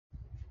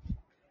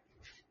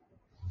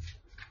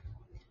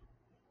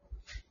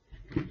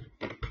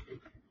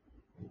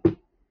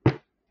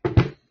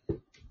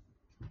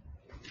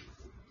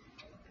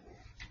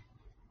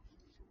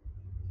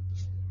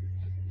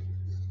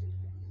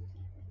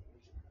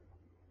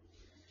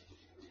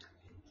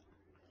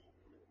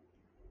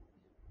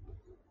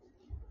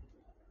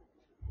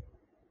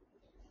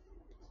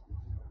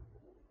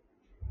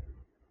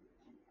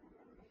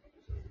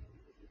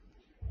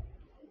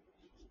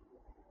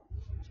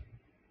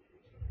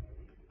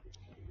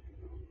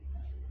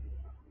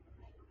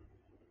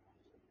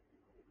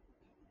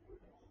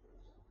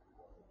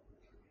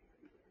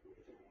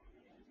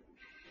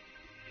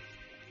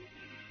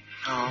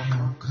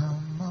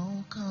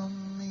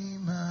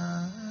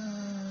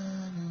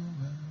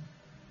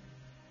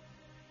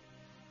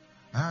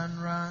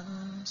and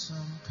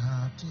ransom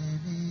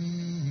captive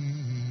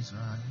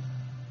Israel.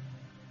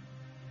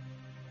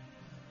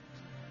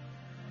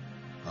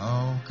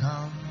 Oh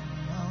come,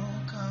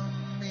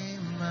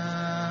 Emmanuel,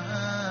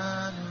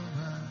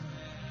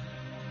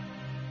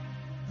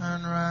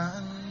 and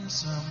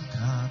ransom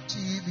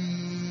captive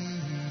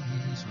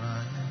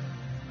Israel.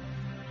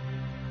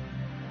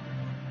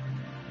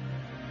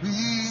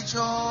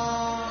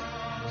 Rejoice,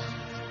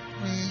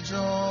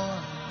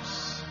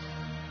 rejoice,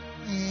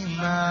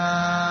 Emmanuel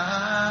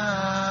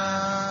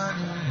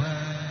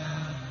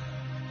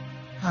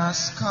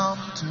has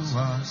come to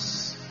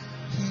us,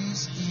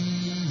 His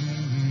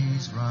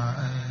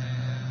Israel.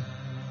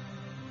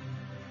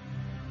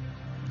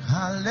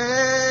 Hallelujah,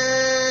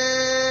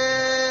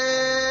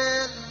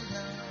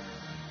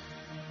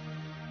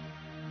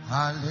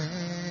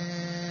 hallelujah,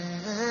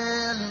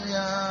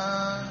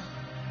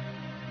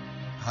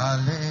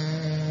 hallelujah,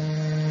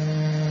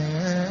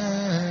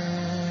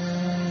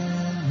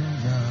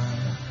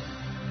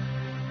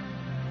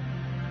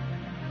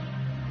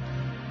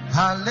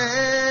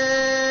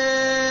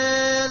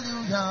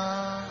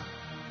 hallelujah,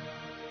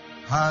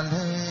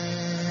 hallelujah,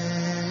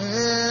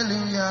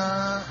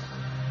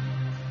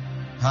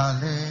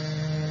 hallelujah.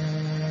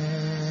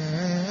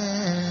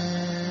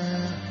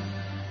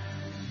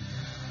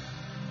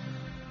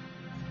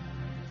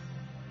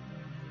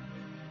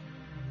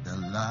 The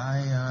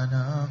Lion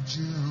of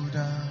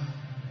Judah,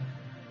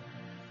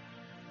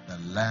 the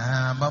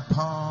Lamb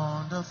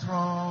upon the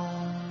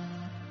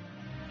throne,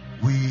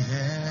 we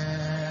hail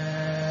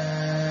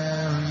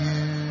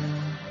you,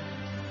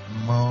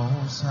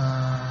 Most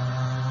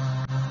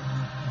High.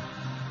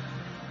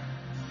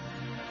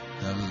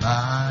 The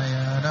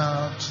Lion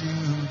of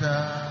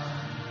Judah,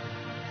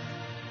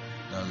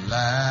 the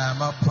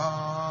Lamb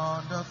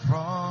upon the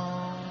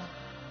throne,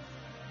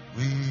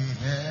 we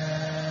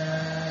hail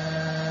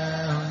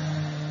you.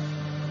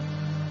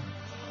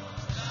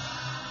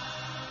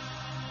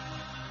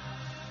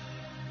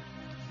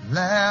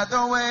 Let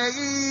the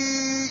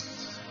weight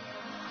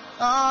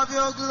of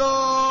your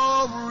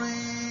glory,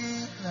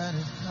 let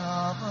it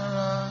cover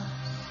us.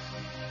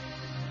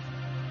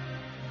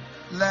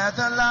 Let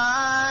the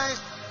light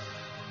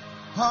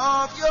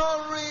of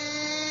your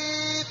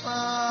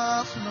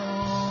river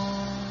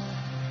flow.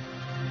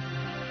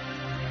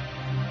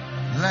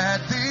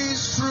 Let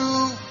this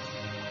truth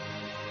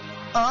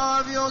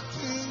of your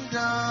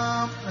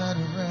kingdom, let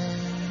it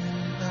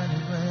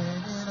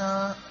reign in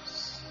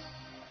us.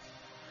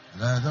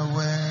 Let the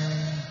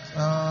weight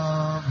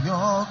of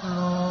your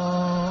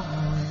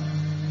glory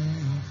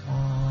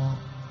fall.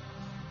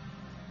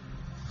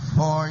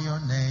 For your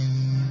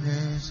name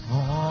is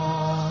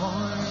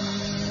holy.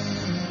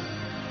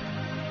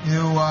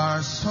 You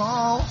are so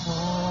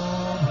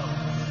holy.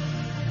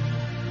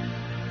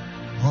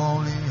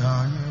 Holy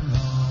are you,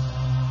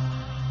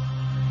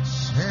 Lord.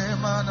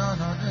 Shema na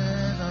na ne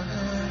na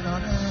ne na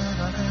ne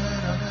na ne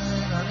na ne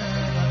na ne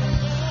na ne.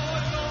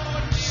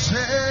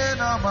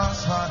 Shena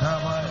masada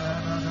baya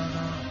na na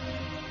na.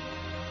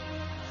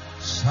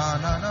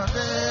 Shana na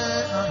de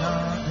na na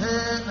de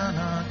na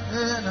na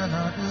de na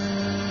na de.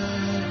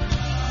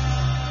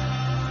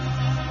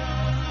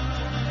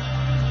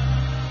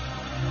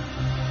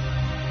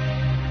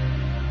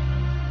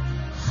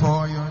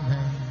 For your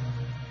name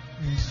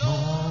is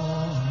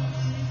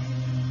holy.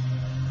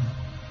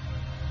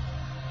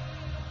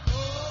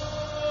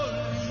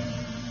 Holy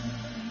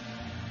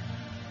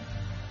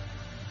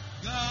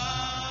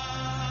God.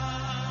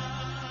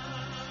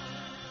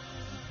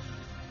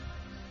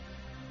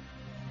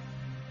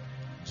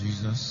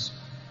 Jesus,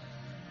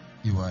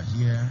 you are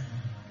here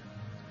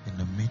in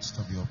the midst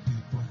of your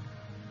people.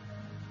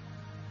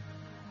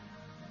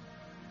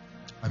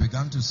 I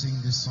began to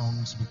sing these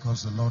songs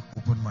because the Lord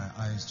opened my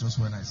eyes just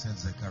when I said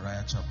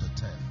Zechariah chapter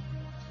 10.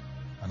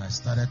 And I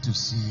started to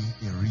see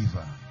a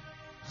river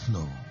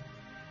flow.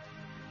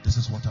 This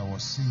is what I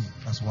was seeing.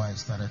 That's why I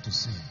started to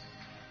sing.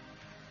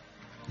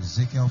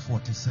 Ezekiel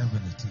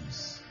 47 it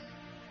is.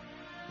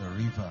 The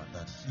river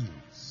that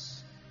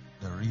heals.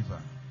 The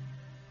river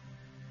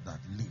that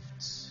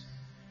lifts.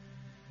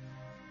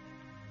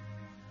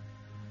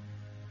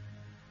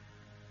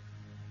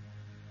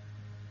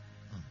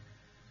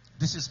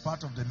 This is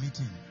part of the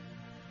meeting.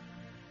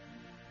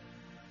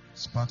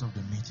 It's part of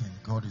the meeting.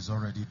 God is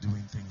already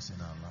doing things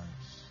in our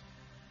lives.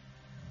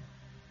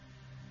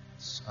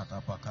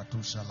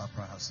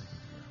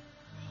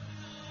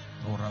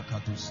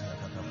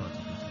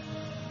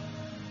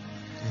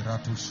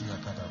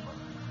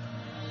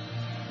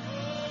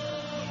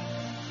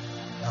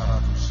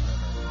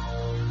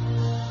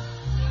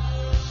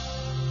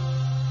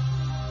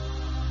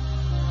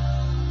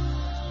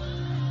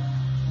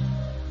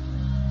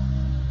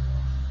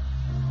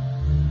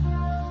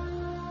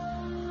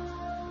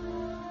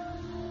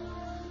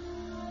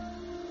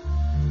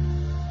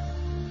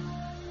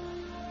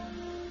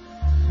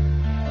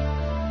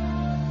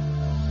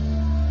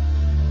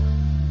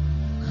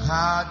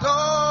 Kadosh,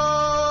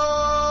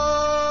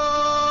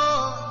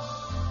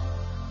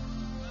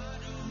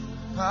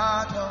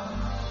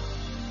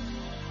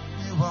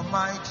 are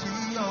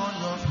mighty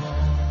on your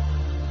throne.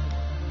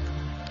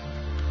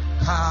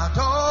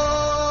 Kadosh,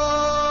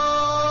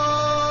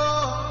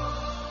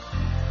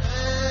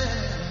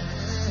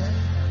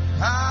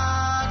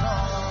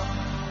 Kadosh,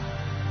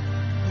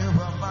 you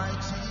are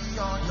mighty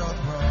on your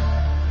throne.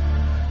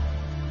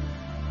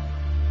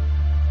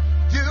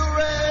 You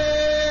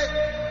reign,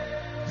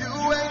 you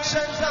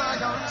ancient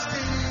Zion's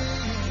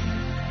King.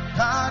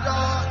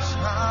 Kadosh,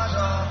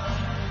 Kadosh,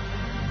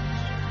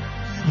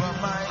 you are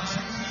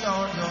mighty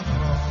on your throne.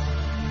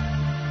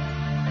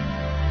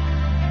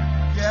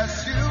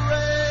 Yes, you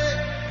reign,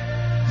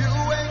 you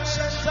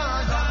ancient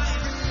Zion's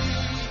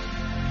King.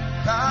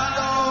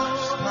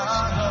 Kadosh,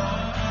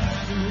 Kadosh,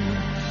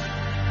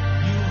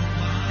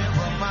 you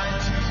are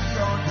mighty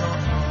on your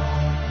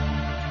throne.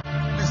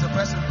 Please, the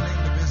person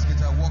playing the bass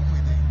guitar, walk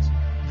with it.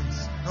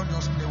 Please, don't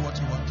just play what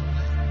you want to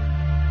play.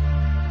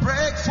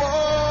 Break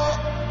forth,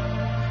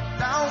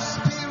 thou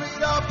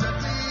spirit of the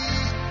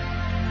deep,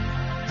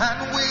 and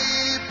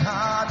weep,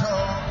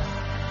 Kadosh.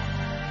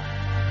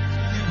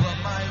 You are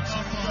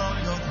mighty on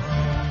your throne.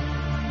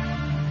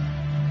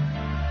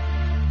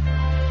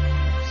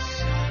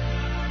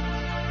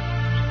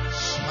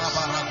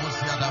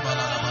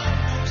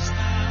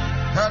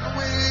 And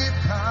weep,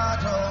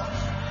 Kadosh.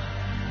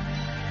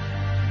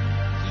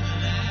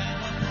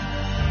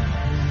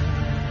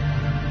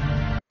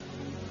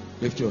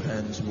 Lift your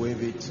hands,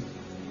 wave it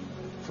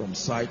from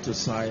side to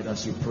side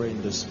as you pray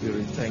in the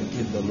Spirit,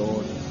 thanking the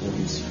Lord for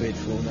His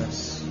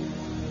faithfulness.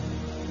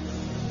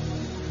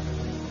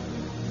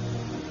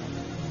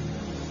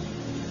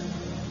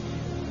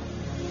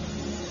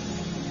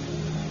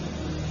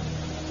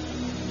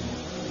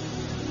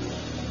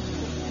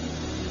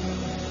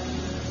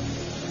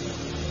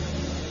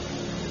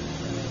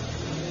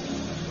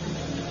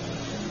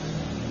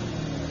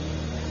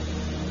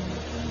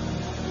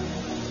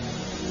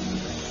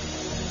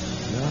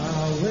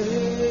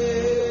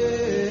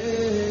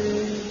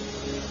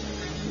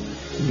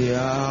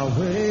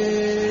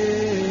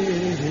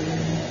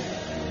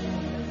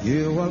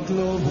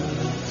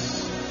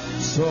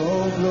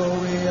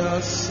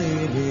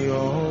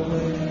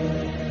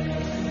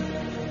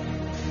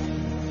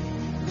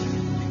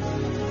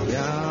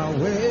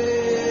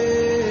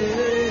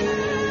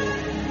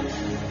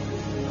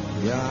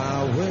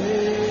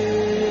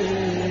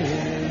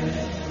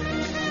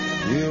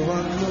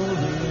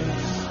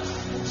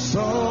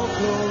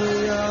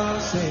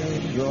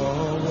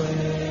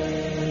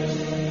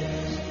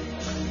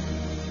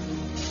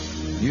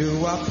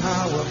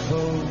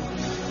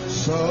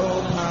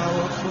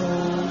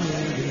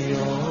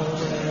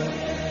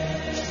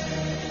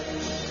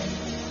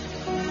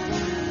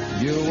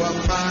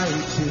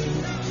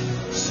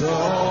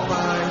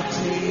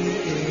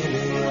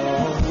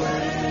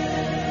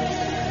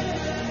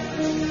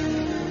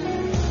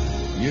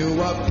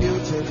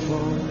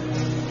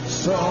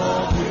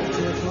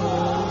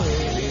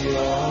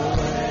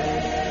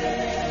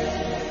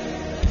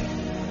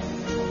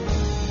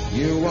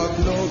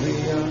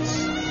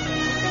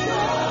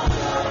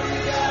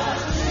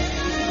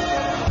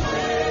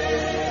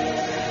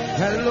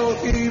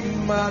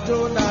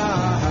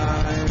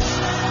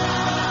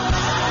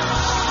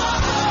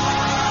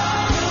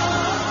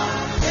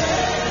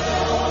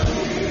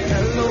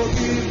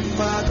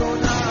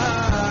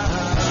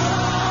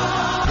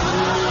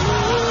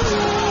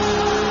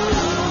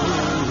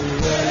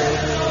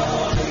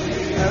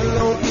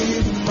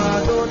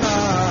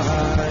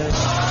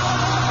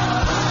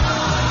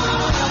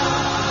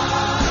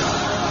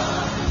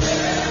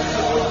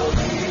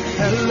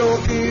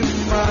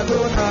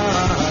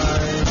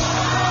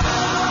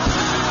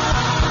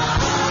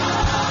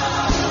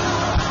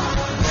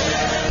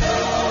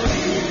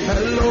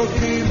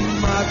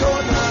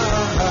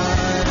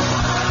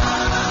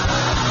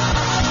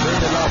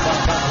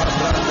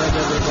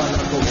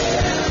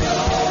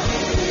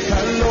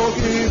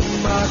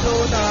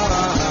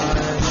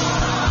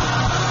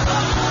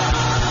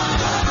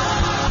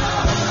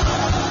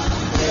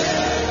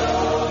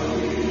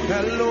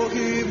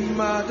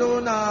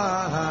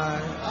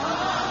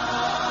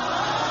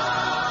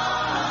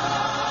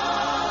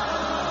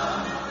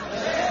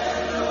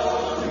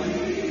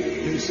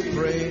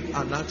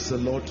 The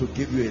Lord to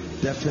give you a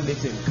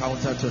definite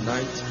encounter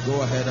tonight.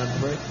 Go ahead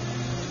and pray.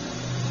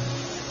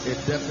 A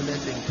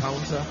definite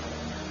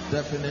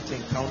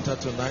encounter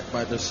tonight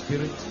by the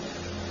Spirit.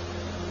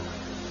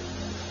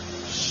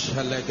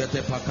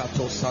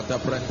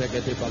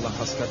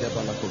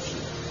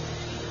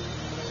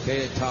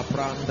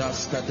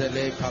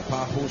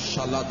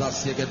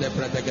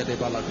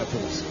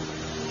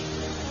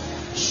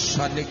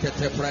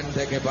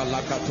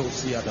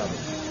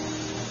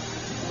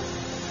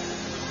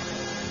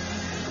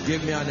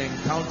 Give me an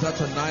encounter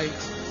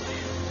tonight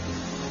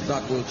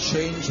that will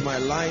change my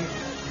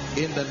life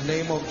in the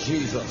name of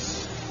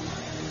Jesus.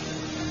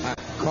 I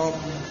come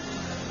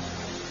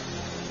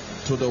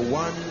to the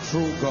one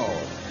true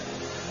God.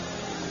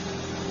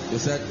 He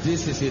said,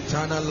 this is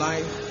eternal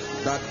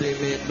life, that they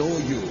may know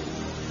you,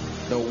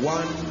 the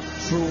one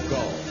true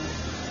God.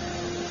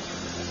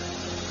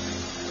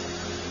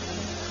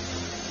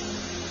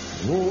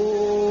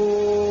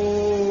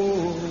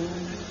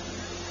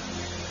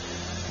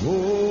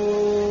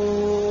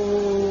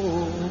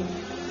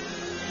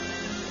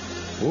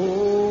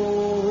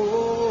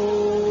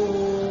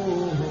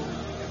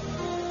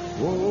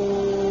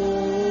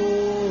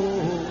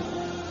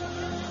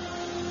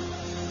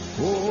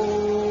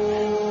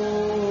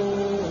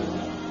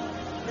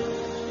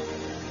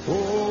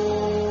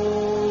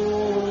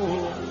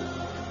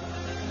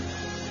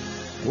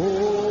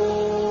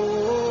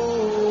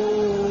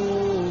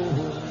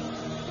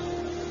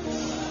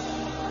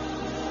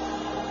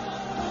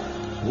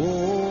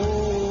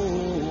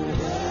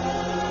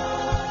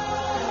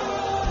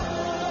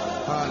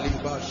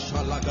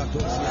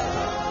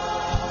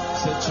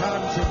 It's a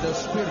chant in the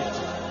spirit.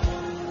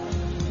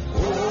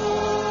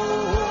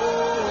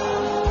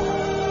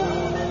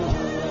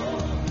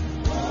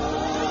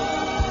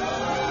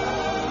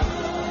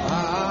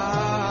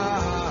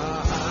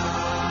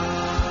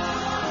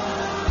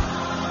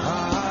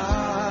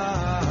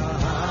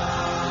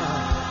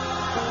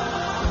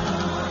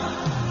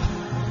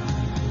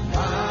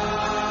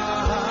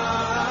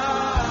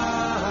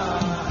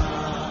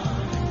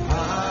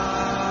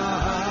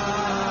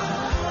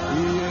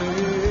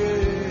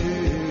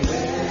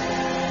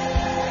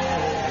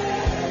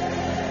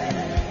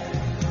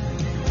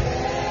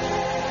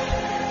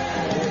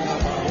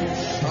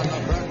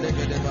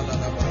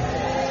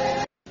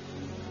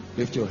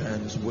 Lift your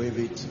hands, wave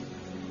it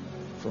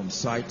from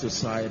side to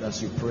side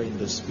as you pray in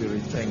the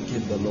spirit,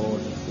 thanking the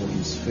Lord for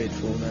his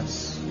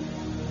faithfulness.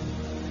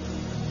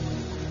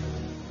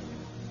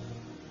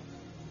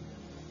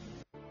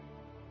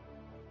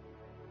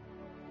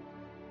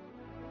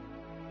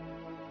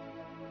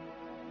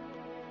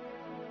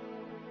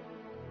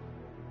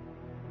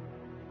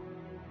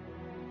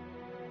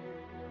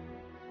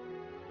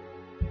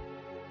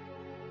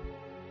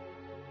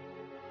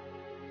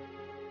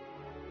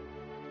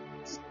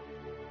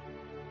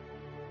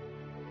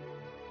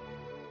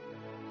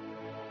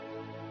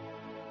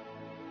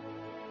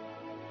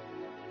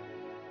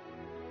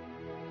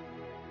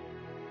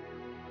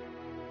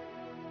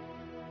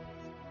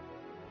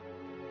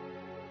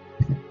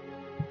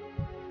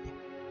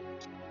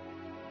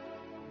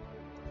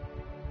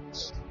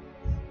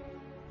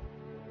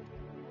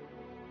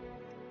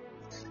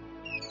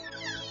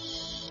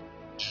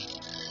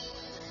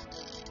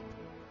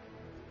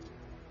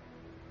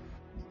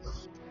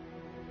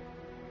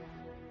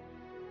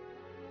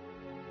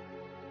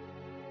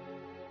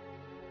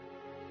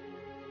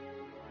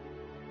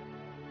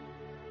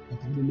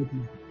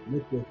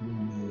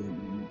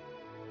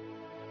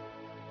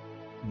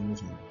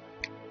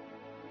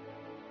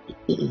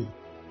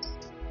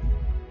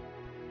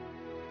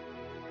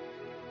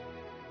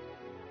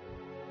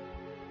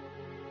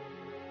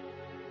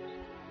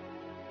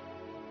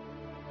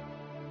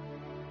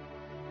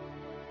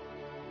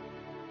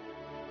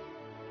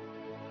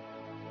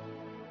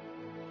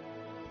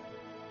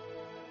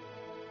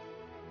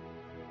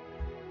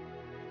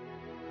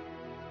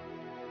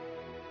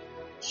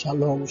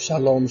 Shalom,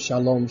 shalom,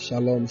 shalom,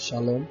 shalom,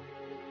 shalom.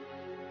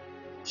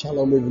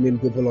 Shalom, evening,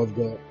 people of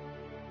God.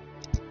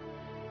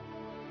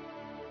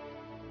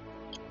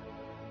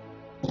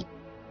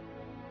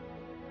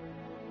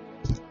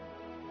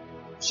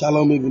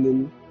 Shalom,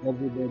 evening,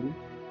 everybody.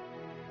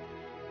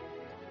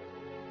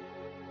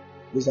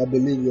 Yes, I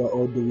believe you are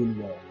all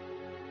doing well.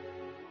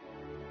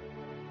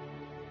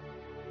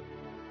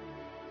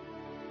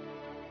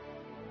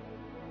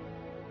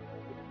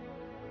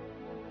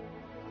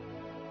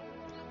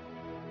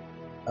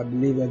 I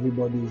believe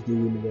everybody is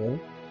doing well.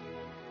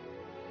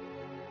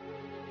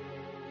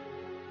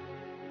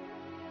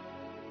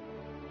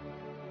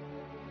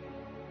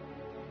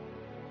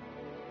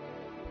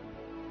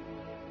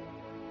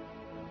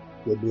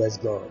 We bless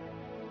God.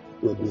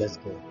 We bless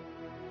God.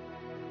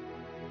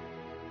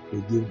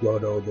 We give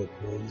God all the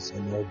praise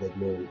and all the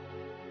glory.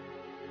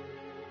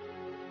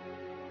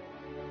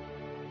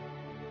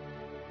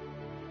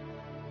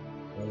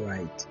 All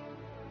right.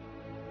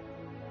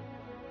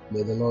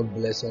 May the Lord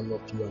bless all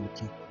of you and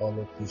keep all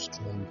of you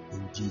strong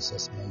in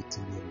Jesus' mighty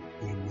name.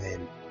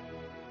 Amen.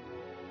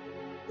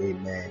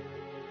 Amen.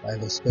 By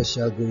the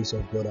special grace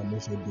of God, I'm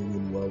also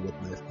doing well with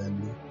my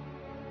family.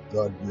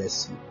 God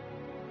bless you.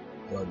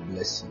 God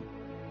bless you.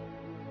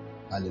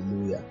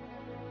 Hallelujah.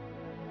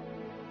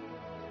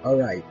 All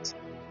right.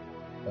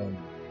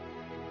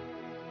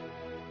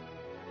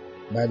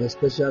 By the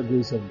special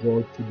grace of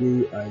God,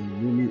 today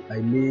I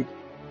made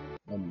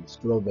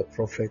School of the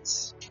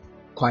Prophets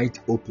quite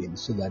open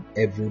so that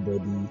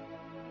everybody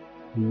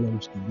who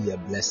wants to be a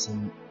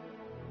blessing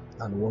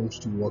and wants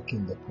to walk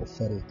in the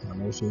prophetic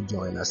can also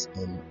join us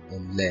and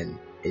learn.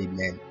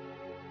 Amen.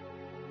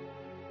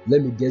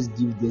 Let me just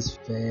give this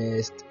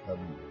first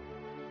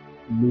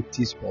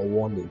notice or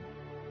warning.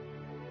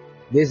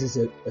 This is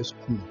a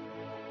school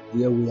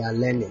where we are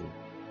learning.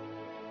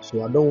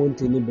 So I don't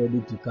want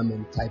anybody to come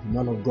and type,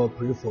 "Man of God,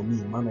 pray for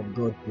me. Man of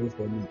God, pray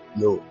for me."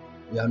 No,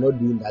 we are not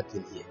doing that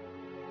in here.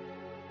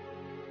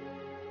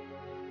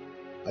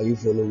 Are you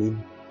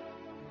following?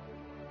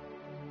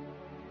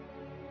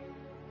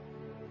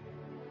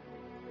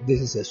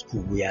 This is a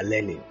school. We are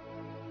learning.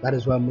 That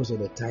is why most of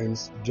the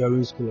times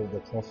during School of the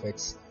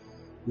Prophets,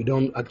 we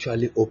don't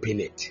actually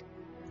open it.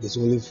 It's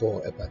only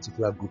for a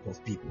particular group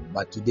of people.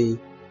 But today,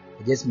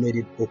 I just made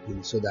it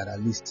open so that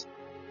at least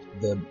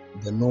the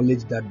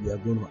knowledge that we are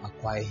going to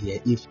acquire here,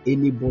 if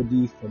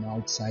anybody from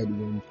outside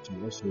wants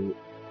to also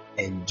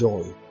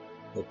enjoy,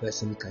 the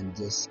person can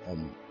just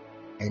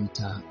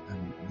enter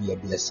and be a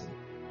blessing.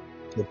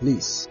 So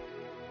please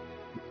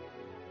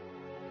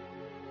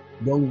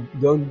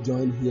don't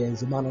join here and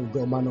say, man of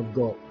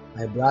God,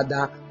 my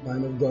brother,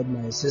 man of God,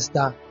 my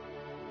sister.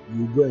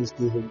 You go and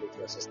stay home with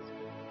your sister.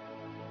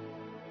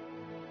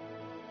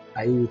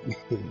 Are you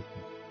with me?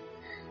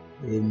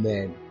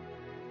 Amen.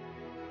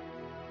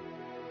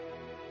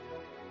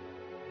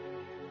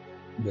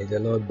 May the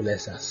Lord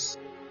bless us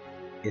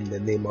in the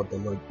name of the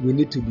Lord. We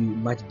need to be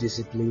much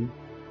disciplined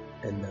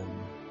and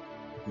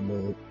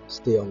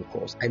stay on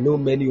course. I know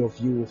many of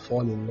you will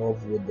fall in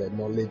love with the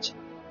knowledge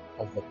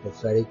of the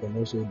prophetic and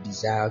also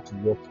desire to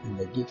walk in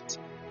the gift.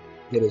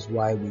 That is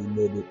why we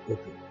made it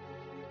open,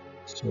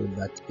 so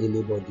that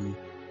anybody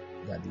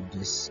that will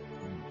just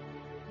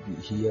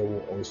be here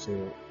will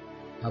also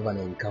have an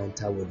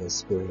encounter with the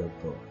Spirit of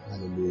God.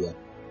 Hallelujah.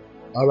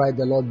 All right,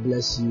 the Lord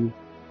bless you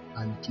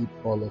and keep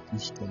all of you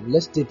strong.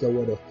 Let's take a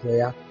word of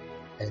prayer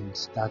and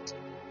start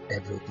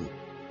everything.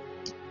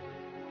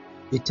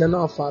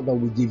 Eternal Father,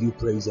 we give you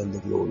praise and the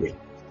glory.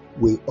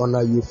 We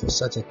honor you for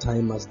such a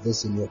time as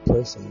this in your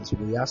presence.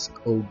 We ask,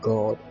 oh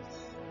God,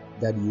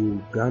 that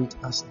you grant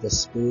us the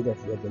spirit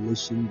of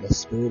revelation, the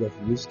spirit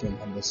of wisdom,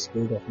 and the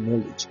spirit of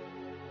knowledge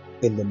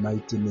in the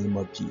mighty name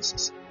of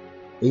Jesus.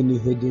 Any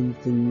hidden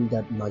thing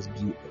that must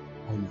be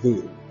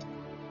unveiled,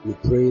 we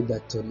pray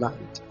that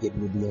tonight it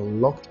will be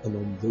unlocked and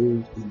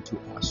unveiled into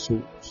our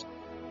souls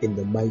in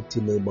the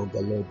mighty name of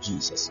the Lord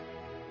Jesus.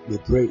 We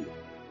pray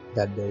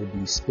that there will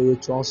be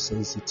spiritual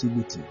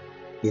sensitivity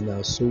in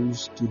our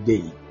souls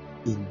today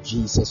in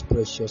Jesus'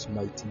 precious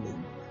mighty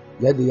name.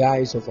 Let the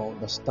eyes of our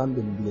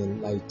understanding be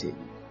enlightened,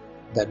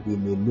 that we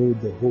may know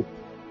the hope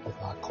of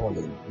our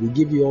calling. We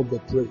give you all the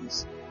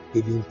praise,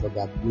 even for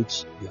that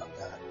which you have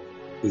done.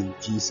 In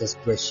Jesus'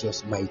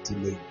 precious mighty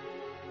name.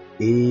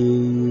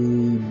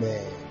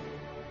 Amen.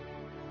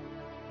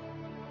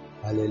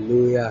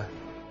 Hallelujah.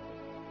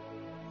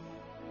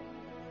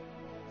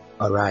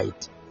 All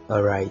right.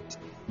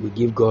 We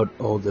give God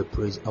all the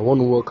praise. I want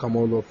to welcome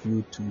all of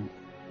you to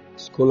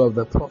School of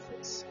the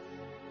Prophets.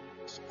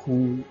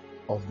 School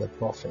of the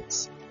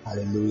Prophets.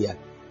 Hallelujah.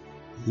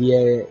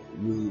 Here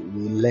we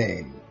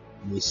learn,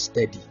 we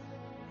study,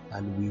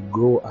 and we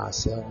grow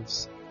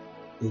ourselves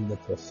in the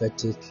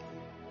prophetic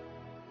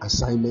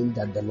assignment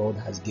that the Lord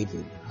has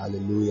given.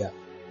 Hallelujah.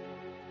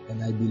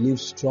 And I believe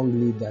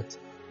strongly that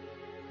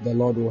the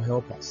Lord will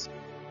help us,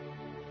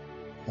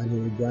 and He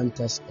will grant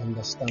us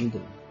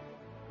understanding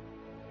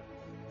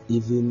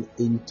even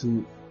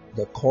into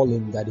the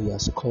calling that He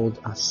has called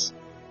us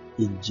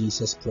in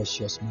Jesus'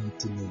 precious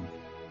mighty name.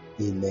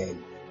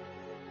 Amen.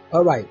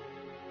 All right.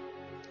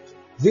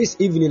 This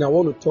evening I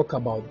want to talk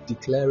about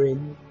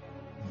declaring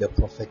the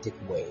prophetic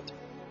word.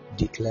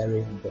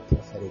 Declaring the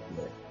prophetic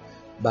word.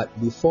 But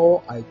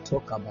before I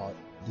talk about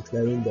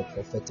declaring the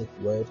prophetic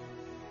word,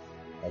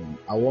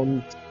 I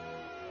want,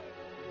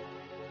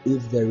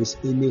 if there is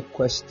any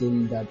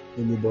question that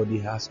anybody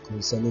has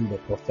concerning the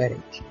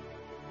prophetic,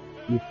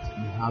 if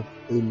you have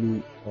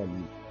any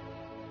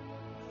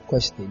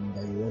question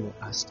that you want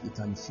to ask, you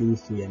can feel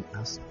free and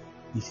ask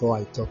before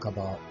I talk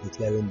about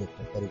declaring the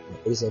prophetic word.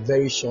 It's a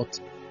very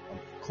short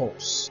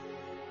course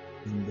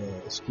in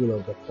the School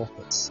of the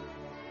Prophets.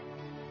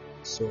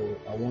 So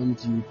I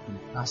want you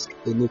to ask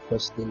any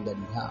question that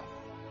you have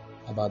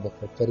about the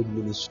prophetic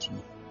ministry,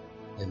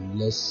 and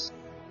let's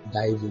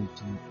dive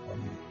into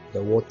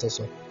the waters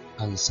of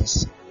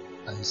answers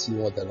and see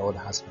what the Lord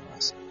has for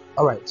us.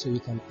 All right, so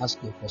you can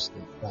ask your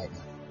question right now.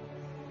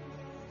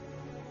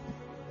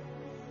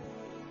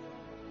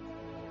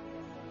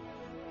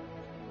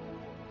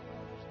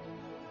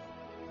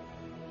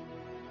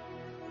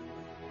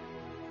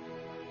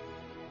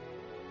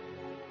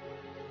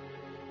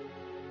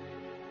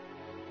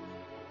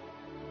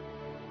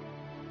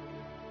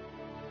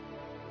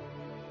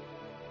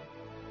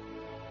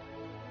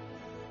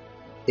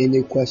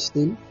 Any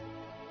question?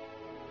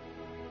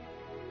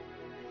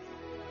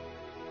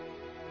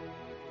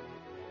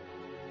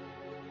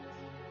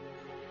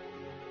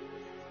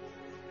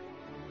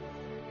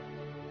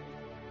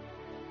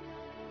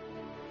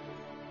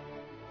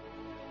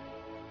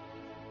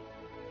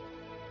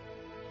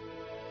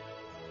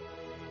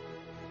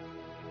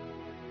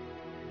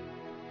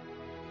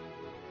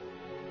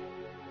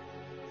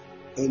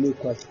 Any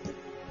question?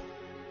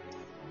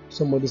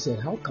 Somebody said,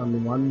 how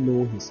can one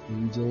know his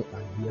angel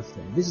and hear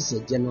from? This is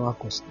a general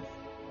question.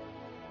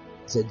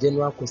 It's a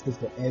general question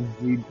for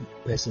every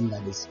person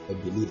that is a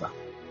believer.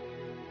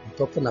 I'm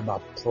talking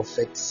about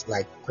prophets,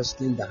 like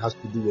questions that has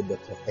to do with the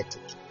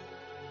prophetic.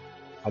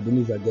 I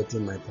believe you're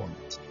getting my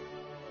point.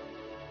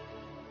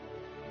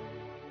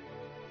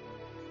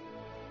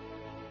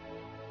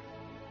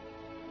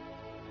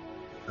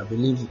 I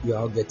believe you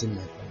are all getting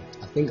my point.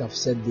 I think I've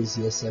said this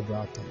here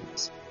several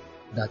times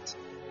that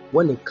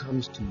when it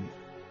comes to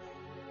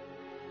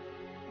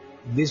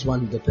this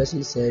one, the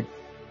person said,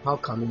 how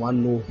can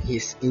one know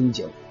his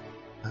angel?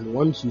 And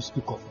once you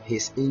speak of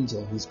his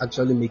angel, he's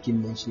actually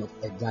making mention of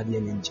a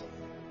guardian angel.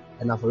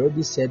 And I've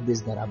already said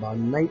this, that about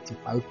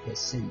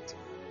 95%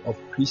 of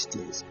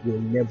Christians will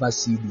never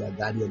see their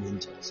guardian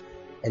angels.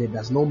 And it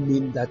does not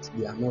mean that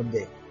they are not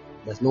there.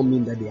 It does not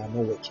mean that they are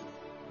not working.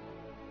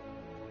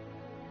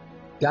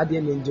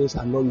 Guardian angels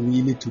are not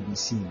really to be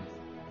seen.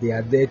 They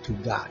are there to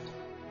guard.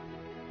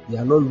 They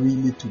are not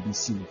really to be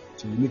seen.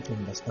 So you need to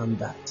understand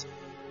that.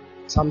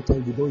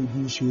 Sometimes they don't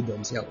even show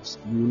themselves.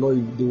 You know,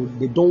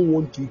 they don't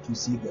want you to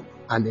see them.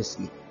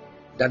 Honestly,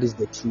 that is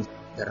the truth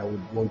that I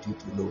would want you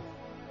to know.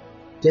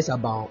 Just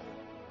about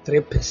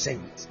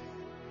 3%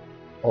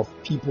 of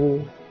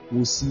people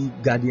will see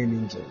guardian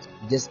angels.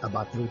 Just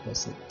about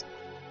 3%.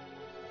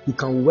 You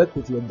can work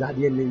with your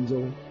guardian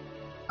angel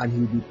and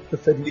he'll be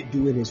perfectly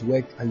doing his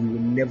work and you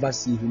will never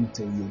see him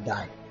till you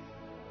die.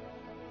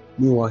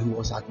 Meanwhile, he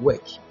was at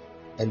work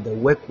and the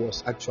work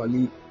was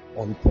actually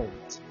on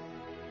point.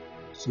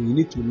 So you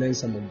need to learn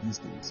some of these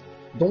things.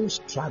 Don't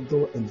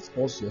struggle and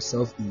force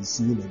yourself in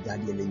seeing a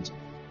guardian angel.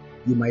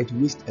 You might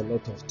waste a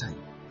lot of time.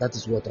 That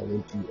is what I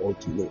want you all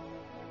to know.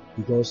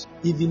 Because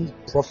even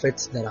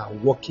prophets that are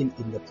working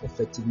in the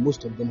prophetic,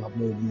 most of them have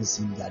not even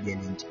seen guardian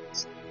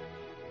angels.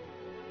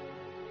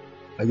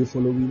 Are you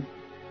following?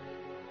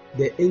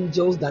 The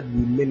angels that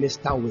we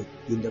minister with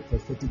in the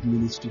prophetic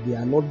ministry, they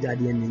are not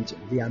guardian angels.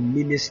 They are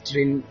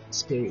ministering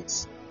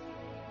spirits.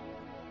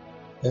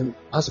 And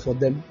as for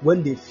them,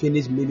 when they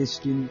finish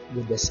ministering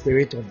with the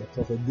spirit of the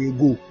prophet, they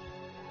go.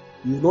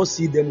 You will not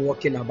see them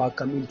walking about,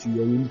 coming to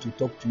your room to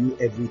talk to you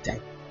every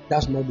time.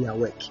 That's not their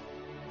work.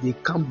 They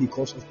come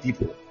because of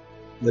people.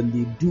 When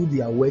they do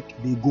their work,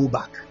 they go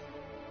back.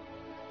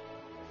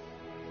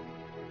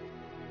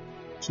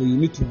 So you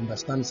need to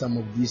understand some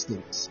of these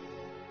things.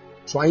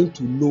 Trying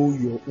to know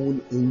your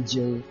own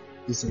angel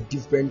is a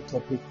different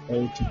topic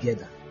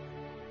altogether.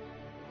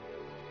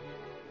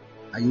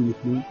 Are you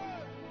with me?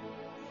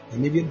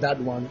 And even that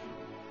one,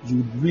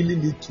 you really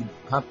need to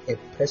have a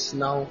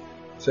personal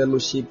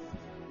fellowship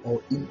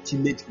or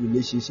intimate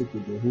relationship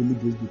with the Holy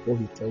Ghost before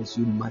he tells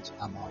you much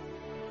about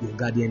your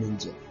guardian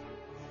angel.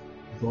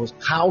 Because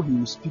how he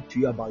will speak to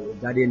you about your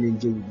guardian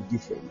angel will be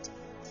different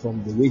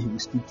from the way he will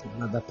speak to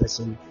another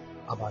person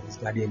about his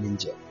guardian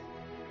angel.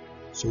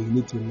 So you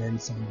need to learn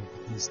some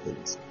of these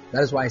things.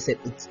 That is why I said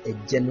it's a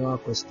general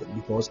question,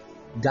 because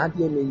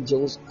guardian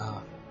angels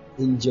are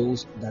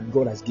angels that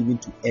God has given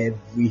to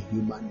every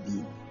human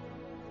being.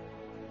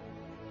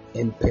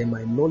 And per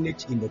my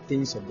knowledge in the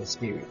things of the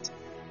spirit,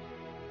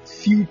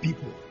 few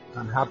people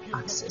can have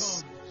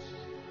access.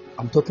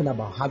 I'm talking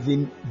about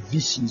having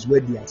visions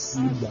where they are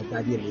seeing their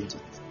guardian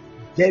angels.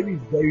 Very,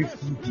 very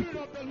few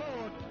people.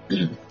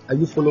 Are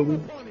you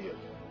following?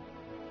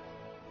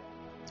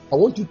 I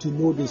want you to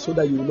know this so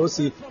that you will not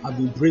say, I've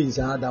been praying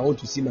hard, I want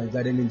to see my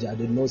guardian angel, I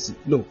did not see.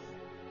 No.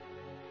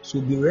 So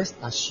be rest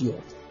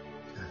assured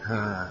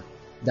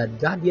that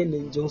guardian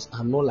angels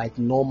are not like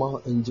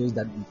normal angels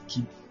that we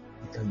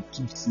can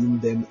keep seeing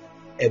them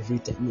every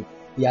time. No.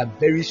 They are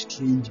very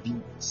strange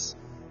beings.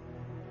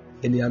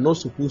 And they are not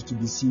supposed to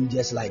be seen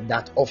just like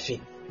that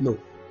often. No.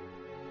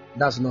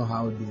 That's not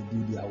how they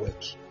do their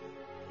work.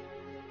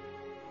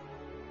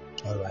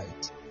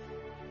 Alright.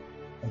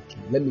 Okay,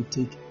 let me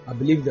take. I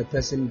believe the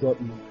person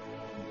got me.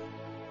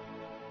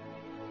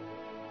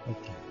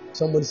 Okay.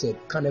 Somebody said,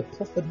 can a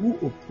prophet who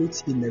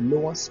operates in the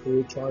lower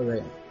spiritual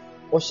realm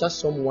usher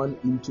someone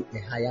into a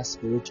higher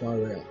spiritual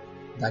realm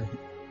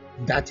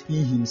that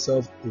he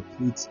himself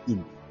operates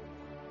in?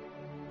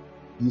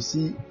 You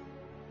see,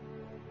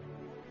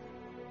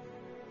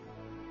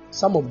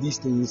 some of these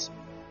things,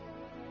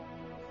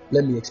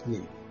 let me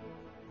explain.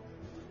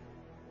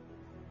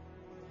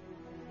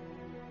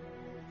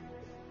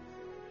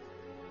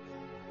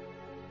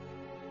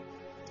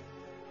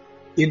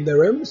 In the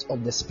realms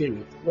of the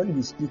spirit, when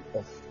we speak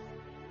of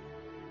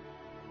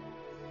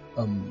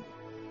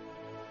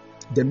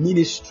the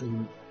ministry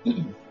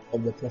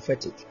of the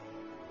prophetic,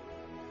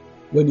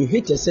 when you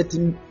hit a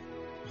certain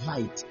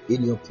height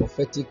in your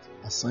prophetic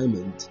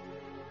assignment,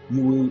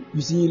 you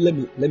see, let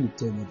me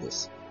tell you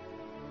this.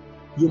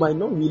 You might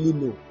not really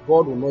know.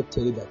 God will not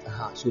tell you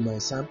that, so my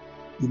son,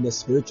 in the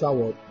spiritual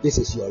world, this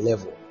is your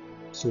level.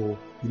 So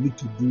you need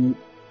to do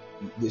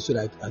this so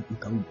that you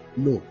can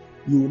know.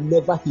 You will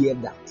never hear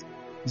that.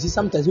 You see,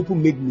 sometimes people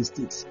make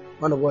mistakes.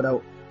 Man of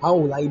God, how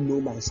will I know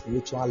my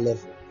spiritual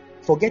level?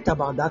 Forget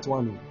about that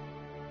one.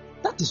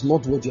 That is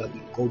not what you have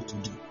been called to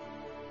do.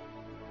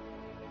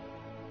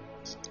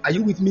 Are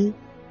you with me?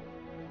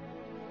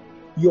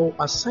 Your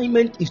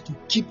assignment is to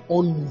keep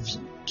on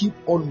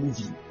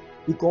moving,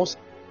 because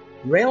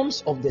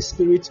realms of the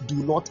spirit do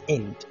not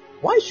end.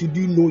 Why should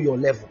you know your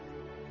level?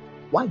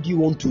 Why do you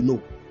want to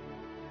know?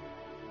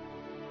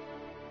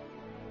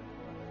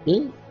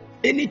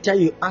 Anytime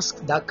you ask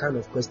that kind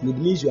of question, it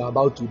means you are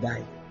about to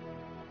die.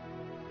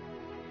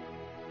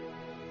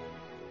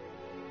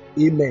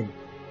 Amen.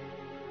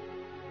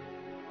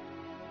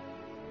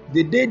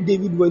 The day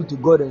David went to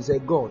God and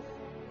said, God,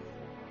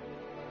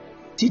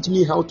 teach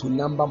me how to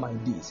number my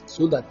days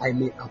so that I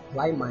may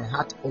apply my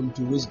heart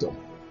unto wisdom.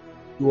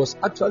 He was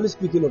actually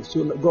speaking of,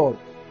 so God,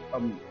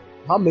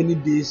 how many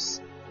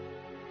days?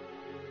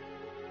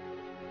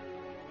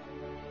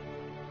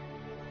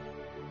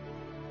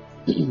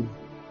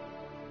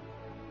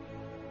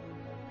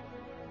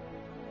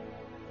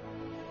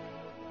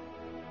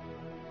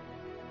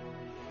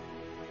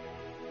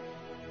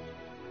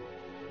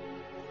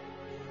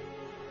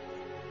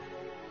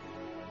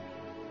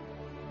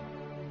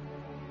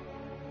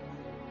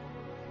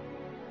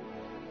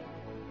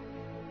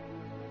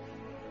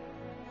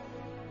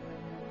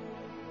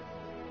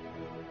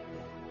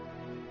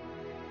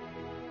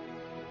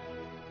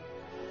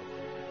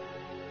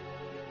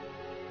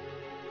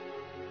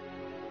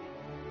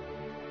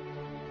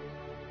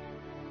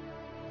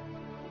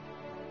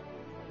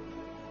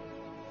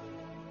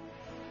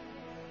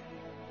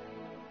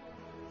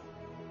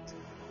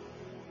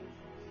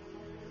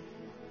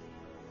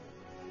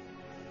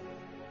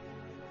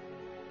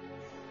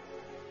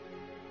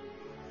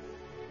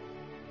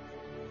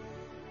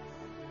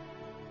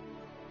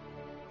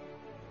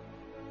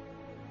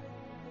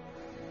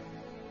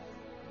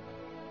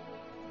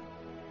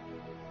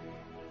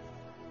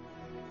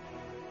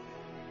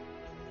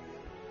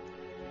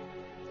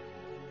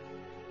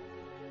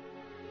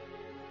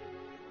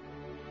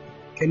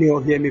 Can you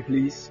all hear me,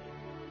 please?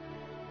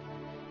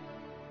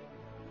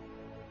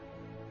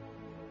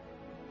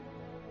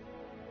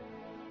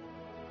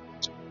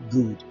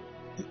 Good.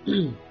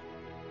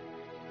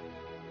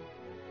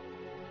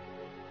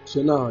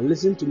 So now,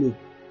 listen to me,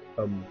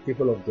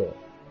 people of God.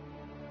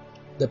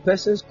 The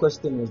person's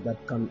question was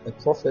that, can a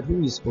prophet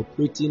who is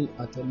operating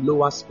at a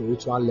lower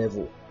spiritual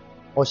level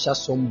usher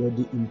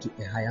somebody into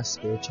a higher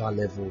spiritual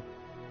level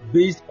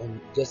based on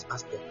just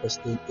as the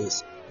question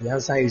is? The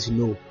answer is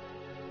no.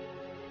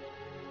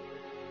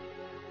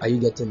 Are you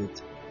getting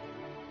it?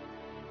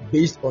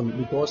 Based on,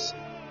 because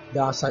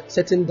there are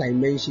certain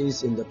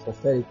dimensions in the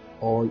prophetic,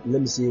 or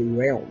let me say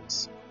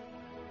realms,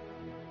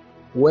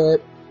 where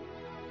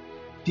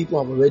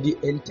people have already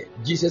entered.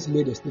 Jesus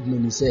made a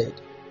statement. He said,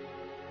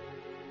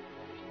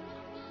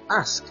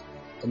 ask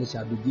and it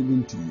shall be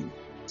given to you.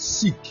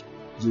 Seek,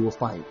 you will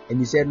find. And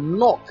he said,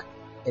 knock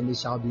and it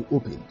shall be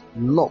opened.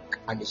 Knock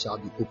and it shall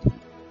be opened.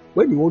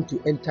 When you want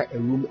to enter a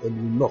room and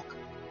you knock,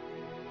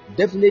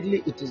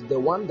 definitely it is the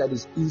one that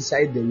is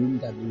inside the room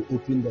that will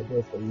open the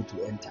door for you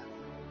to enter.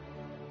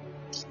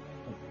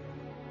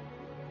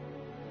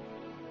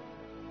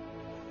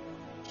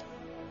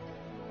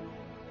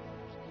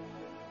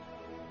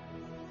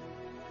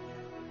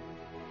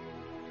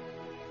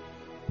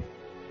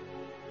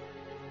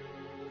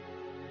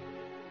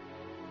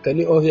 Can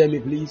you all hear me,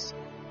 please?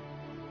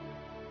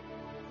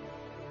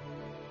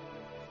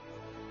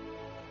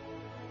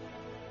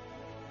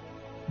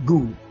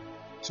 Good.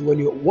 So when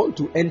you want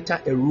to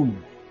enter a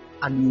room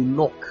and you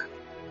knock,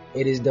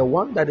 it is the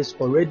one that is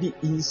already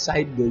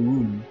inside the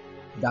room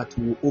that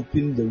will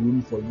open the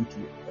room for you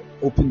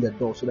to open the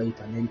door so that you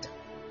can enter.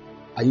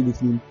 Are you with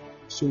me?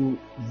 So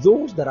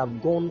those that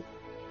have gone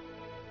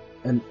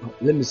and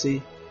let me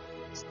say,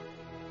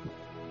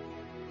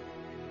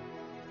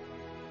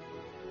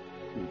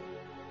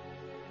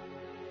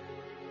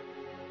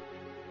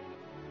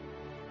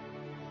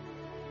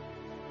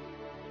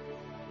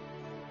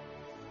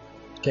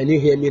 can you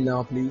hear me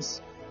now,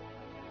 please?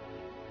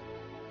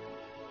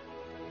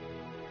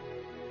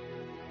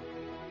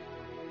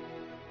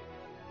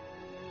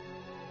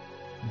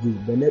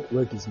 Good. The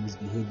network is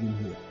misbehaving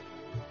here,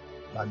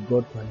 but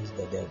God punished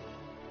the devil.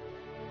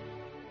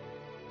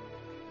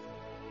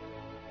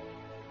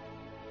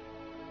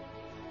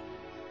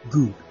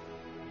 Good.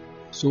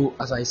 So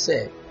as I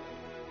said,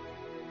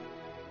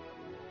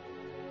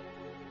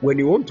 when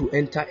you want to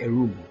enter a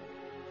room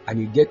and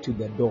you get to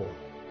the door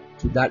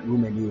to that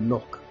room and you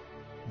knock,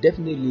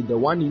 definitely the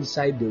one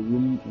inside the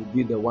room will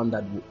be the one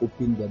that will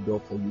open the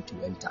door for you to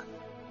enter.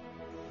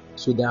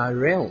 So there are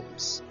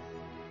realms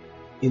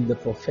in the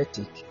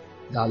prophetic,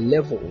 there are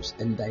levels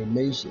and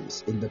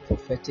dimensions in the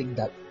prophetic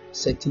that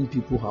certain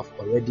people have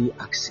already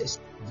accessed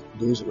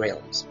those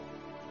realms.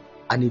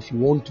 And if you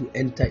want to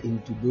enter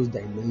into those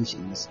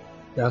dimensions,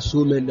 there are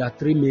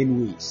three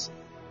main ways.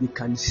 You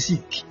can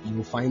seek, you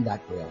will find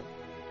that realm.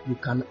 You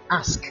can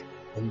ask,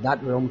 and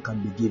that realm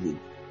can be given.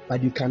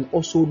 But you can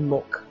also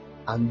knock,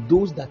 and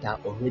those that are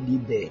already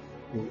there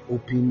will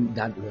open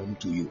that realm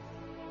to you.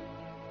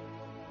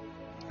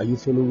 Are you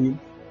following?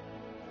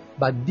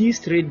 But these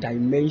three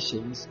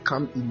dimensions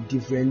come in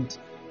different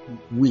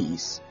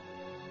ways.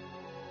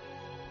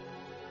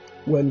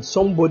 When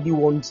somebody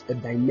wants a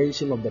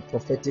dimension of the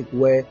prophetic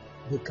where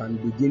they can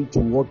begin to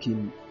walk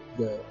in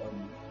the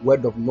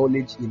word of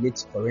knowledge in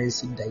its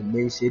forensic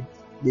dimension,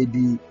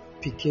 maybe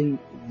picking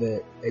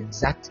the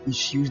exact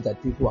issues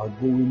that people are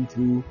going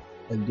through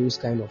and those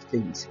kind of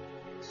things.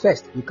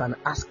 First, you can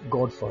ask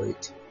God for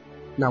it.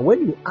 Now,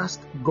 when you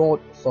ask God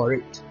for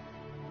it,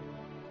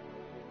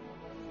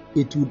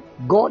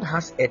 God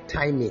has a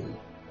timing,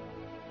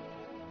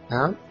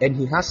 and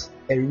He has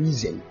a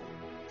reason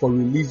for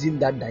releasing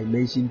that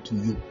dimension to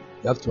you.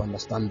 You have to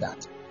understand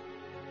that.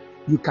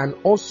 You can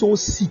also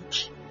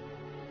seek.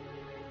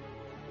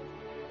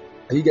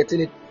 Are you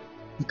getting it?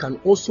 You can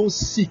also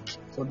seek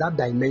for that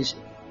dimension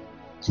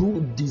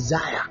through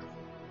desire.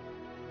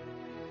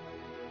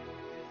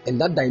 And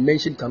that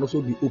dimension can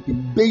also be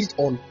opened based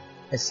on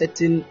a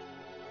certain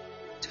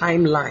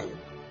timeline.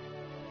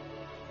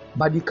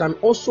 But you can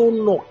also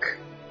knock.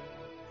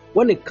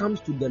 When it comes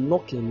to the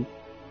knocking,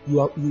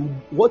 what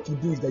you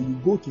do is that you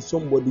go to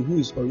somebody who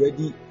is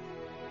already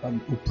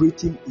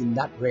operating in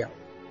that realm,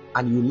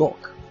 and you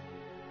knock.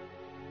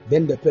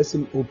 Then the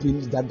person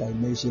opens that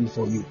dimension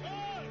for you,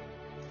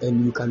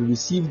 and you can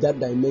receive that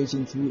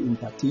dimension through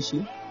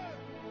impartation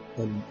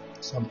and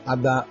some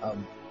other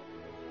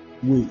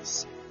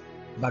ways.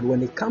 But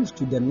when it comes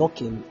to the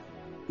knocking,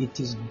 it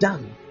is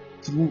done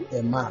through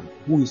a man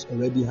who is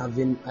already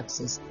having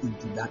access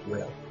into that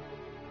realm.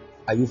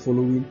 Are you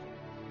following?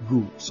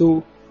 Good.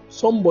 So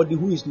somebody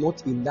who is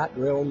not in that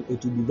realm,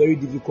 it will be very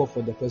difficult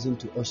for the person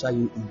to usher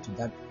you into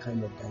that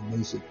kind of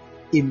dimension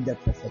in the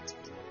prophetic.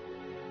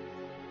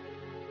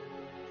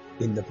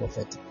 In the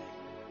prophetic.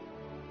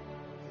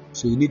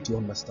 So you need to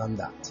understand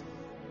that.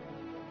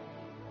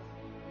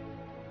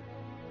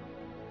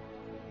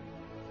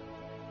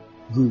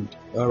 Good.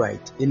 All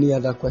right. Any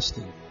other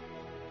question?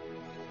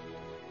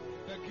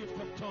 The gift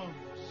of tongues.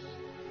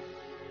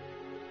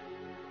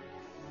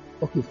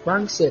 Okay,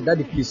 Frank said,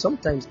 Daddy, please,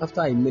 sometimes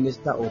after I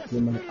minister or pray,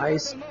 my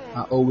eyes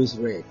are always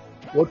red.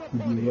 What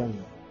could be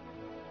wrong?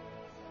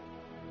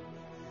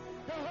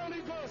 The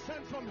Holy Ghost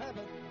sent from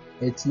heaven.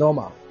 It's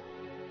normal.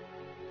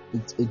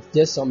 It's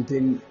just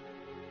something.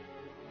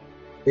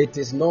 It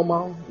is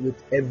normal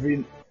with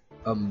every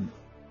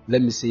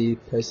let me say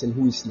person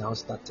who is now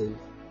starting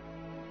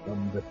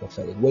the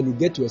prophetic. When you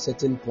get to a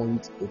certain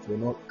point, it will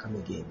not come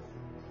again.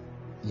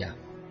 Yeah.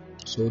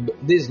 So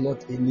this is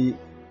not any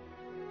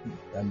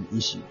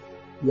issue.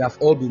 We have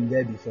all been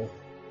there before.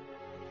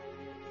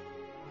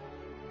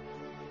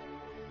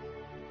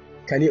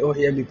 Can you all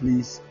hear me,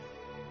 please?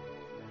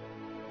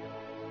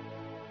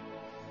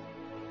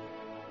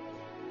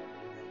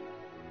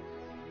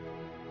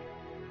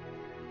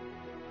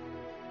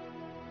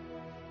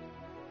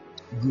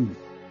 Good.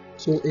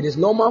 So it is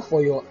normal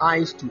for your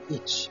eyes to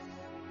itch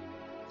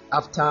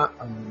after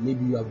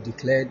maybe you have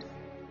declared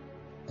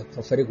a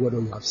prophetic word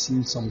or you have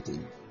seen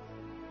something.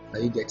 Are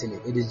you getting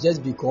it? It is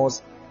just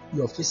because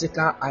your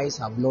physical eyes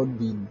have not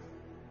been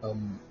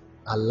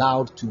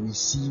allowed to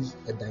receive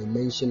a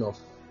dimension of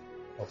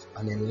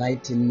an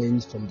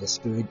enlightenment from the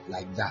spirit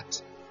like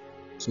that.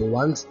 So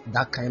once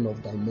that kind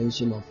of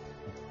dimension of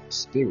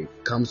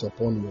spirit comes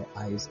upon your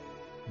eyes,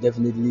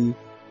 definitely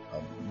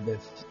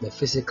the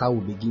physical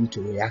will begin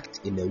to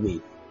react in a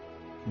way.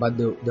 But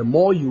the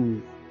more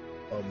you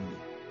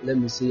let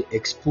me say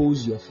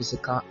expose your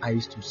physical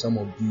eyes to some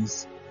of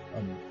these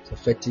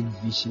prophetic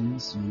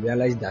visions, you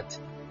realize that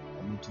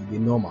it will be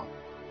normal.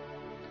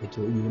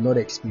 You will not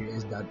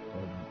experience that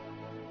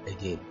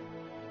again.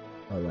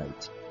 All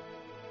right.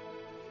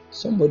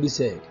 Somebody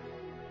said,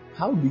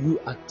 how do you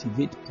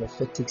activate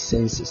prophetic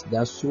senses?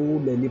 There are so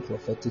many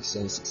prophetic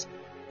senses,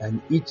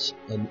 and each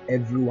and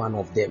every one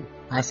of them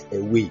has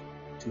a way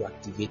to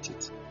activate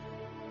it.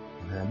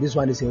 This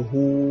one is a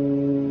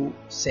whole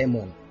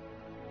sermon.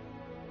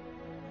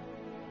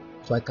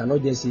 So I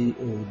cannot just say,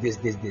 oh,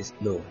 this.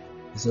 No.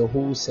 It's a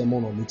whole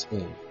sermon on its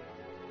own.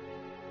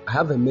 I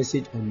have a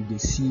message on the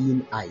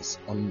seeing eyes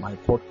on my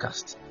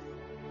podcast.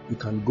 You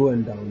can go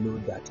and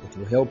download that. It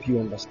will help you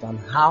understand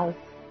how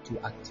to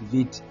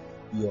activate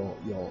your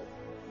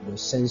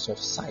sense of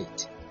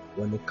sight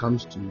when it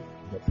comes to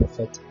the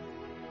prophetic.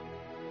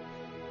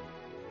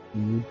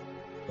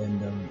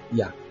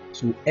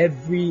 So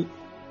every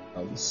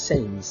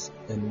sense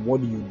and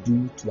what do you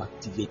do to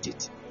activate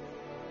it?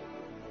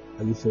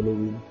 Are you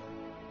following?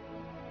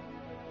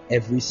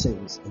 Every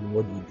sense and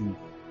what you do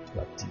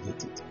to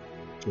activate it.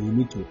 So you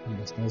need to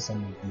understand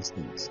some of these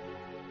things.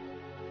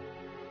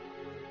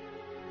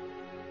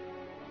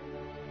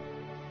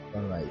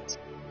 All right.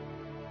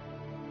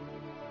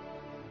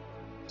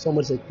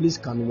 Someone said, please,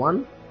 can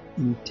one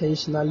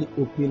intentionally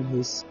open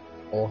his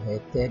or her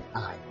third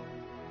eye?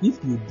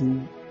 If you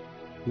do,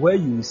 where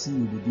you will see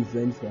will be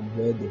different from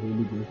where the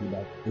Holy Ghost will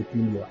have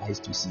opened your eyes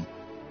to see.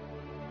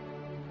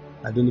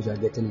 I don't know if you are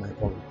getting my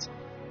point.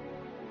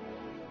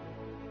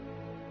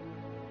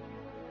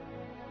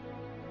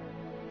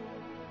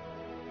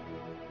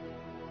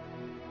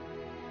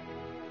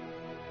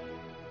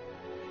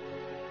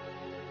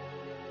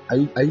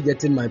 Are you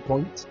getting my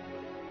point?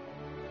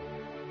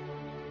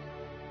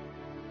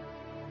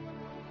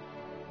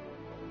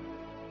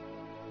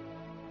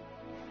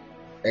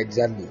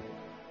 Exactly.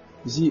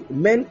 You see,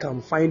 men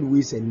can find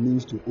ways and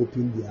means to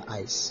open their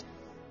eyes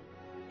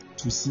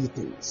to see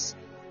things.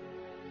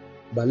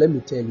 But let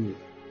me tell you,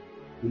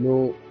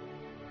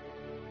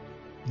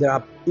 there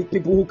are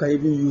people who can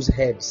even use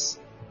herbs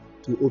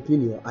to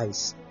open your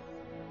eyes.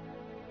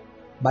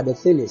 But the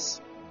thing is,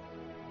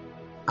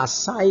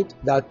 aside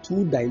that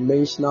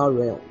two-dimensional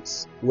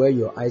realms where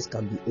your eyes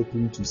can be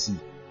opened to see,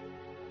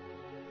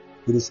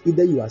 It is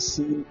either you are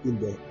seeing in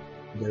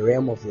the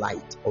realm of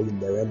light or in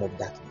the realm of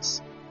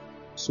darkness.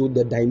 So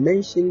the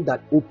dimension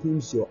that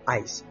opens your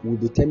eyes will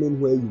determine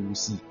where you will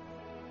see.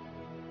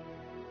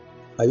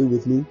 Are you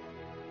with me?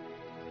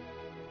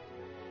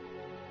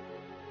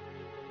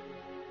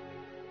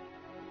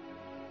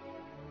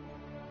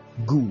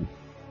 Good.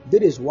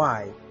 That is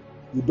why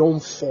we don't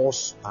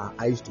force our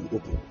eyes to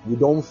open. We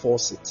don't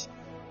force it.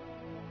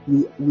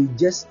 We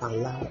just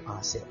allow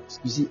ourselves.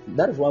 You see,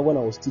 that is why when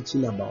I was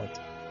teaching about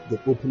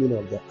the opening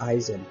of the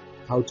eyes and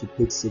how to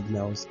pick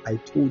signals, I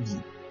told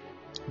you,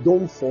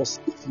 don't force.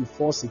 If you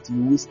force it,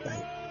 you waste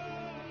time.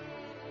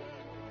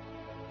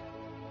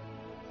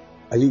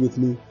 Are you with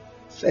me?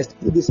 First,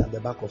 put this at the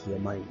back of your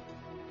mind.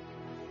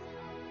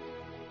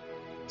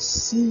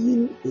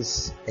 Seeing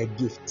is a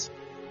gift.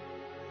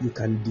 You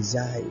can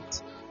desire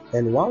it.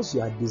 And once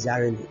you are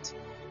desiring it,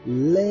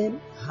 learn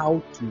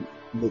how to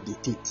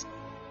meditate.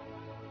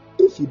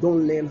 If you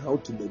don't learn how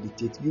to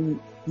meditate, you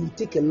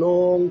take a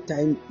long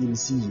time in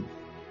seeing.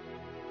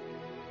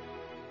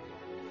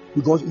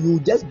 Because you will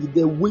just be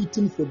there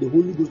waiting for the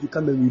Holy Ghost to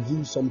come and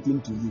reveal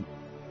something to you.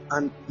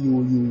 And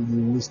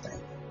you waste time.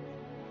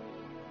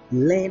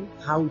 Learn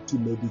how to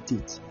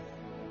meditate.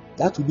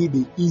 That will be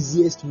the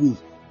easiest way.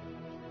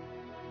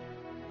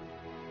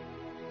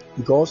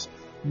 Because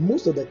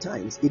most of the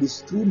times it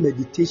is through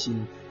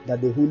meditation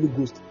that the Holy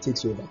Ghost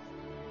takes over.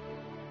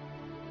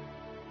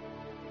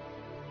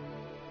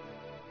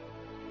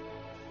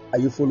 Are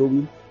you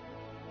following?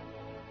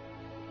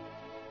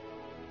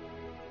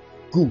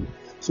 Good.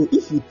 So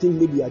if you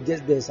think maybe you are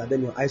just there and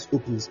then your eyes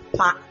opens,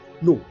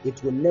 no,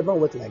 it will never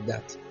work like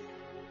that.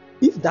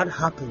 If that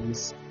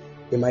happens,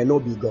 it might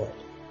not be God.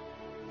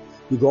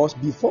 Because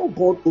before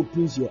God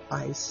opens your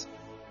eyes,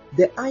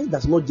 the eye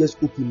does not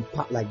just open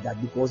like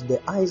that, because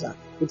the eyes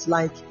it's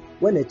like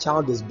when a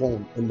child is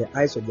born and the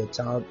eyes of the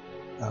child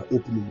are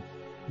opening.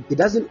 It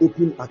doesn't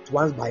open at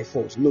once by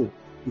force, no,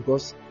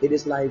 because it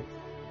is like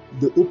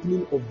the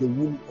opening of the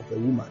womb of a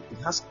woman. It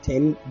has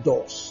 10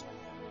 doors.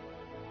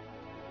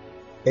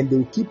 And they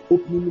will keep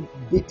opening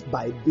bit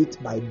by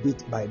bit by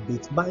bit by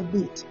bit by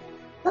bit.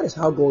 That is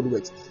how God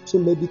works. So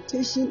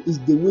meditation is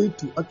the way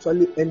to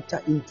actually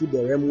enter into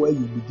the realm where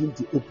you begin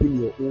to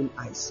open your own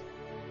eyes.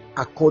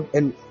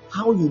 And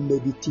how you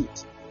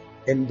meditate,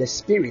 and the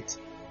spirit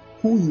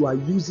who you are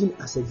using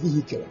as a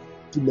vehicle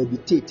to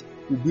meditate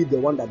will be the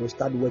one that will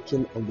start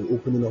working on the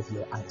opening of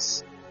your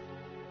eyes.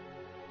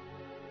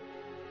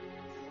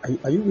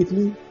 Are you with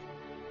me?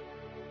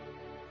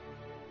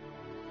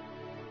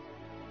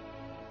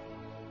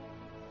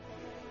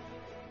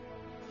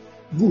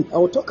 Good. I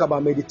will talk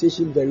about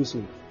meditation very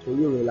soon. So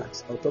you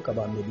relax. I'll talk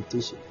about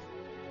meditation.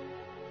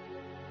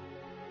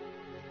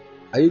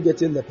 Are you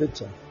getting the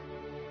picture?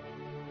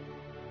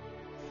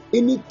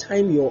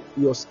 Anytime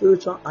your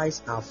spiritual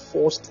eyes are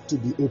forced to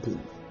be open,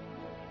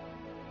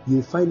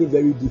 you find it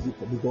very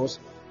difficult, because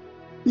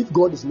if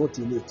God is not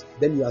in it,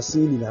 then you are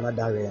seeing in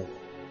another realm.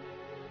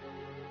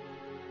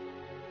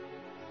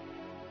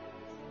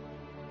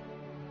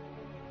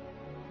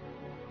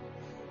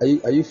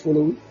 Are you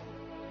following?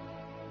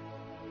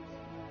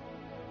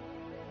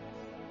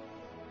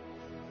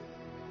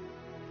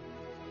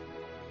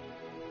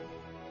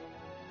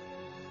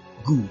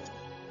 Good.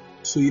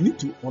 So you need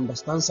to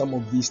understand some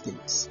of these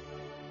things.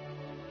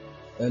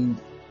 And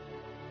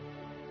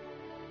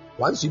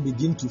once you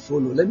begin to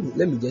follow, let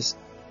me just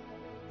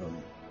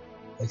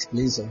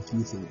explain some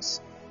few things.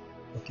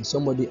 Okay,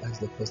 somebody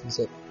asked the question,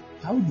 said,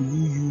 how do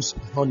you use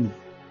honey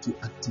to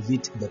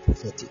activate the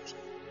prophetic?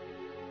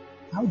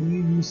 How do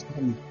you use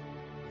honey?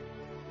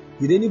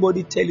 Did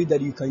anybody tell you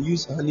that you can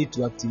use honey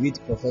to activate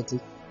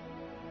prophetic?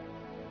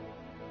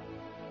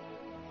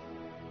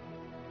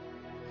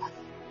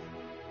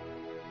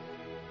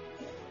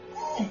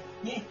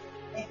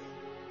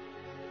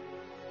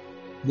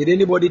 Did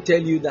anybody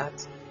tell you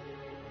that?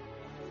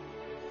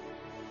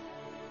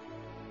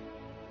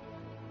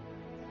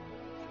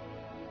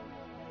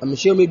 I'm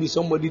sure maybe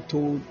somebody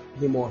told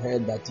him or her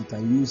that you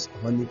can use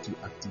honey to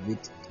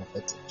activate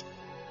prophetic.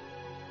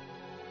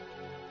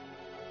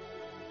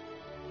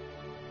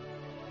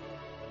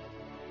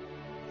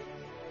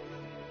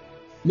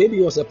 Maybe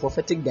it was a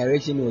prophetic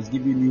direction he was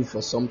giving you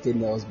for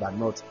something else, but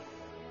not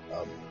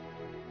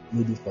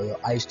maybe for your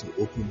eyes to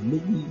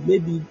open.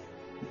 Maybe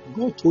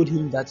God told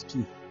him that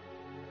too.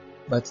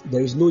 But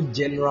there is no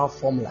general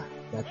formula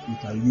that you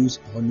can use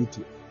honey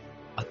to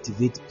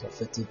activate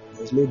prophetic.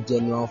 There is no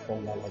general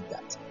formula like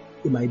that.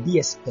 It might be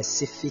a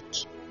specific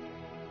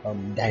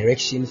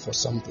direction for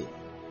something.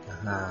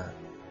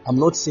 I'm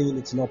not saying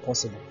it's not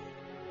possible.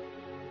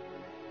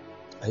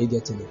 Are you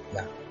getting it?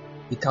 Yeah.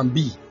 It can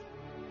be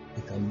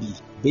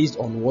based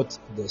on what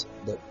the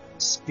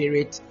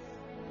spirit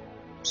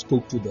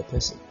spoke to the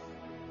person.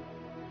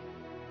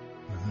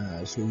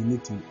 So you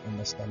need to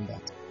understand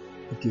that.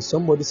 Okay,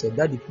 somebody said,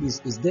 Daddy, please,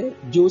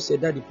 Joe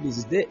said, Daddy, please,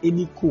 is there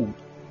any code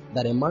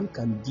that a man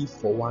can give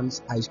for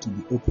one's eyes to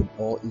be open,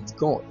 or it's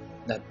God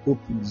that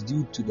opens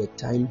due to the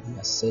time he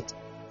has set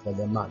for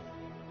the man?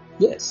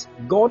 Yes,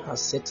 God has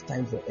set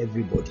time for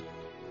everybody.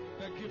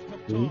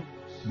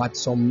 but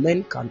some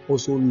men can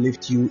also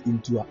lift you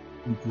into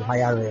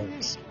higher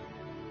realms.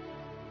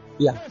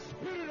 Yeah,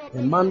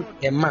 a man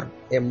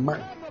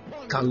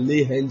can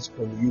lay hands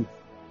on you.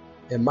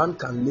 A man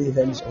can lay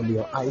hands on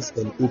your eyes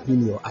and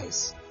open your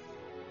eyes.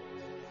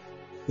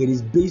 It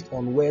is based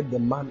on where the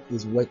man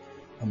is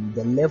working,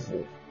 the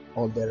level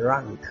or the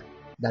rank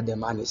that the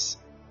man is.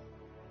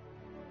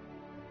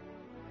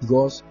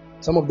 Because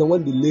some of them,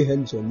 when they lay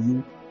hands on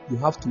you, you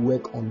have to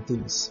work on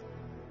things.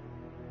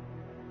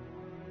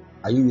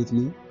 Are you with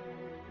me?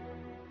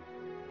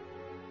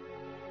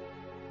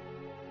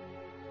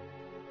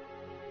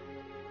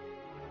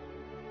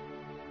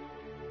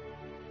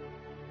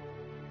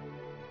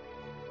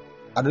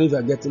 I don't know if you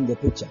are getting the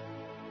picture.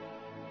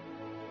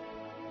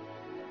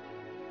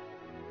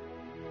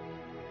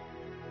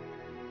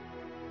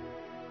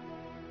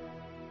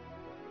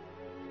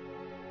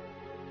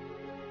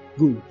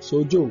 Good.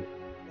 So Joe,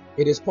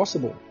 it is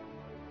possible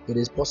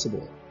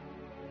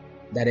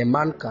that a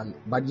man can,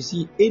 but you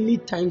see,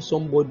 anytime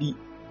somebody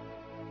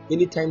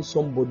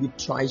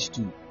tries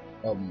to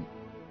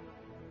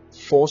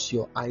force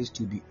your eyes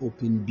to be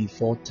open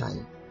before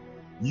time,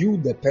 you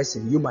the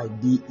person, you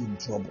might be in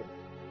trouble.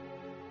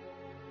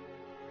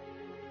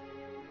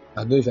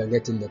 I don't know if you're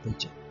getting the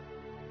picture.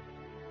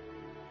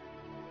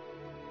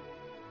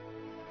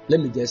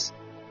 Let me just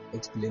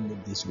explain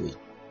it this way.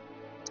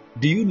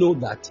 Do you know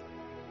that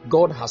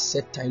God has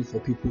set time for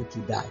people to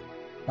die,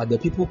 but the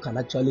people can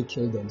actually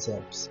kill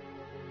themselves?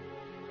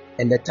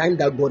 And the time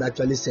that God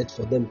actually set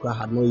for them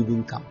had not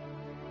even come.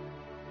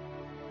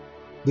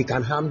 They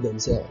can harm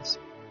themselves.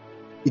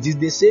 It is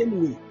the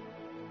same way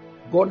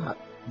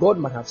God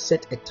might have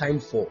set a time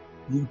for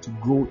you to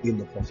grow in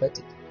the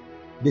prophetic.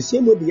 The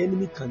same way the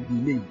enemy can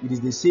delay, it is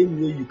the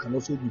same way you can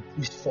also be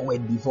pushed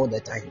forward before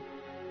the time.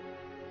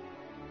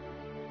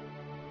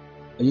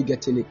 Are you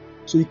getting it?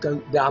 So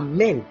there are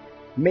men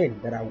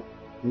that are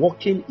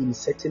walking in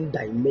certain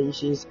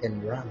dimensions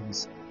and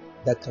realms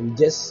that can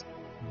just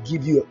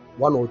give you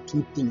one or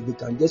two things. They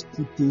can just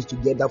put things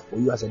together for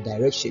you as a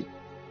direction,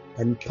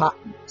 and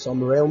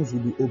some realms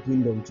will be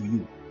opened unto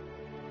you.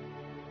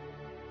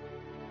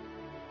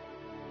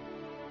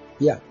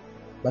 Yeah,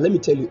 but let me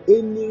tell you,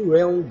 any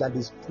realm that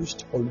is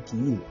pushed onto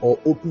you or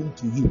open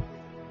to you,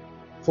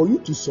 for you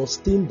to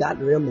sustain that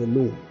realm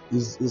alone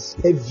is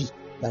heavy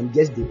than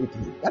just the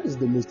opening. That is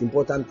the most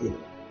important thing.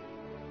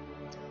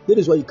 That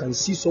is why you can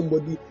see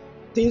somebody,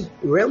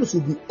 realms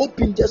will be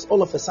open just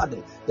all of a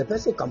sudden. The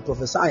person can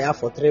prophesy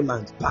for 3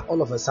 months, but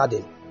all of a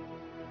sudden,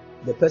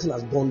 the person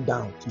has gone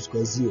down to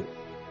square zero.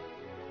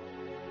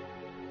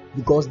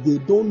 Because they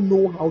don't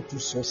know how to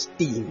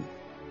sustain.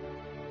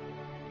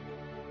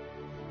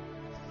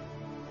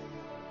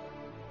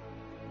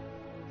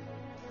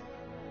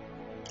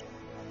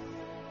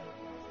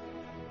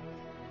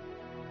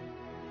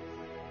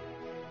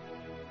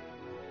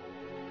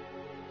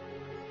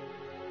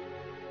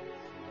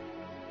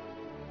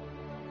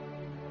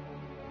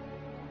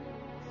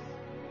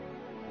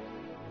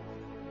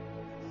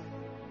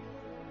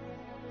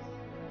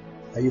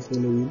 Are you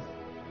following?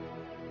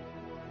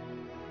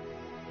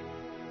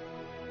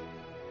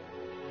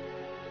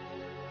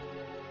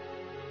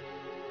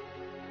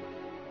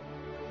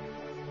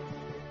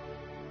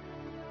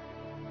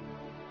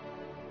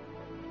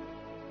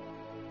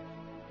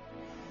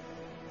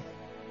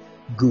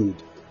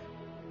 Good.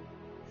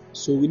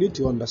 So we need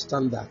to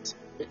understand that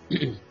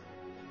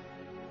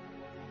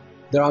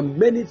there are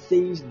many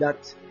things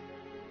that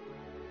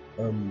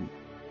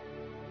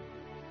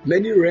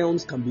many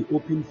realms can be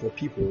open for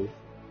people,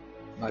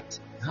 but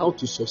how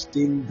to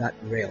sustain that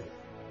realm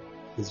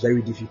is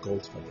very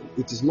difficult for them.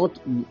 It is not,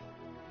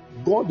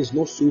 God is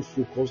not so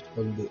focused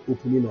on the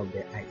opening of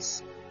the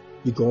eyes,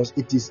 because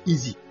it is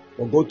easy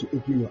for God to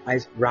open your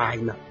eyes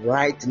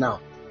right now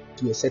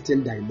to a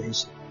certain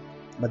dimension.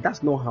 But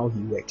that's not how He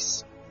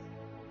works.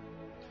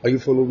 Are you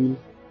following?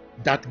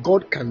 That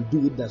God can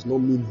do it does not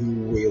mean He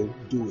will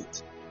do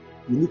it.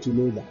 You need to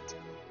know that.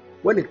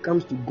 When it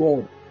comes to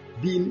God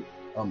being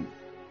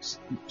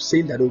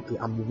saying that, okay,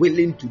 I'm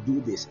willing to do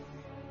this,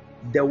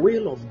 the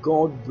will of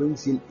God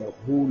brings in a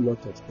whole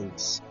lot of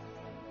things.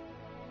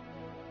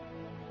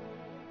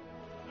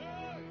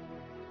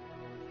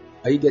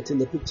 Are you getting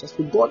the picture?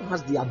 So God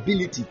has the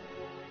ability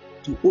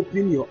to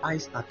open your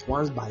eyes at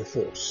once by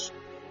force,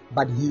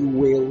 but He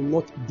will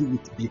not do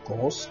it,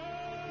 because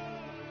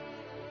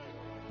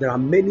there are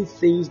many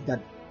things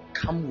that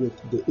come with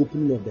the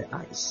opening of the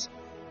eyes,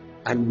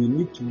 and we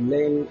need to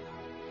learn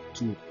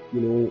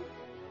to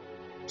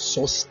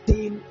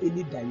sustain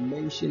any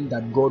dimension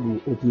that God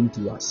will open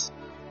to us.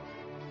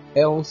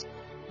 Else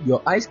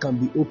your eyes can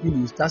be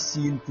open, you start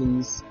seeing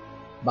things,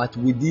 but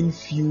within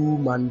few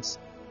months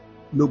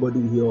nobody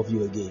will hear of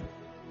you again.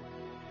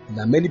 And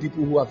there are many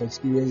people who have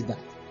experienced that.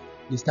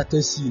 They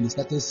started seeing.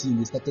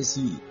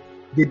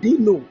 They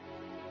didn't know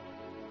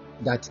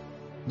that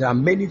there are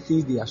many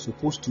things they are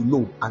supposed to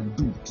know and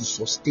do to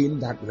sustain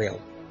that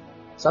realm.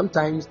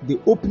 Sometimes the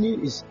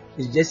opening is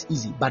just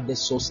easy, but the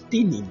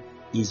sustaining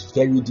is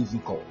very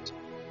difficult.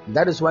 And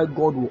that is why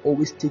God will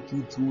always take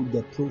you through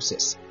the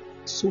process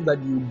so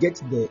that you get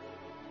the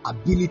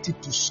ability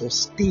to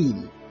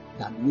sustain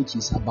that which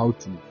is about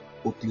to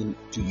open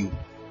to you.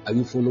 Are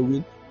you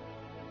following?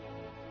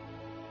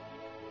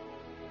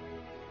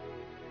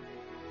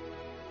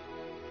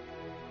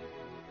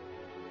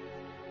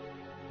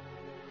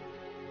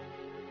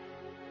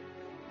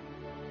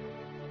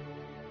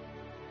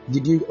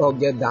 Did you all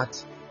get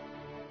that?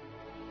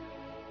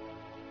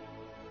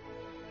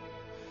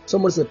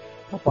 Someone said,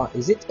 Papa,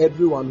 is it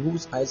everyone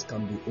whose eyes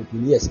can be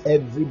open? Yes,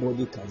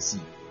 everybody can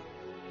see.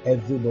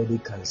 Everybody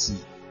can see,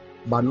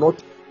 but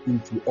not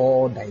into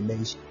all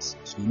dimensions.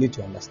 So you need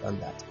to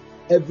understand that.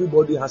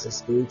 Everybody has a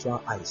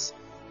spiritual eyes.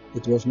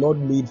 It was not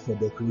made for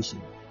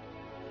decoration.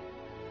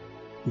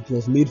 It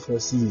was made for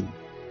seeing.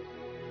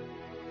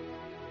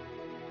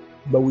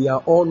 But we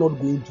are all not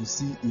going to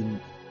see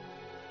in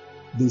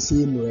the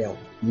same realm.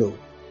 No.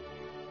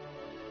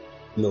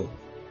 No.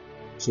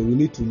 So we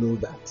need to know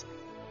that.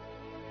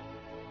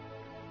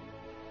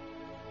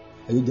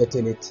 Are you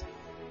getting it?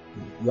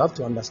 You have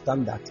to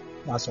understand that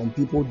there are some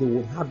people, they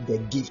will have the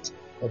gift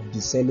of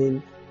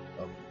discerning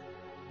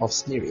of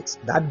spirits.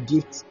 That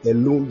gift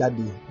alone that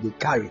they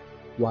carry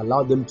will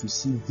allow them to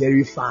see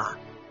very far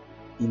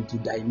into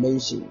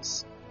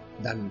dimensions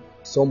than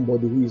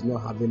somebody who is not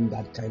having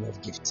that kind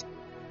of gift.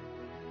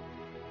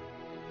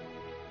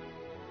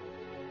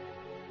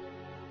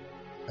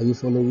 Are you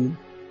following?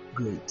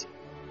 Great.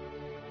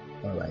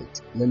 All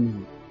right. Let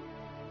me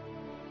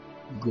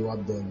go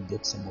up there and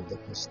get some of the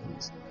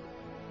questions.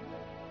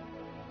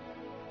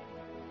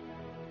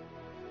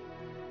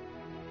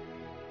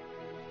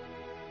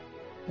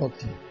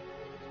 Okay.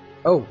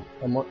 Oh,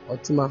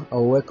 Otima,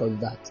 I'll work on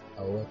that.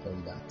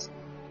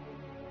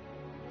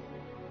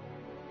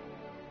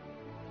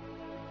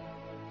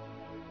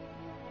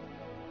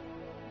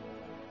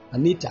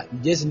 Anita, you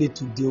just need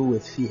to deal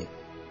with fear.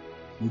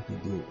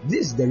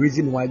 This is the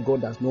reason why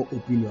God does not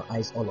open your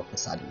eyes all of a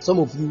sudden. Some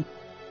of you,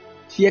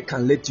 fear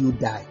can let you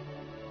die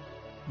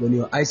when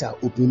your eyes are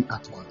open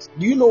at once.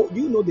 Do you know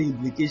the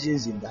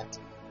implications in that?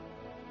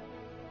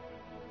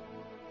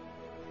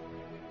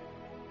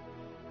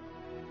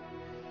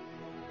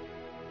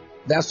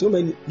 There are so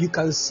many. You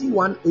can see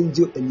one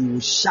angel and you will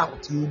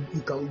shout. You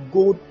can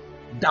go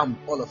down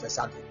all of a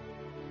sudden.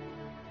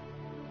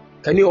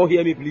 Can you all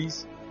hear me,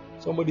 please?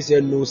 Somebody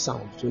said no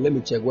sound. So let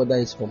me check whether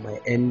it's from my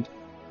end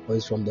or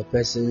it's from the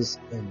person's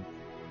end.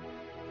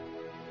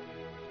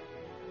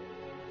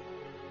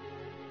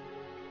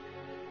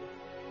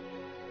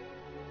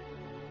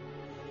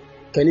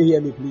 Can you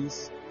hear me,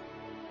 please?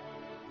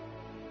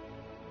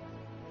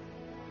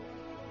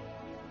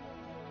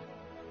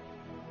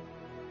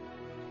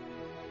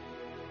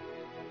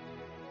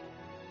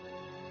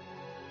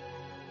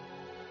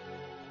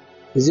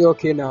 Is it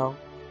okay now?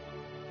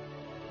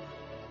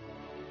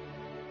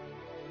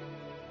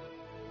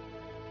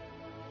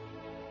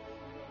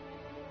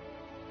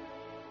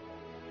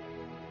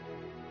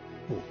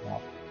 Oh,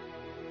 wow.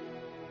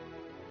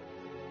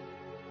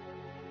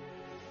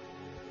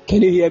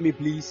 Can you hear me,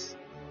 please?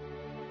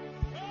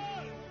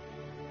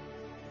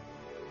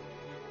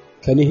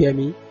 Can you hear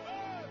me?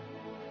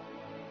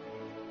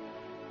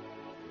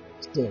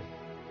 Still.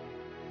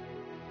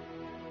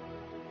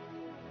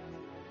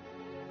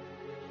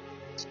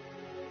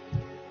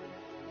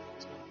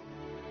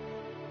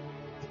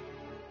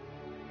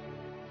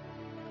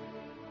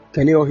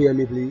 Can you all hear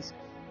me, please?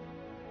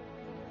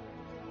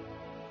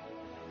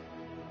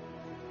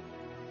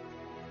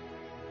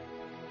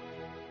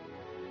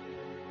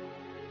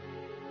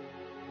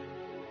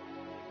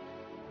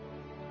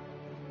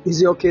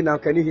 Is it okay now?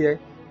 Can you hear?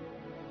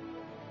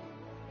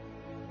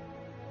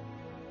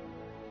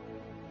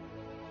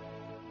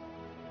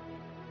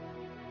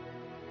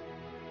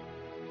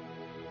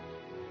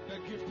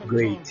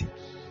 Great.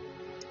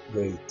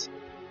 Great.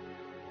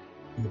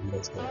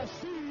 Bless God. I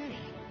see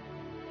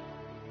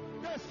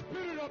the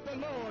Spirit of the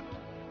Lord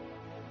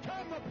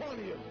come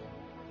upon you.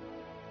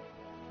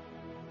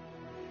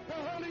 The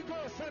Holy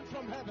Ghost sent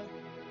from heaven.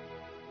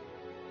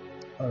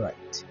 All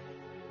right.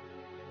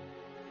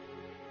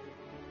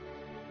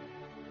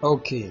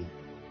 Okay.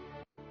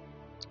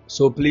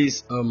 So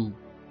please,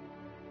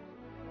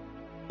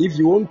 if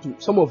you want to,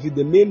 some of you,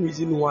 the main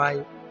reason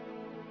why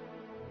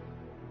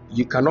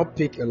you cannot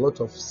pick a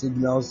lot of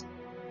signals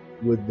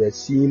with the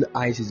seeing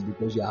eyes is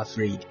because you are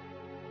afraid.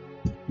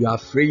 You are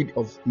afraid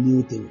of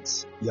new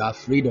things. You are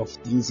afraid of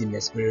things in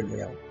the spirit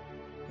realm.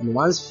 And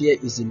once fear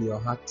is in your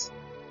heart,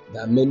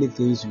 there are many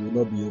things you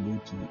will not be able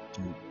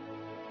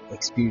to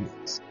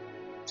experience.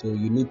 So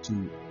you need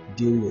to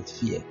deal with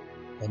fear.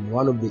 And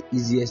one of the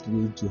easiest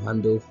ways to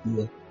handle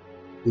fear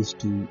is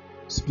to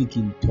speak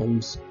in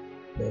tongues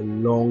for a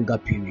longer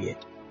period.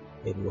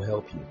 It will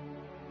help you.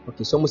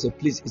 Okay, someone said,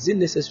 please, is it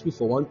necessary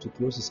for one to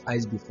close his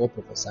eyes before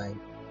prophesying?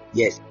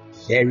 Yes,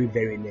 very,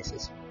 very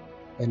necessary.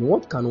 And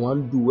what can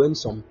one do when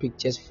some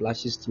pictures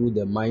flashes through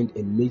the mind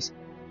and makes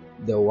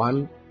the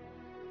one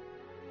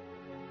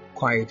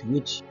quiet,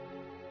 which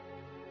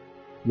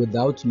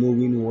without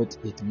knowing what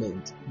it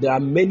meant? There are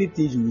many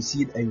things you will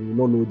see and you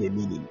will not know the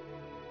meaning.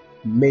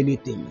 Many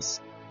things.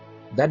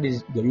 That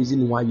is the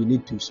reason why you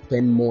need to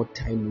spend more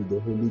time with the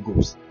Holy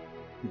Ghost,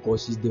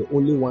 because He's the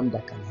only one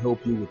that can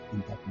help you with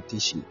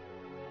interpretation.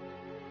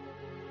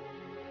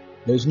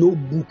 There's no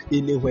book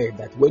anywhere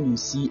that when you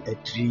see a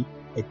tree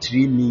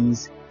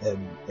means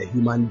a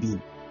human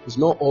being. It's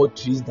not all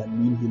trees that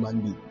mean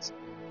human beings.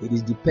 It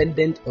is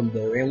dependent on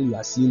the realm you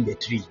are seeing the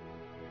tree.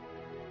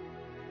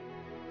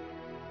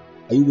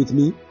 Are you with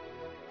me?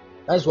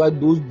 That's why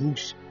those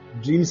books,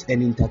 Dreams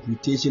and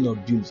Interpretation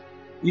of Dreams,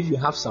 if you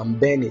have some,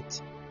 burn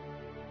it.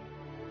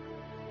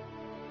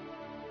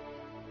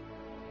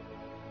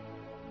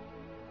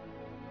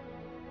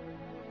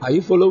 Are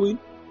you following?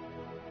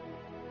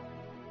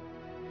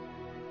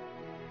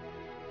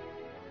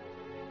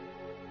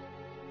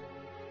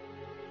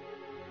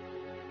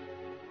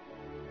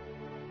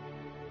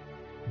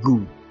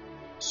 Good.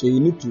 So you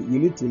need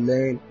to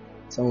learn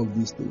some of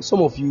these things.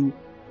 Some of you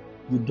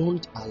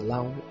don't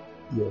allow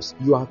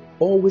you are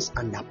always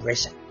under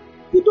pressure.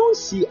 You don't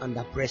see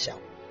under pressure.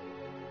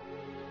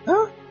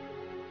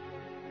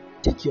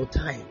 Take your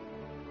time.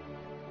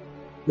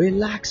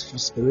 Relax for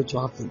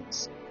spiritual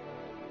things.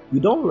 You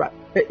don't.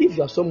 If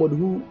you are somebody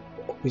who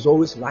is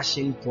always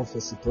rushing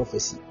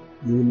prophecy,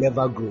 you will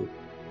never grow.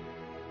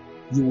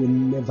 You will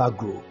never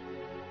grow.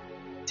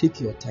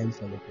 Take your time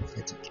for the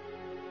prophetic.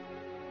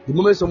 The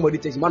moment somebody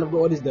takes, man of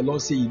God, what is the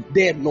Lord saying?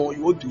 Then no,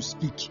 you want to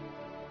speak.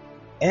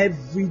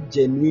 Every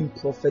genuine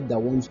prophet that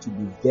wants to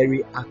be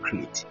very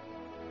accurate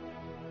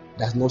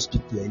does not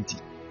speak plenty.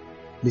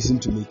 Listen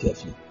to me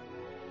carefully.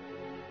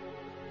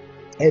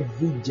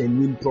 Every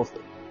genuine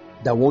prophet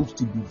that wants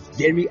to be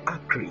very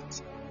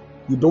accurate,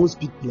 you don't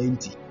speak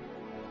plenty.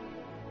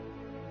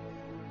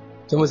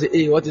 Someone say,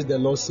 hey, what is the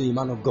Lord saying,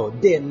 man of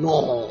God? Then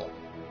no.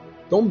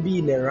 Don't be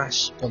in a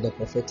rush for the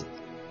prophetic.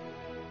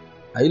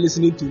 Are you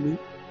listening to me?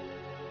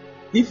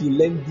 If you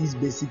learn these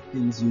basic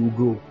things, you will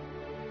grow.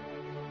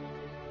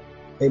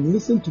 And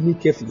listen to me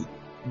carefully.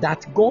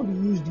 That God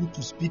used you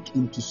to speak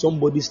into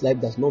somebody's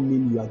life does not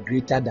mean you are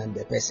greater than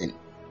the person.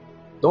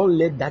 Don't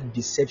let that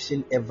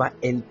deception ever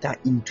enter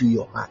into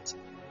your heart.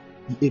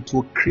 It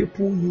will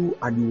cripple you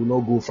and you will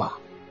not go far.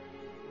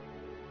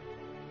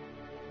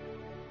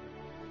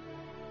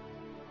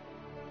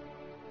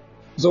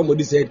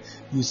 Somebody said,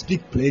 you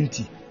speak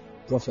plenty,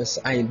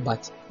 prophesying,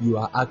 but you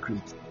are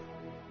accurate.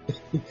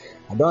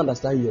 I don't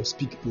understand your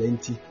speak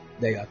plenty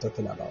that you are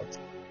talking about.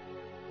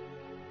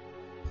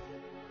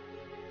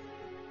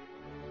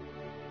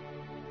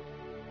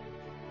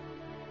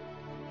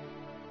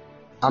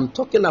 I'm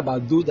talking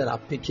about those that are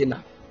picking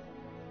up.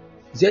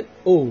 He said,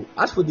 oh,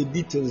 as for the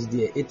details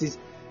there,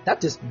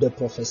 that is the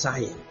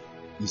prophesying.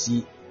 You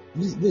see,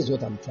 this is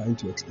what I'm trying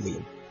to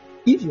explain.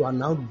 If you are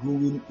now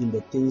growing in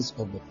the things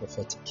of the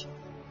prophetic,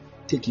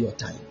 take your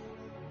time.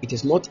 It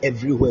is not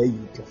everywhere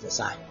you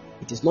prophesy.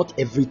 It is not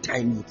every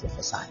time you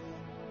prophesy.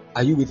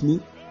 Are you with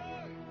me?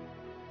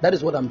 That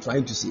is what I'm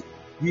trying to say.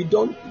 You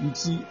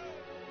see,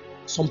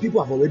 some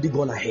people have already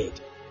gone ahead.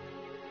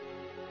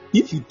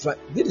 If you try,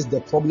 this is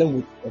the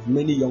problem of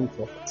many young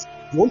prophets.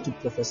 You want to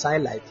prophesy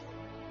like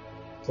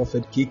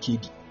Prophet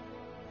KKD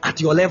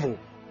at your level,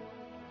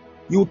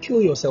 you will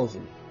kill yourself.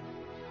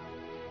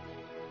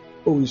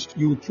 You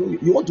will kill.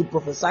 You want to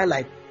prophesy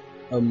like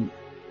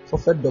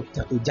Prophet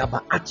Dr.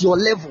 Ojaba at your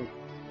level,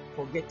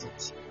 forget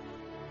it.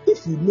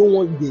 If you know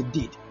what they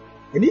did,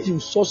 and if you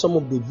saw some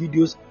of the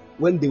videos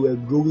when they were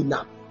growing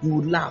up, you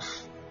would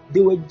laugh.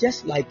 They were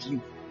just like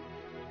you.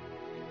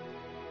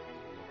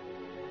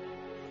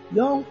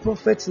 Young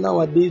prophets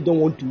nowadays don't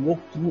want to walk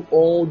through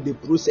all the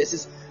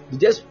processes.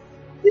 The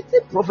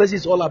prophecy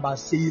is all about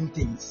saying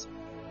things.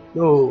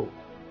 No,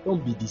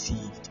 don't be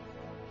deceived.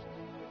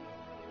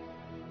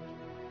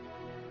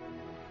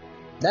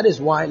 That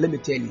is why, let me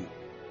tell you,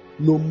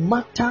 no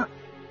matter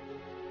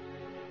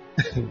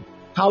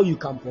how you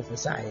can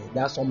prophesy,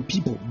 there are some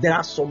people,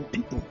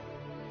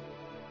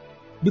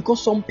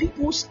 because some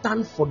people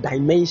stand for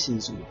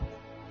dimensions.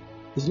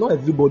 It's not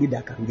everybody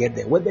that can get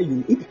there.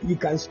 If you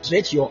can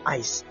stretch your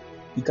eyes,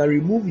 you can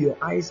remove your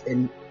eyes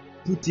and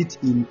put it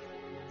in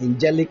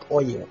angelic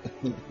oil,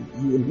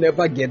 you will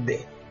never get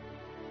there,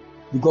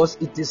 because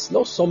it is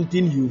not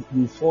something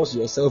you force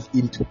yourself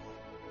into.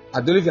 I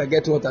don't know if you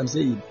get what I'm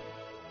saying.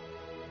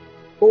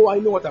 Oh, I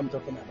know what I'm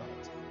talking about.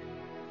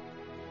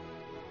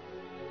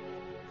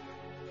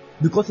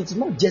 Because it's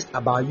not just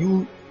about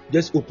you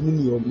just opening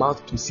your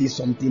mouth to say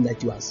something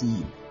that you are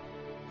seeing.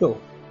 No.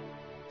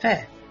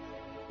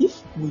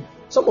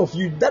 Some of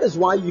you, that is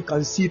why you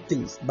can see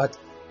things, but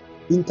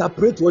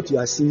interpret what you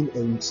are seeing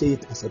and say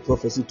it as a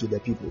prophecy to the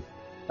people.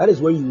 That is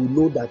when you will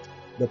know that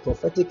the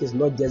prophetic is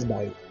not just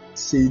by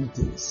saying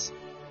things.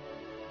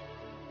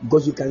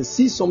 Because you can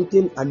see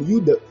something and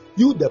you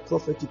the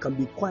prophet, you can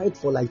be quiet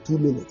for like 2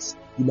 minutes.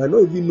 You might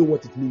not even know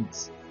what it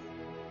means.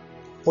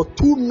 For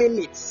 2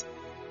 minutes,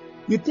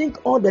 you think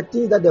all the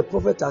things that the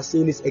prophets are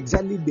saying is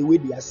exactly the way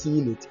they are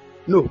seeing it.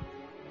 No.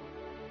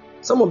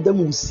 Some of them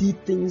will see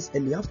things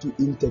and they have to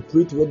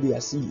interpret what they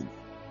are seeing.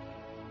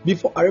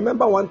 I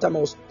remember one time I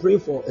was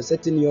praying for a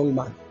certain young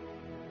man.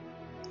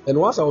 And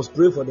once I was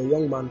praying for the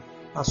young man,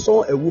 I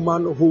saw a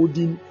woman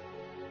holding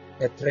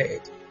a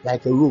thread,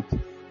 like a rope,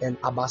 and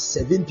about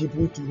 7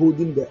 people to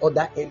holding the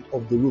other end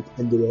of the rope,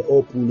 and they were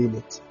all pulling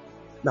it.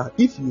 Now,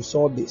 if you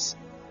saw this,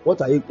 what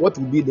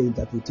would be the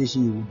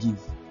interpretation you would give?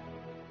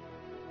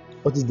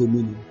 What is the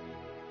meaning?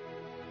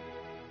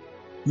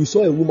 You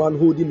saw a woman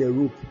holding a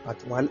rope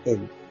at one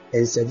end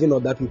and 7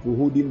 other people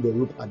holding the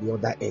rope at the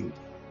other end,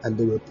 and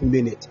they were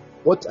pulling it.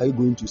 What are you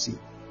going to say?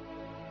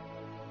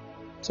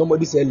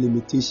 Somebody said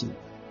limitation.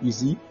 You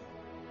see?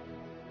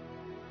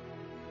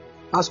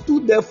 I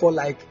stood there for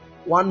like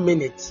 1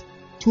 minute,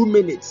 2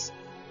 minutes.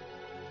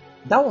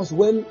 That was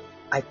when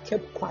I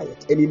kept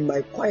quiet, and in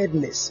my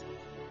quietness,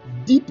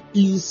 deep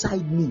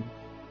inside me,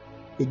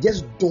 it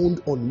just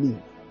dawned on me,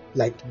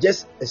 like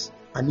just as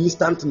an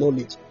instant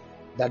knowledge,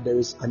 that there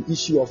is an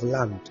issue of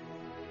land,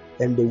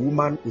 and the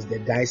woman is the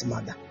guy's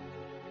mother.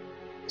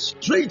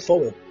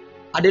 Straightforward.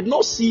 I did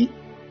not see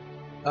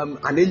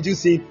an angel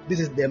say, this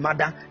is the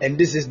mother and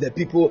this is the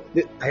people.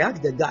 I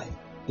asked the guy,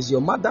 is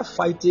your mother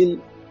fighting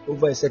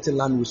over a certain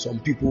land with some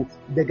people?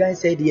 The guy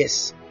said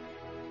yes.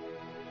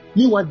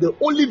 Meanwhile, the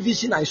only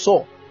vision I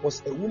saw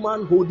was a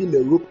woman holding a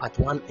rope at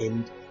one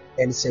end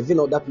and 7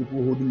 other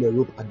people holding the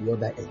rope at the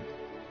other end.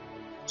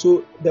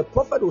 So the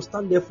prophet will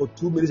stand there for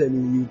 2 minutes,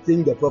 and you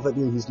think the prophet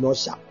is not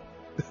sharp.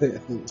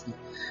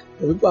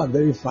 People are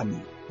very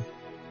funny.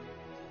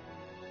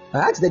 I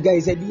asked the guy,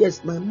 he said,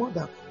 yes, my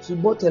mother, she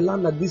bought a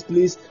land at this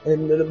place,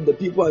 and the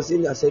people are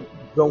saying, I said,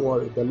 don't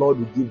worry, the Lord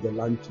will give the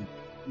land to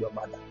your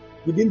mother.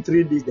 Within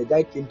 3 days, the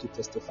guy came to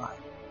testify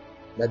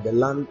that the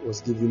land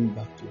was given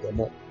back to the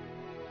mom.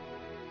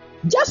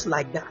 Just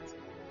like that.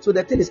 So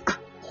the thing is,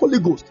 Holy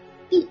Ghost,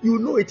 you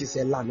know it is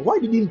a land. Why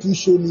didn't you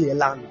show me a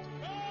land?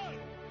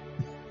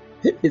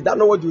 Is that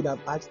not what you would have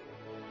asked?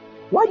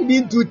 Why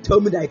didn't you tell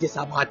me that it is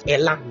about a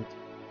land?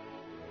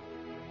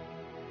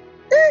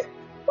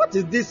 What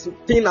is this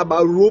thing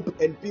about rope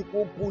and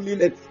people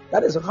pulling it?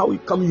 That is how you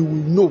will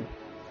know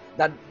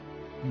that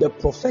the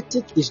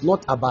prophetic is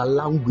not about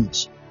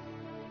language.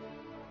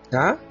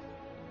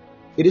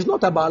 It is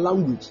not about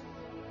language.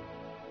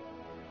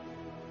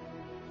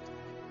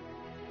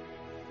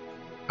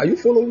 Are you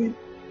following?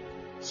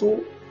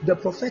 So the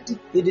prophetic,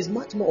 it is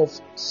much more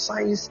of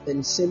signs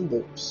and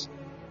symbols.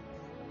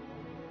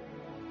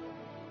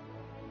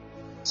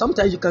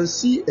 Sometimes you can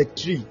see a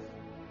tree.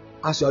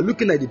 As you are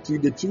looking at the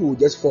tree will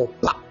just fall.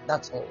 Pop,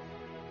 that's all.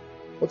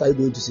 What are you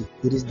going to see?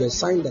 It is the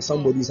sign that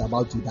somebody is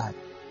about to die,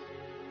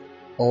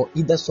 or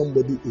either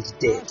somebody is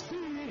dead.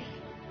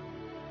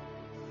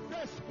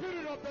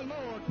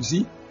 You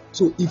see?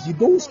 So if you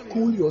don't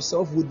school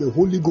yourself with the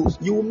Holy Ghost,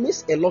 you will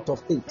miss a lot of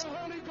things.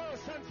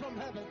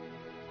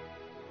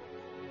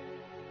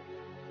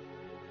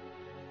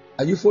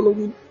 Are you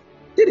following?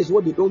 That is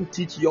what they don't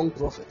teach young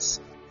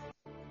prophets.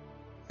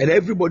 And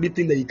everybody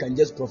think that you can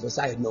just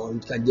prophesy. No, you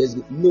can just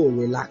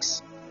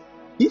relax.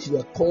 If you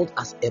are called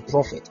as a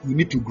prophet, you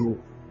need to grow.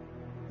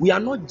 We are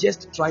not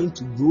just trying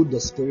to grow the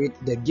spirit,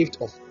 the gift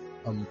of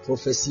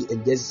prophecy,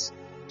 and just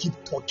keep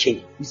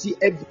talking. You see,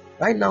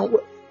 right now,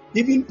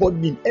 even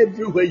Podbean,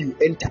 everywhere you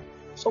enter,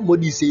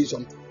 somebody says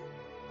something.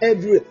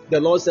 Everywhere, the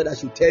Lord said I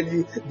should tell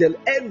you. Then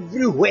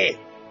everywhere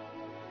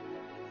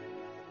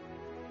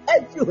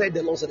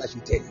the Lord said I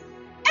should tell you.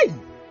 Hey!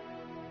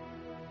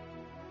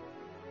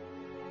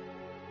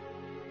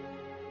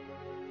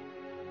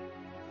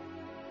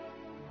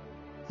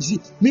 You see,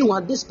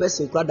 meanwhile, this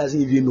person doesn't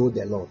even know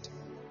the Lord.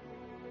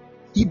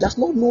 He does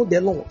not know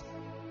the Lord.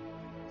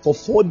 For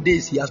 4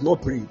 days, he has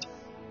not prayed.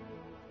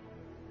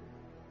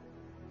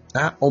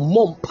 On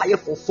mom pay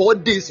for 4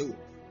 days.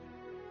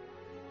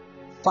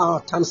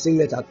 Far time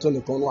singlet at Tony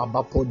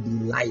about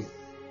being live.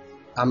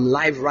 I'm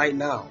live right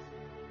now.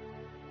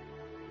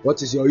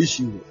 What is your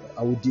issue?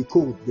 I will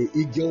decode the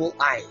eagle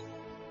eye.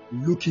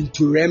 Look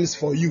into realms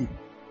for you.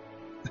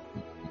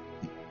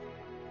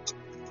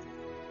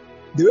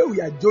 The way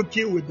we are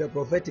joking with the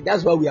prophetic,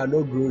 that's why we are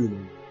not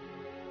growing.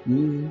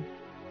 I'm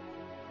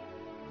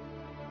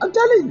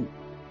telling you.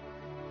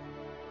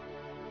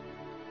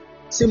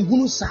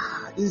 Sembunu sa,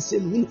 in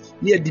sembunu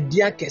near the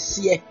dia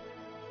kesiye.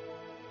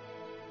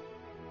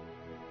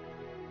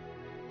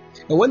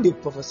 And when they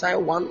prophesy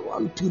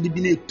 1, 2, they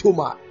be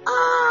toma.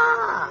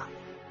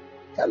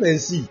 Come and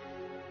see.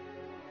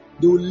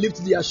 They will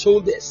lift their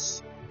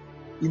shoulders.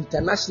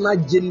 International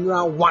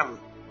General 1.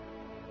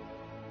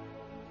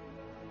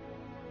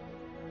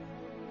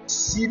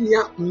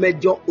 Senior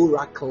Major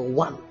Oracle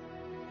 1.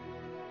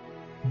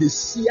 The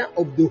seer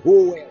of the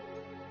whole world.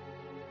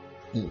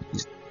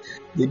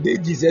 The day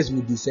Jesus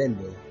will descend,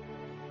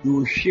 he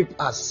will shape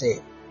us,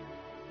 say.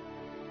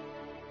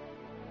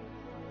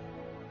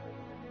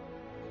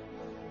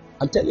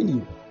 I'm telling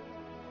you.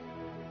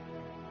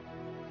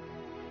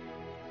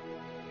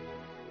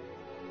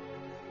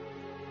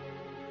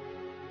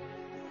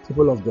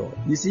 People of God,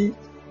 you see,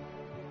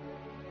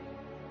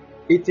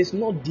 it is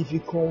not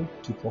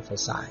difficult to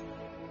prophesy,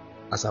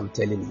 as I'm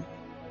telling you.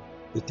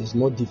 It is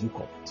not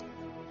difficult.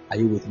 Are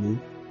you with me?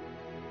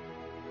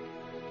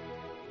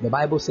 The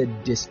Bible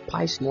said,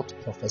 despise not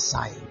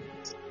prophesying.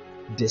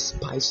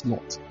 Despise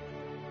not.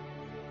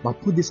 But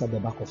put this at the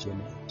back of your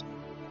mind.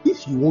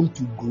 If you want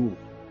to grow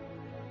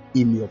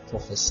in your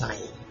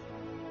prophesying,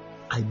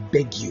 I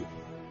beg you,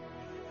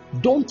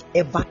 don't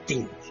ever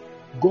think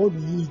God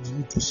used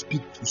you to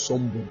speak to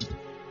somebody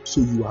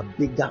so you are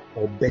bigger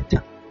or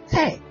better.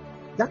 Hey,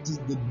 that is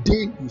the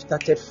day you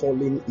started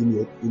falling in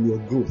your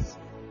growth.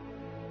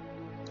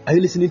 Are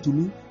you listening to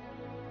me?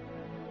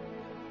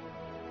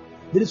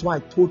 That is why I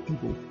told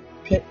people,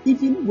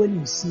 even when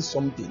you see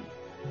something,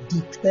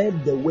 declare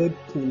the word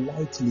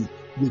politely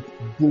with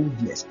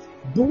boldness.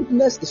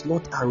 Boldness is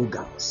not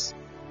arrogance.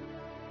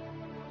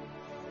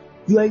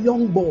 You are a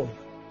young boy.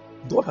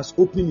 God has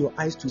opened your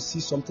eyes to see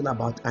something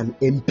about an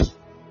MP.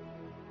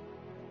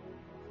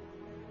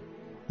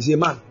 You say,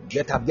 man,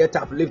 get up,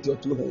 lift your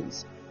two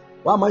hands.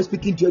 Why am I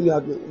speaking to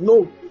you?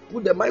 No,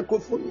 put the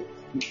microphone.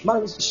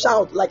 Man,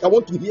 shout like I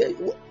want to hear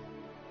you.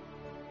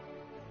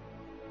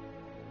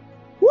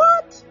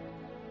 What?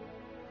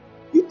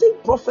 You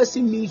think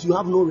prophecy means you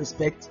have no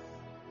respect?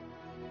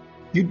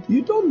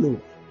 You don't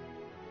know.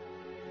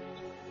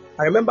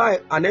 I remember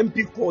an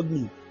MP called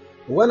me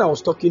when I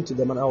was talking to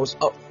them, and I was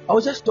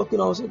just talking.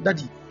 I was saying,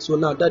 Daddy, so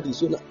now.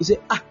 He said,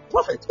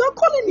 prophet, you are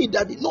calling me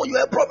daddy. No, you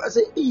are a prophet. I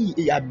said,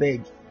 I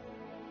beg.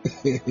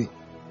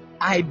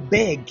 I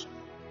beg.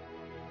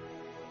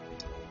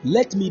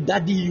 Let me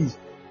daddy you.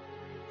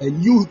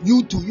 And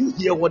you too, you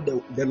hear what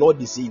the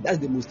Lord is saying. That's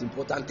the most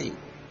important thing.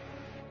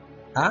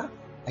 I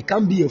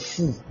can't be a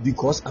fool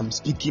because I'm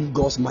speaking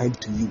God's mind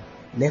to you.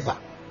 Never.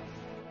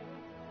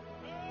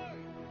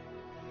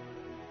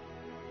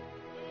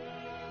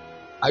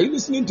 Are you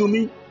listening to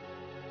me?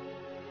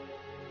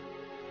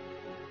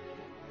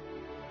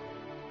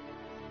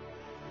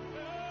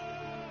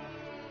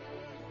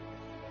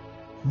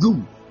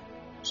 Good.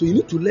 So you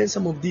need to learn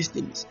some of these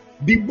things.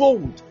 Be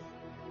bold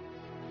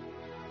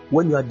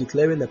when you are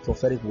declaring a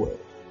prophetic word.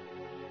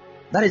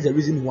 That is the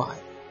reason why.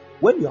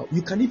 When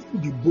you can even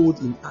be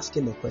bold in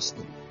asking a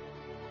question.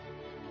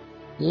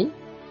 You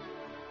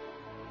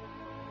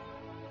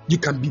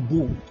can be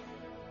bold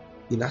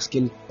in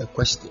asking a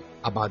question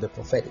about the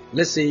prophetic.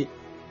 Let's say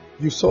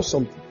you saw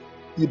something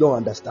you don't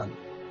understand.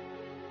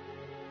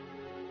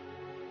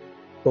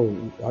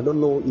 Oh, I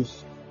don't know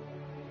if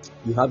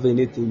you have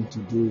anything to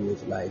do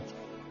with like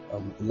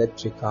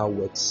electrical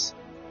works.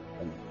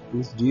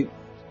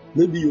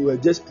 Maybe you were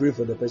just praying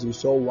for the person. You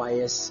saw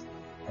wires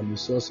and you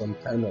saw some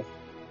kind of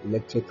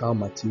electrical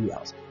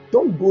materials.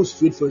 Don't go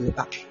straight for the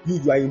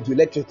you are into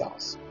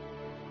electricals.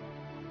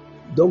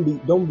 Don't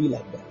be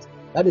like that.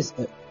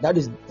 That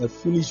is a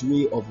foolish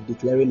way of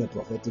declaring a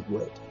prophetic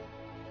word.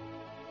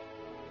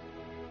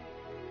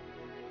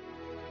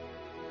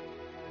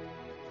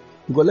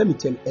 Because let me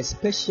tell you,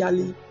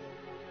 especially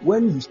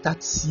when you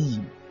start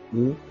seeing,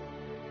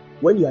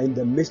 when you are in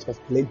the midst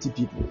of plenty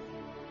people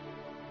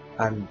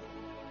and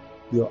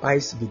your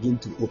eyes begin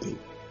to open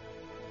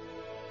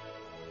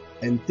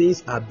and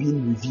things are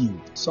being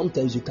revealed,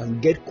 sometimes you can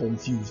get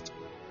confused.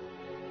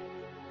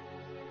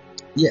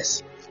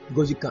 Yes,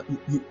 because you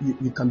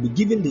can be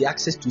given the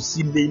access to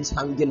see names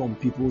hanging on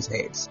people's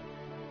heads.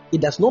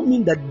 It does not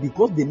mean that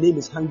because the name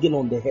is hanging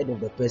on the head of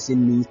the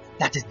person means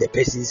that is the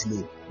person's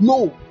name.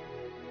 No.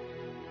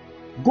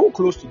 Go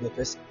close to the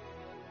person.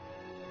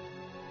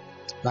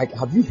 Like,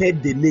 have you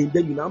heard the name?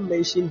 Then you now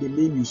mention the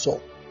name you saw.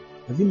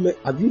 Have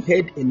you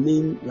heard a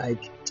name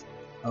like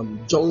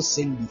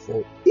Johnson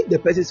before? If the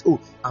person says, "Oh,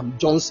 I'm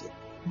Johnson,"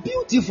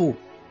 beautiful.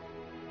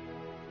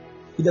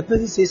 If the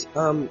person says,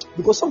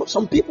 because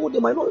some people they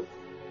might not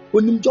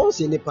when him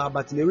Johnson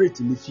but they rate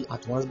him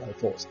at once by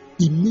force,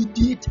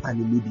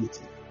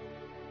 immediately.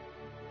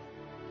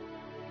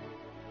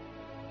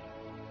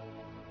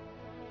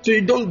 So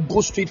you don't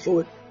go straight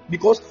forward.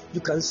 Because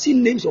you can see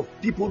names of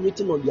people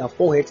written on their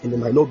foreheads and they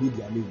might not be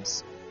their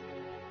names.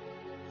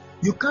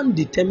 You can't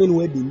determine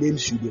where the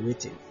names should be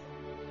written.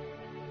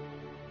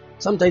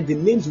 Sometimes the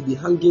names will be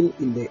hanging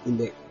in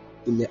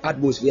the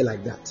atmosphere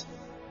like that,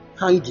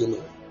 hanging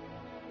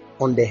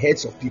on the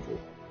heads of people.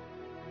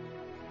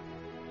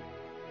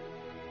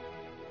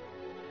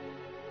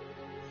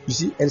 You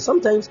see, and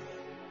sometimes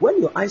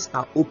when your eyes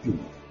are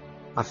open,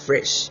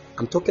 afresh,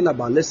 I'm talking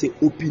about, let's say,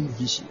 open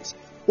visions.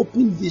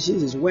 Open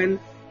visions is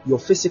when your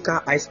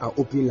physical eyes are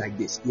open like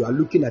this. You are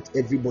looking at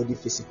everybody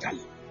physically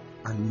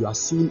and you are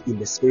seeing in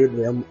the spirit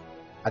realm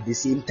at the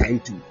same time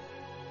too.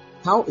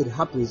 How it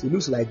happens, it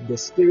looks like the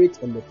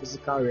spirit and the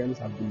physical realms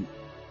have been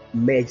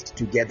merged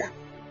together.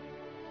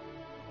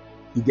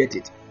 You get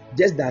it?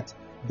 Just that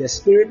the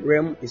spirit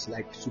realm is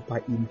like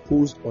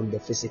superimposed on the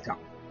physical.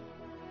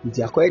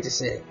 You are quite to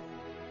say,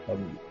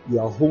 you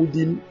are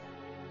holding,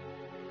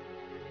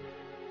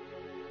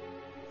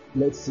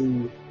 let's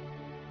say,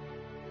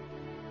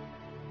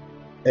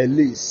 a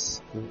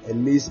lace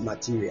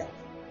material.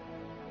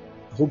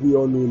 I hope we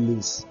all know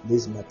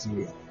lace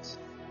materials.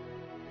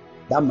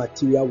 That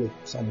material with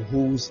some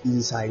holes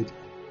inside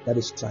that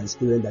is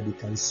transparent that you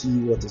can see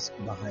what is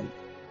behind.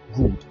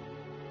 Good.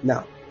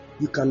 Now,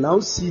 you can now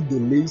see the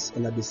lace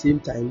and at the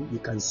same time you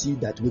can see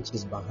that which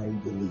is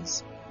behind the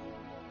lace.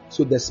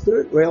 So the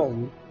spirit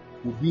realm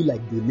will be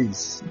like the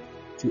lace.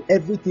 So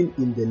everything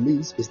in the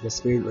lace is the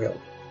spirit realm.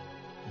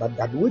 But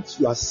that which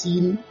you are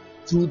seeing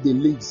through the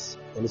legs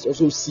and it's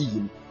also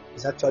seeing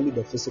is actually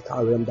the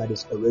physical realm that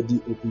is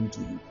already open to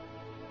you.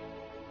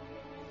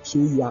 So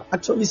you are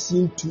actually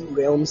seeing two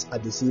realms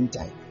at the same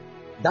time.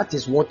 That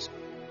is what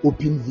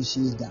open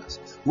visions does.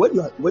 When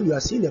you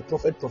are seeing a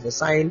prophet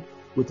prophesying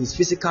with his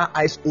physical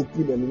eyes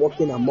open and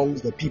walking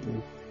amongst the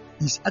people,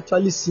 he's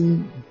actually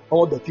seeing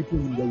all the people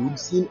in the room,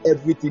 seeing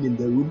everything in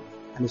the room,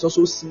 and he's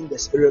also seeing the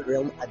spirit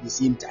realm at the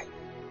same time.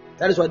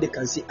 That is why they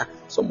can see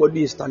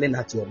somebody is standing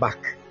at your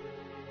back.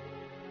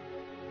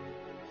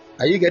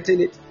 Are you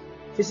getting it?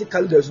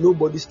 Physically, there's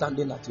nobody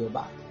standing at your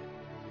back,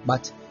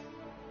 but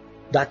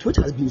that which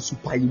has been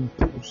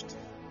superimposed.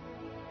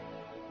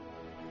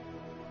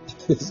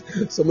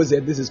 Someone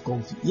said this is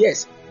confused.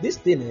 Yes, this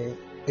thing,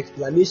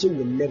 explanation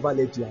will never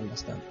let you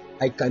understand.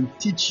 I can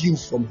teach you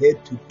from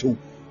head to toe.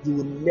 You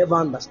will never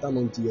understand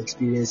until you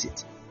experience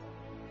it.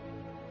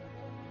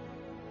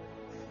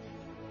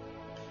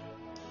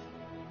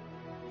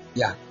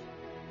 Yeah.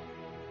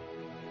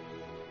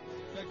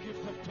 The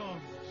gift of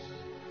tongues.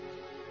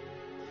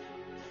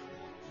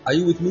 Are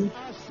you with me?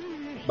 I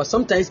see. But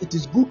sometimes it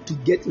is good to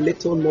get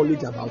little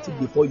knowledge about it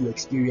before you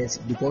experience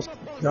it, because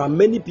there are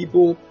many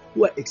people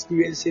who are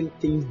experiencing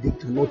things they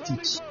cannot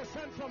teach.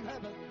 Sent from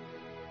heaven.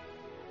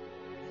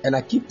 And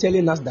I keep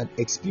telling us that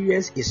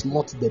experience is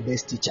not the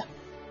best teacher.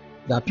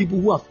 There are people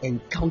who have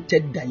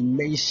encountered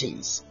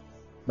dimensions,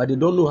 but they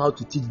don't know how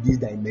to teach these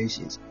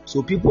dimensions.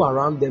 So people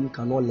around them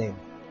cannot learn.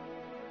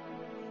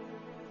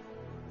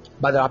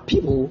 But there are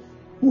people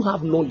who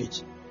have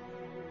knowledge,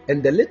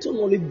 and the little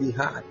knowledge they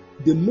had,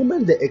 the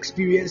moment the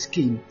experience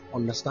came,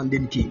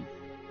 understanding came.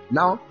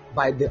 Now,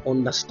 by the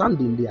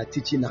understanding, they are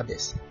teaching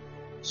others.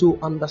 So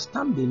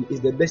understanding is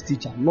the best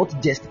teacher, not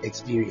just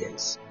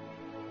experience.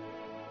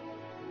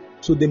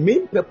 So the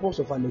main purpose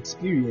of an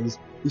experience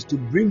is to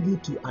bring you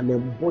to an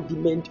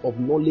embodiment of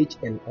knowledge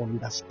and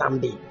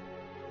understanding.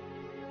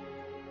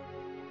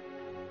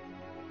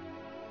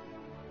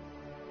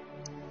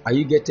 Are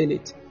you getting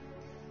it?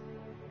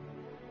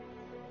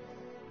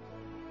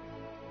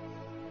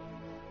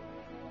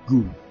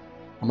 Good.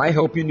 Am I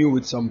helping you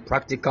with some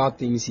practical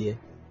things here?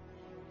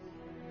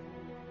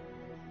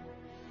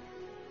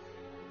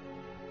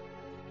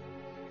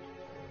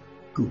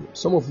 Good.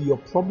 Some of your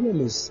problem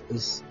is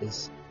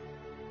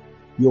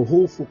your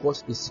whole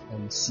focus is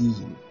on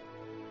seeing.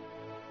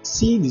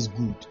 Seeing is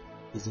good.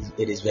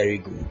 It is very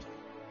good.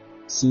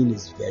 Seeing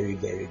is very,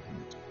 very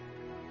good.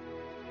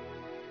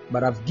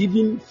 But I've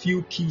given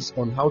few keys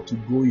on how to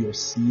grow your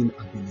seeing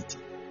ability.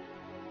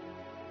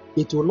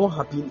 It will not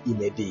happen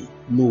in a day.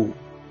 No.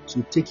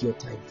 So take your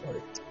time for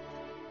it.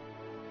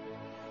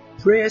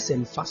 Prayers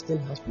and fasting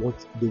has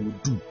what they will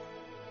do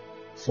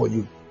for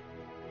you.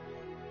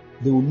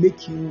 They will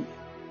make you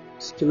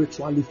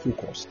spiritually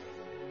focused.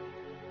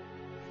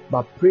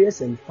 But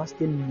prayers and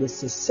fasting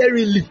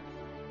necessarily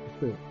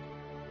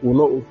will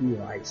not open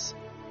your eyes.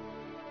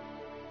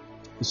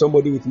 Is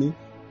somebody with me?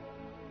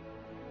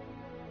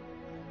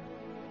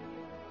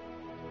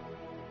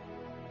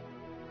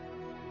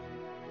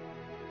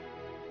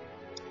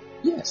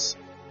 Yes.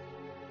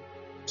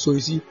 So you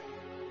see,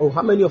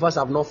 how many of us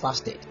have not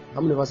fasted?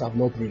 How many of us have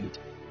not prayed?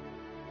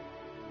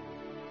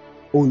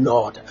 Oh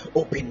Lord,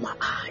 open my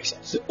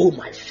eyes. Oh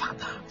my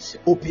Father,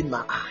 open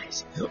my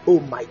eyes.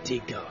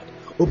 Almighty God,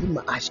 open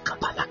my eyes.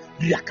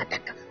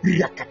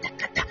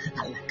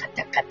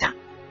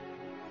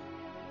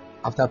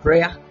 After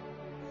prayer,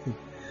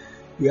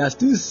 we are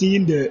still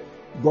seeing the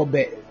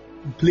gobe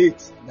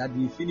plate that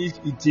we finished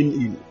eating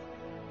in.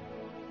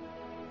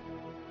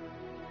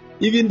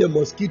 Even the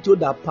mosquito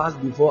that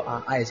passed before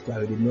our eyes,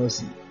 we did not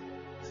see.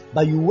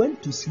 But you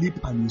went to sleep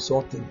and you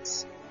saw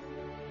things.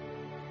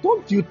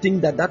 Don't you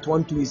think that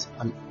one too is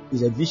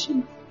a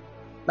vision?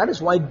 That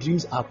is why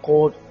dreams are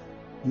called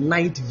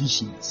night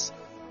visions.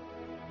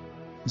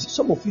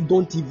 Some of you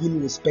don't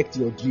even respect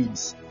your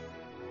dreams.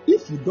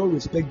 If you don't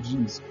respect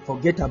dreams,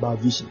 forget about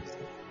visions.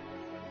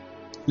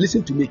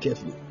 Listen to me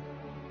carefully.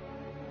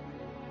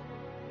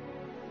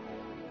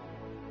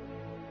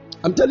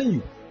 I'm telling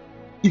you,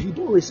 if you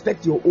don't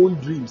respect your own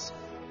dreams,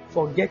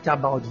 forget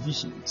about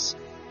visions.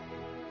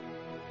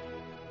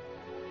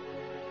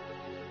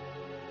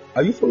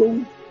 Are you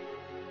following?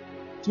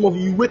 Some of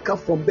you wake up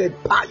from bed,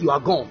 you are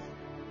gone.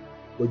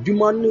 But you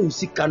man know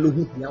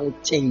now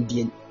change.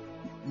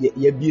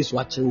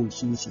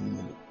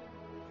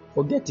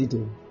 Forget it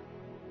all.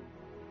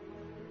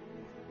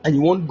 And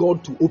you want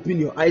God to open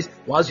your eyes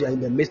whilst you are in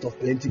the midst of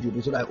plenty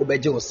people, so that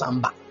Obeje or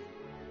Samba.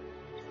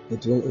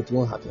 It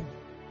won't happen.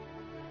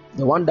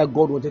 The one that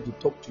God wanted to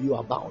talk to you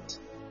about,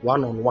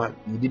 one-on-one,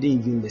 you didn't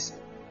even listen.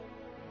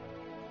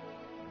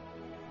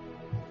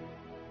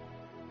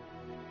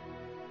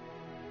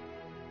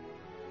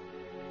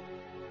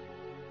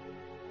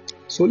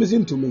 So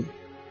listen to me.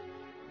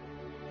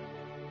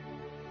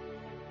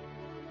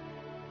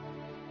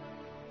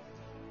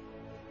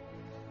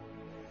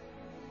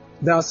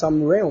 There are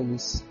some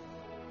realms,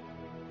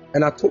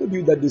 and I told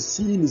you that the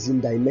seeing is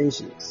in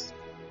dimensions.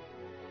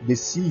 The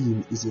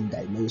seeing is in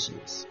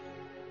dimensions.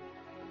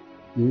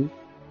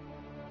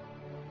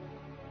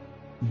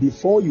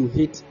 before you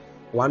hit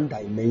one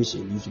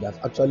dimension, you should have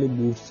actually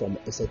moved from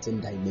a certain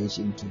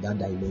dimension to that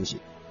dimension.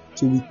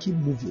 So we keep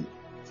moving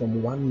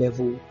from one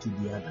level to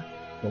the other,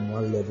 from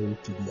one level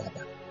to the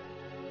other.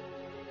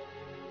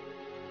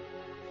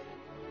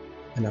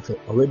 And I've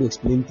already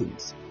explained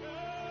things.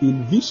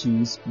 In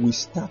visions, we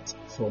start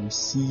from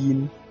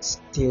seeing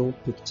still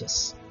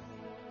pictures.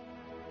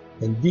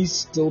 And these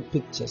still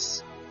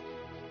pictures,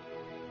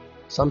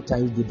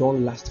 sometimes they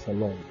don't last for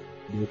long.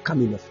 They will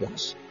come in a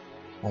flash.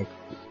 Like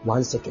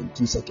 1 second,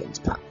 2 seconds,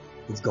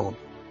 it's gone.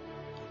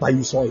 But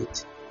you saw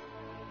it.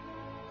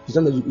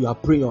 Sometimes you are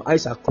praying, your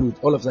eyes are closed,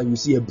 all of a sudden you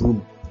see a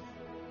broom.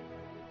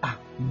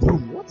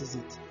 Broom, what is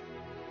it?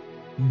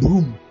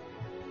 Broom.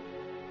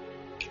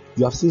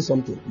 You have seen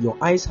something, your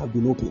eyes have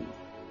been opened.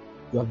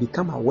 You have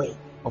become aware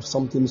of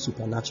something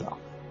supernatural.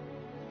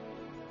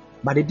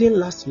 But it didn't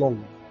last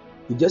long.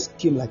 It just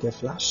came like a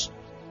flash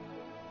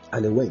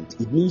and it went.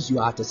 It means you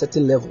are at a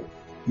certain level.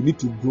 You need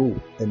to grow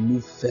and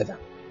move further.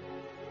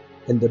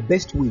 And the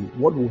best way,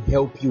 what will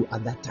help you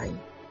at that time,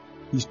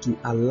 is to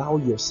allow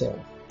yourself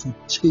to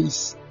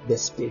chase the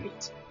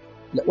spirit.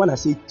 When I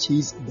say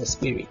chase the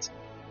spirit,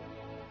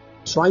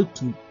 try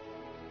to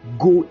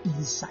go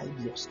inside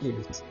your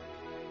spirit.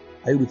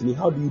 Are you with me?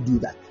 How do you do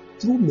that?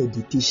 Through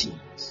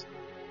meditations.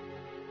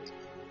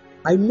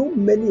 I know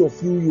many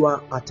of you, you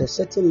are at a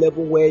certain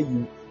level where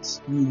you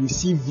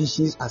receive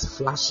visions as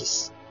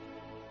flashes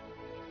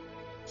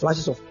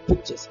of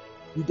pictures.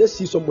 You just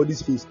see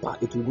somebody's face,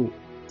 it will go.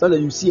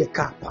 Sometimes you see a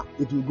car,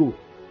 it will go.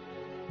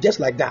 Just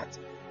like that.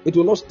 It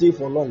will not stay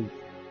for long.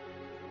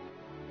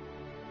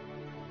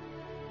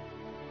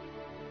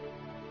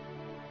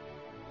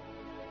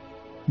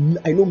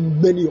 I know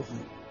many of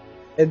you.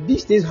 And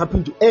these things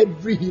happen to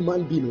every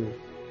human being.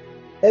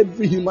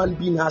 Every human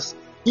being has,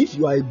 if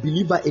you are a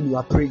believer and you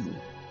are praying.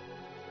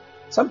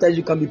 Sometimes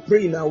you can be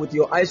praying now with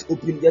your eyes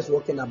open, just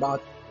walking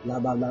about, blah,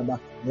 blah, blah, blah,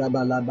 blah,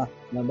 blah, blah, blah,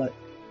 blah, blah.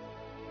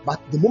 But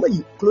the moment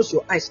you close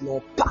your eyes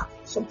now,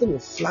 something will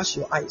flash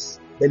your eyes,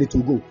 then it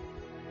will go.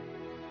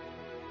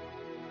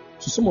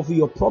 So some of you,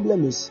 your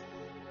problem is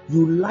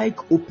you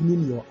like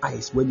opening your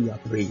eyes when you are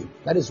praying.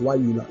 That is why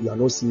you are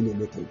not seeing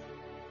anything.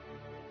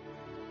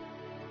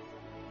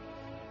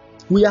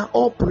 We are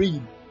all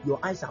praying. Your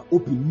eyes are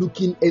open,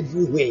 looking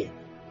everywhere.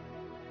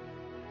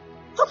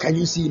 How can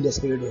you see in the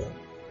spirit realm?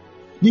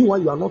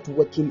 Meanwhile, you are not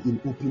working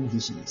in open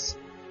visions.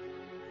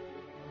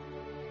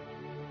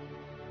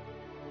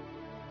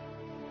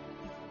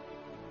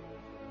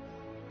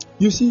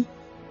 You see,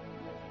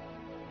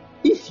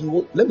 if you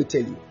want, let me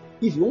tell you,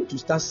 if you want to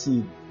start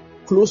seeing,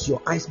 close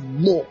your eyes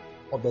more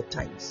of the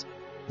times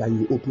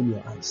than you open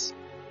your eyes.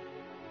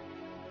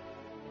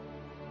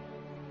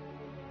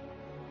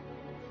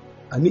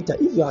 Anita,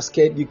 if you are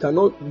scared,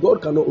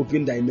 God cannot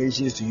open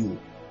dimensions to you.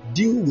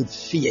 Deal with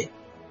fear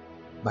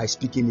by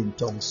speaking in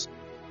tongues.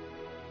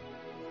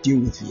 Deal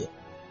with fear.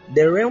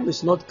 The realm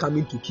is not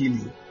coming to kill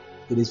you.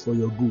 It is for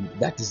your good.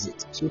 That is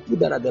it. So put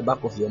that at the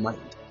back of your mind.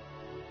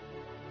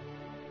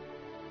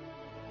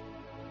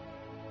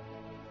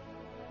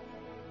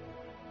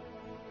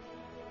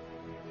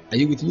 Are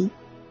you with me?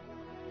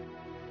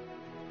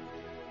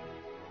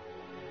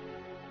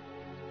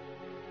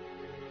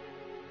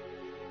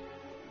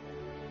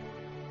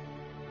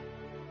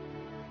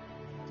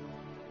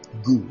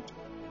 Good.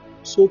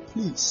 So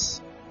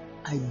please,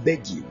 I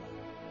beg you,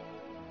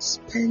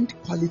 spend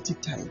quality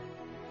time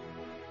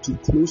to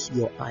close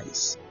your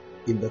eyes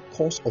in the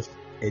course of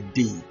a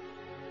day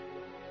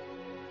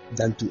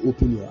than to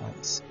open your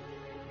eyes.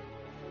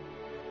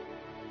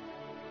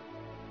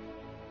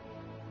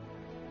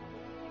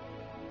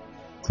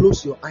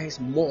 Close your eyes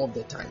more of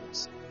the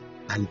times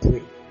and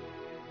pray.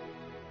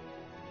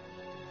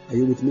 Are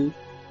you with me?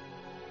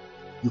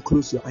 You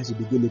close your eyes and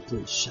begin to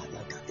pray.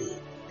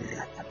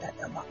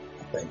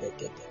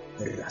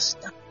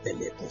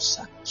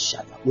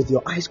 With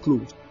your eyes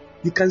closed,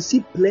 you can see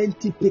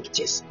plenty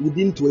pictures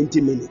within 20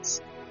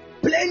 minutes.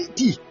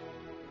 Plenty.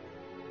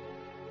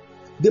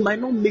 They might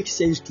not make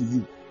sense to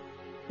you,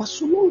 but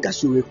so long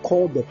as you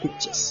recall the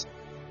pictures.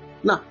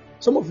 Now,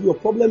 some of your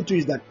problem too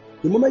is that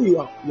the moment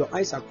your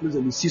eyes are closed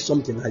and you see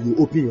something and you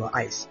open your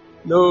eyes.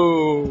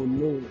 No,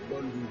 don't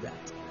do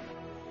that.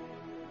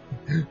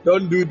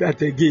 Don't do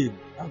that again.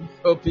 I'm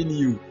helping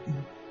you.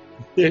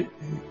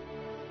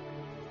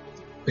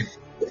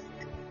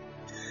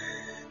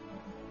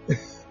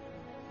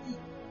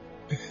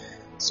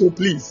 So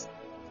please,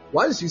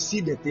 once you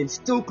see the thing,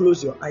 still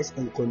close your eyes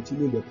and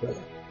continue the prayer.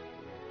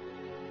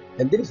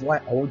 And that is why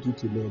I want you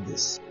to know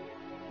this.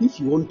 If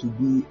you want to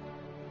be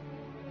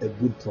a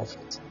good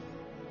prophet,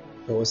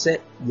 I will say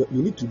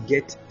you need to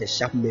get a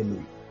sharp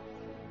memory.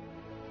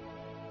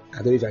 I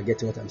don't know if you are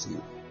getting what I'm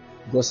saying.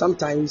 Because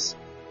sometimes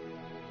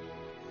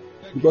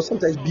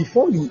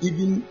before you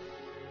even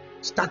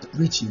start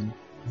preaching,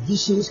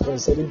 visions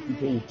concerning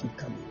people will keep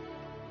coming.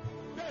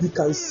 You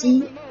can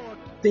see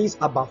things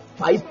about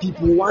 5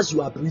 people once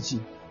you are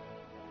preaching.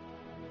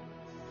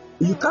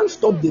 You can't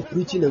stop the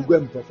preaching and go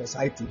and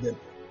prophesy to them.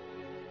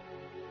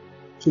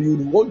 So you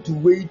want to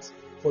wait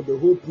for the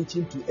whole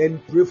preaching to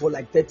end, pray for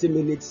like 30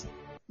 minutes,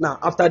 Now,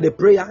 after the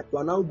prayer, you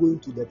are now going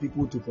to the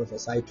people to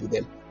prophesy to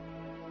them.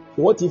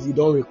 So what if you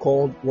don't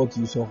recall what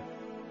you saw?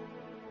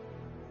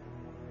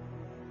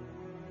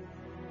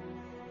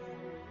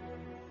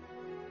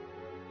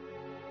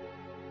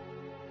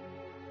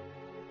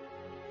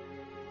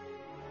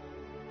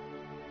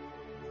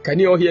 Can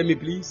you all hear me,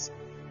 please?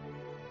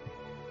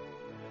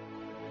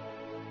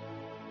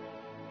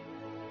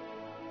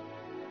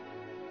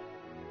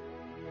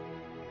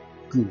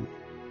 Good.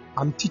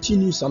 I'm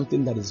teaching you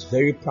something that is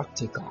very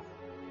practical.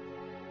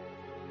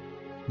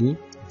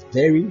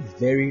 Very,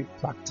 very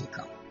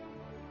practical.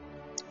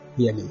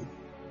 Hear me.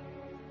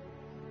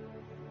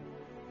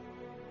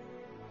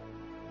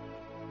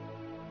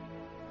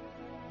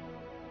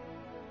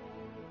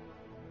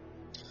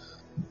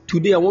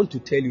 Today I want to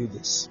tell you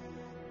this.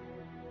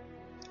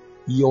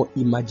 Your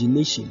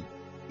imagination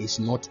is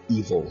not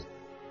evil.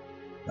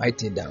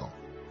 Write it down.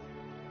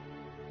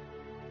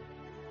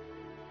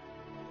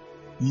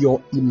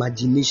 Your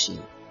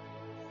imagination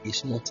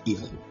is not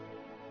evil.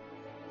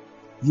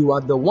 You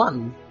are the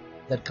one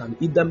that can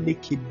either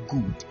make it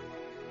good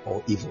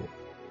or evil.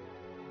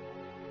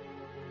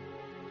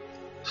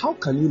 How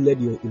can you let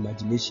your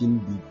imagination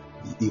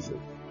be evil?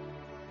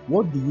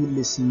 What do you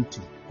listen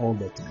to all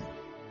the time?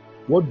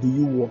 What do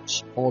you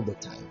watch all the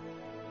time?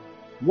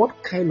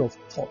 What kind of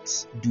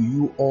thoughts do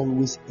you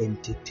always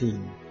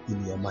entertain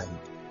in your mind?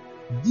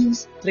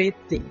 These three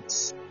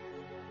things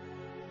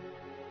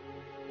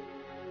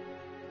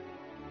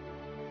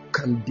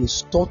can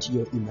distort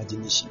your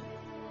imagination.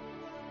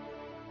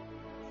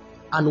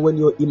 And when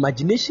your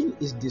imagination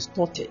is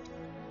distorted,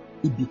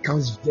 it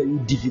becomes very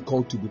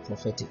difficult to be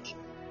prophetic.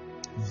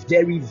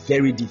 Very,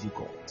 very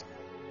difficult.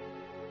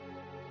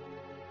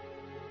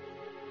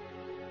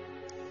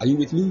 Are you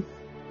with me?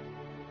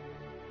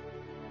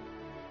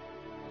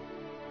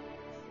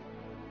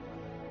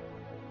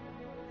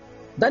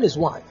 That is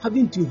why,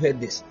 haven't you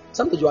heard this?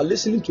 Sometimes you are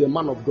listening to a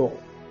man of God,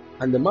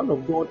 and the man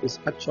of God is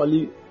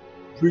actually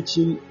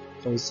preaching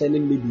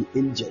concerning maybe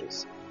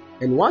angels.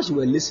 And once you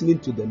were listening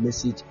to the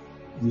message,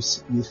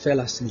 you fell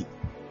asleep.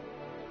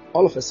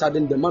 All of a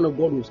sudden, the man of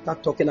God will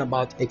start talking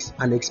about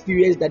an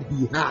experience that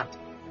he had.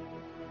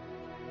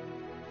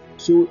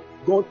 So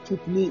God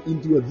took me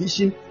into a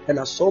vision, and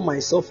I saw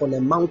myself on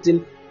a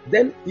mountain.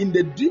 Then in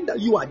the dream that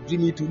you are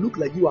dreaming, it will look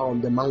like you are on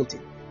the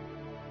mountain.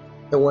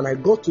 And when I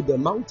got to the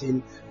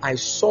mountain, I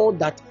saw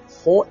that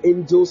 4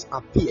 angels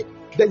appeared.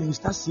 Then you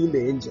start seeing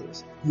the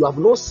angels. You have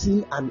not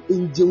seen an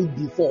angel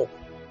before.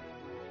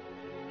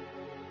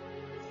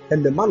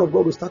 And the man of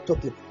God will start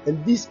talking.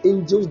 And these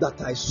angels that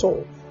I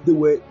saw, they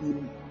were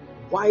in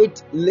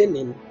white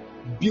linen,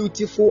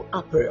 beautiful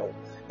apparel.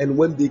 And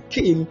when they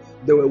came,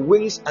 there were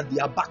wings at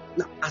their back.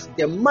 Now, as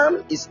the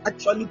man is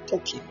actually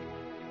talking,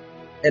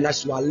 and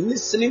as you are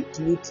listening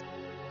to it,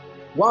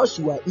 whilst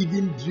you are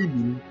even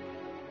dreaming,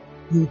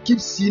 you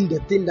keep seeing the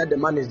thing that the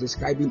man is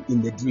describing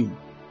in the dream.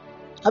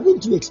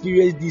 Haven't you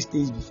experienced these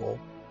things before?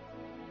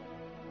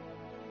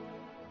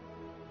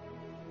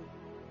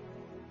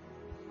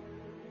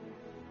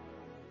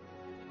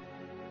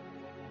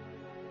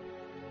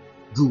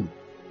 Good.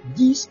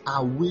 These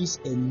are ways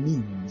and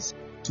means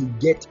to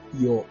get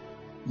your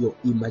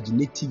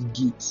imaginative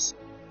gates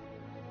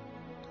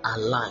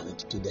aligned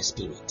to the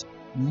spirit.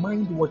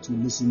 Mind what you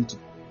listen to.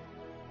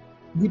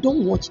 We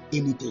don't watch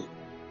anything.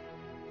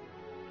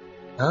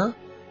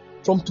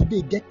 From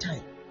today, get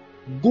time.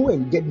 Go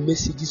and get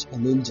messages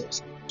on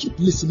angels. Keep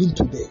listening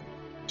to them.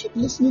 Keep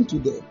listening to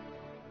them.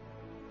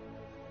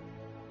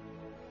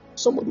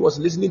 Somebody was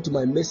listening to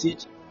my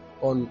message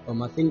on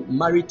I think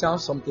marital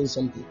something.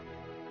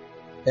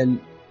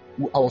 And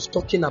I was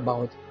talking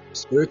about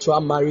spiritual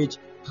marriage,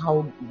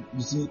 how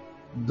you see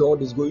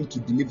God is going to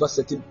deliver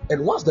certain.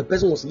 And once the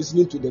person was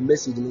listening to the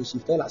message, she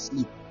fell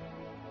asleep.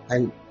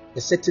 And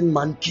a certain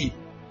man came.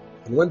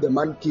 And when the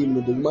man came,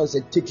 the woman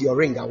said, "Take your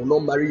ring, I will not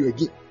marry you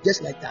again."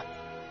 Just like that.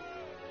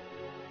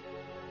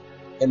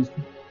 And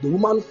the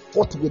woman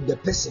fought with the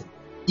person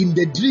in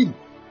the dream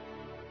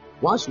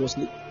while she was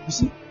sleeping. You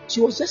see,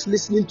 she was just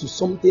listening to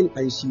something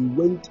and she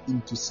went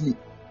into sleep.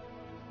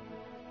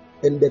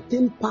 And the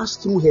thing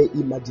passed through her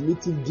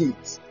imaginative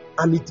gates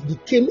and it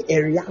became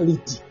a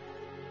reality.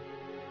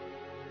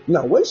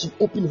 Now, when she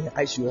opened her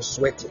eyes, she was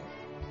sweating.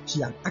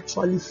 She had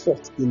actually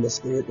fought in the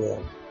spirit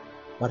realm.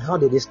 But how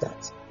did it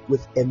start?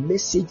 With a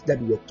message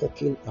that we were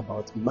talking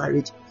about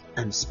marriage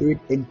and spirit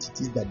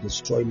entities that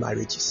destroy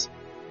marriages.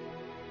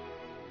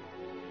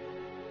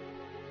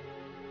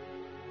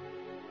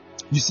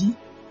 You see?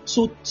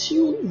 So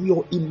tune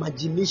your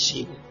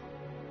imagination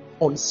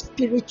on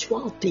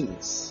spiritual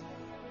things.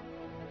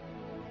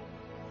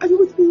 Are you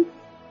with me?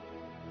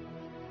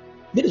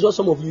 This is what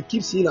some of you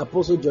keep seeing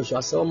Apostle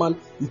Joshua Selman,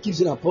 you keep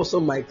seeing Apostle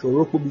Michael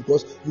Rocco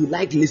because you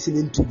like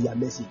listening to their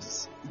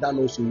messages. Is that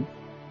not so?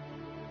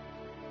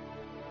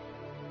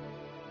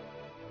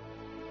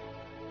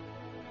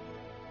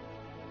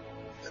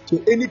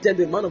 So anytime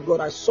the man of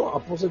God, I saw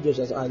Apostle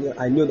Joshua,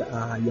 I know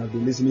that you have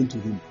been listening to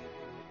him.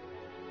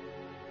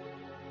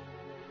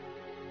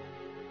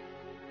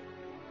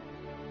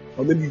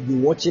 Or maybe you've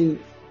been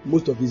watching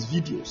most of his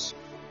videos.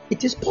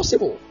 It is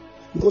possible,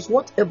 because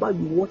whatever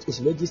you watch is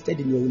registered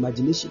in your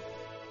imagination,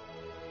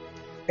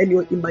 and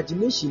your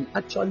imagination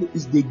actually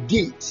is the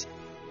gate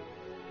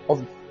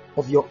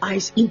of your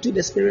eyes into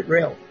the spirit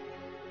realm.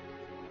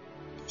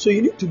 So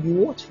you need to be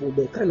watchful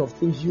the kind of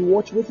things you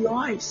watch with your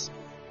eyes.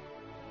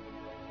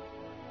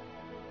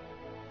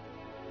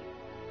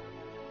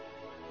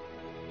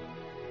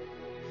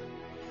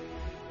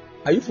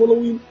 Are you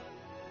following?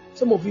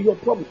 Some of you, your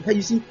problem,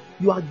 you see,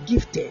 you are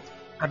gifted.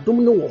 I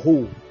don't know a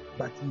whole,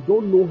 but you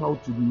don't know how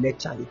to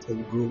nurture it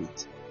and grow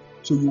it.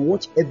 So you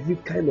watch every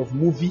kind of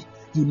movie,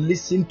 you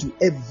listen to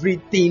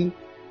everything.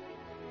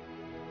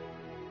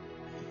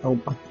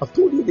 I've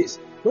told you this.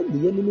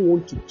 When the enemy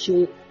wants to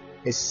kill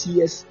a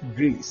CS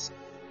grace,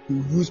 he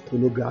will use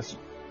pornography.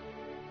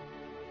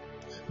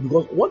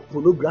 Because what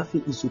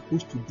pornography is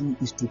supposed to do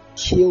is to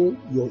kill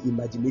your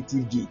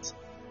imaginative gate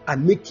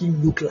and make it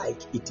look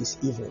like it is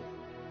evil.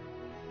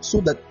 So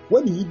that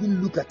when you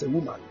even look at a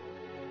woman,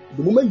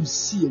 the moment you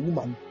see a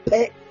woman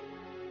pet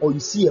or you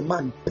see a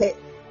man pet,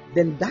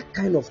 then that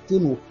kind of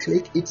thing will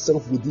click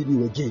itself within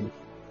you again.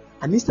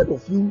 And instead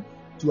of you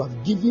to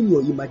have given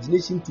your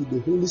imagination to the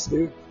Holy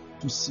Spirit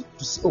to see,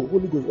 oh,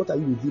 Holy Ghost, what are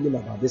you revealing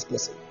about this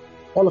person?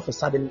 All of a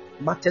sudden,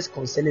 matters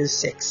concerning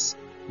sex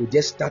will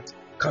just start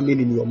coming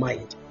in your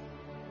mind.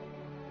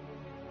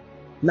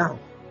 Now,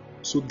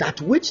 so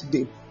that which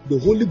the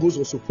Holy Ghost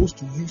was supposed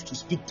to use to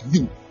speak to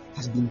you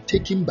has been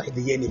taken by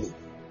the enemy.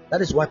 That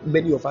is why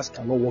many of us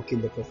cannot walk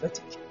in the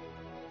prophetic.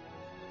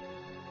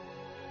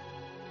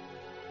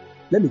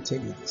 Let me tell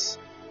you this.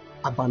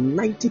 About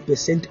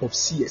 90% of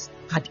CS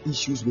had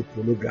issues with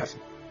pornography.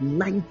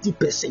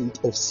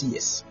 90% of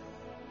CS.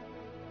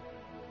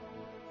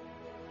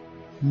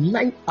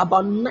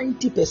 About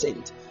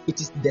 90%. It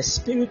is the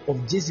spirit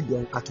of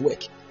Jezebel at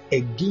work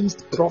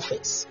against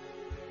prophets.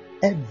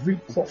 Every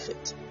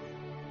prophet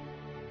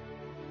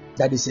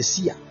that is a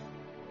seer.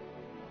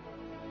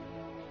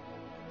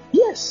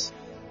 Yes.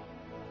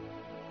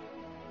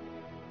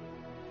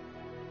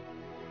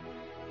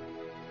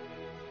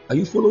 Are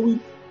you following?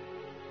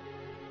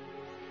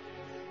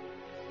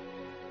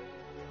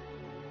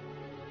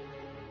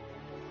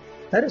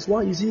 That is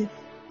why you see,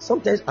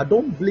 sometimes I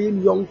don't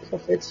blame young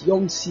prophets,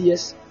 young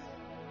seers,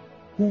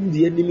 whom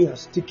the enemy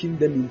has taken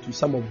them into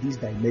some of these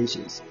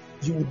dimensions.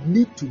 You would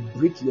need to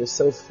break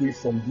yourself free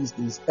from these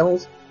things,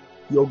 else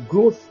your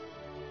growth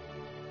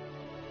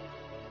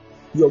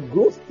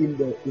in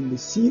the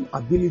seeing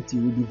ability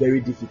will be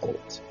very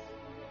difficult.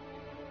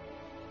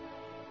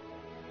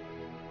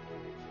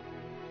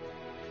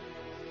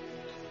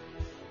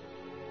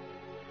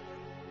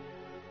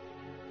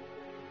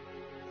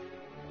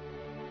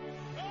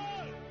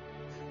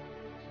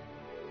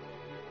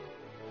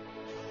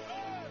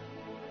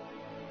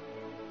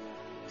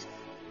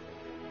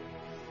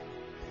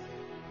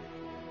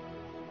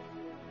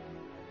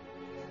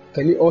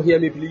 Can you all hear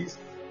me, please?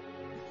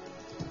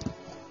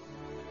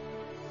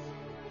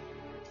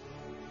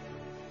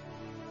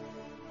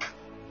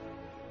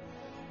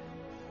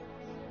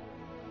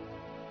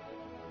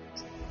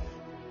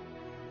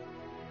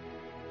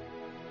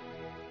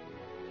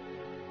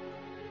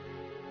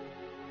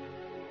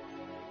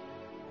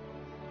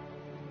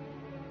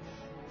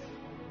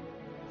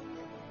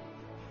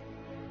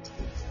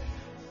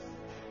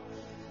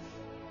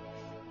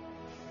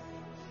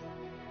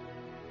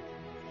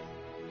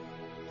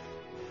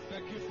 The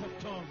gift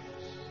of tongues.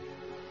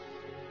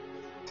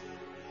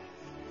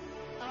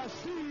 I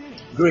see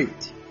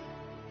Great.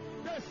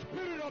 the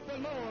Spirit of the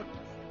Lord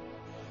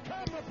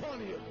come upon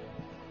you.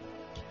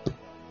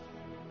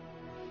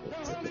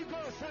 The Holy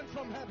Ghost sent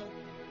from heaven.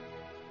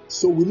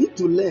 So we need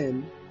to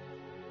learn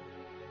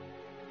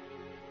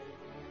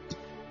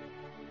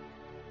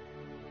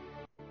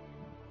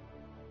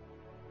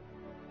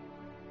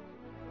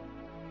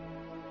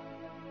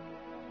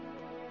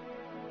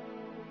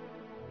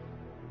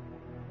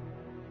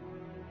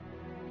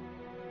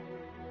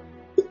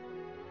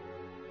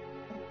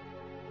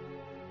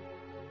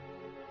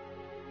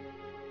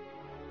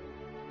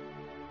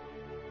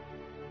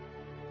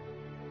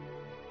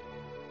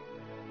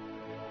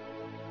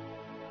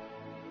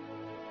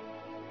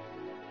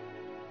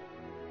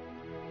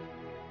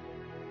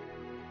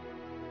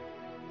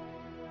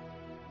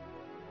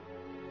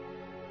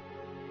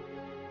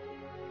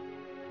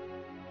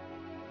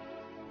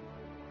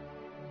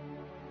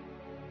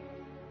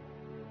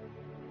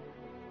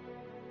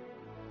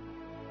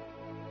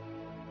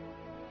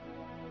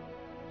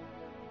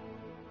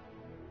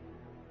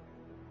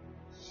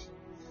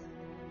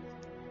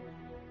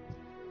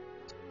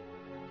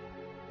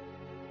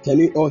Can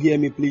you all hear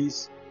me,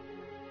 please?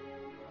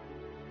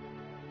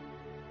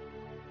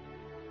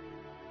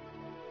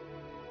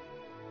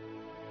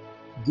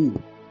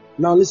 Good.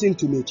 Now listen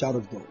to me, child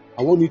of God.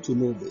 I want you to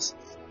know this.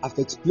 I've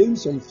explained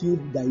some few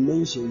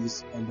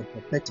dimensions on the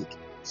prophetic,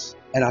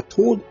 and I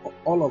told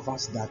all of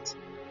us that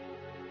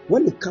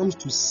when it comes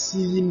to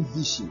seeing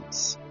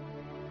visions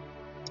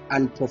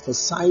and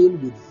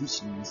prophesying with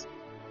visions,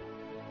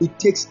 it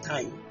takes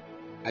time.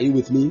 Are you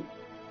with me?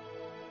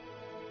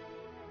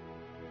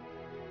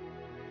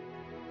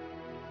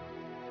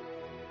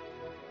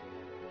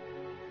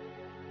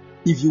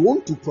 If you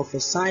want to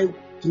prophesy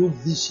through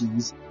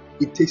visions,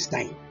 it takes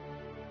time.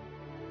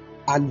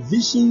 And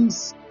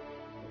visions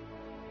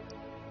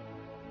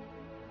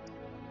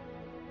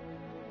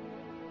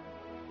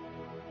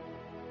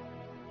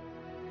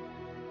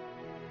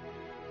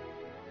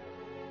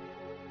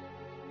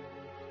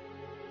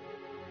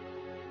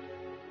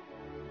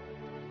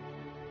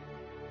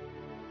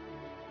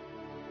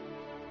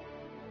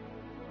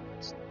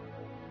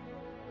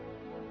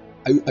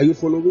are you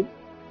following?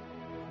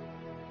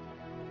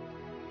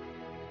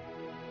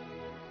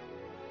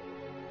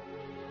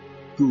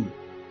 Good.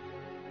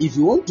 If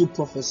you want to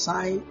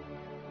prophesy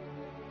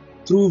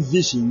through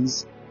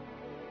visions,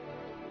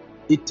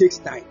 it takes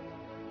time.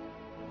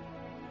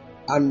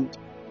 And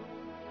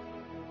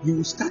you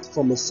will start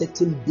from a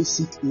certain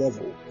basic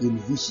level in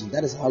vision.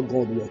 That is how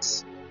God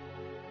works.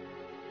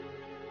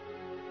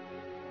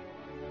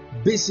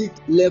 Basic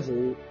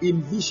level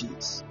in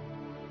visions.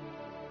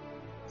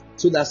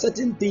 So there are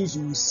certain things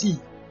you will see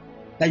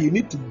that you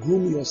need to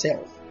groom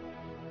yourself.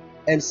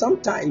 And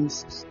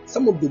sometimes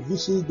some of the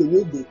visions, the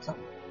way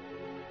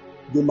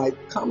they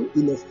might come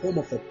in a form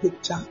of a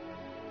picture.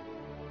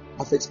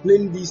 I've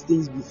explained these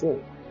things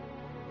before.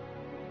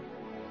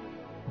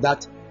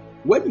 That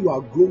when you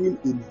are growing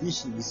in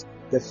visions,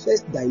 the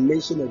first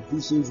dimension of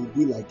visions will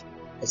be like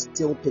a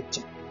still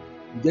picture.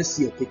 You just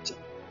see a picture.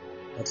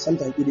 But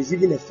sometimes it is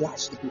even a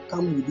flash. It will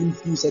come within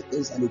few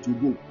seconds and it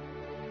will go.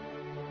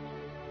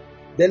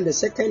 Then the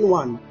second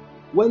one,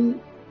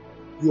 when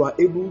you are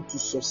able to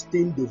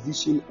sustain the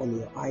vision on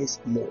your eyes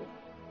more,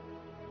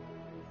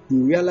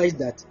 you realize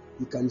that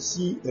you can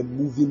see a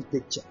moving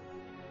picture.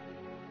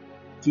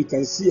 So you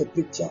can see a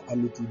picture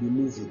and it will be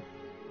moving.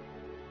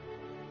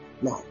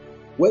 Now,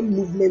 when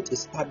movement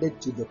is added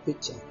to the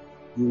picture,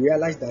 you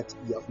realize that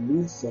you have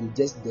moved from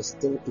just the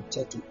still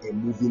picture to a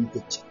moving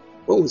picture.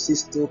 When we say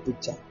still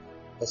picture,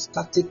 a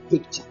static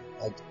picture,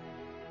 like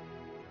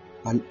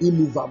an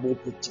immovable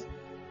picture.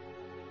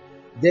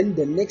 Then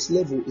the next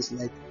level is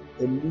like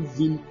a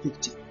moving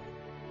picture.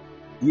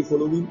 You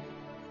following?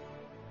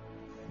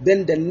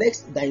 Then the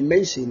next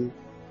dimension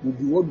will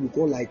be what we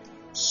call like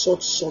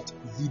short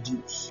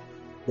videos.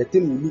 The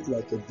thing will look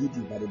like a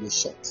video, but it is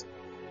short.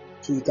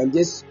 So you can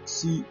just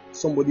see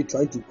somebody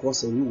trying to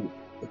cross a road.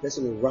 The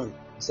person will run.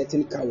 A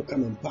certain car will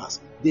come and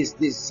pass. This,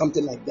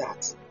 something like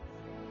that.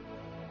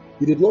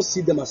 You did not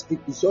see them as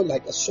people. You saw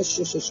like a short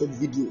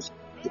videos.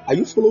 Are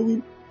you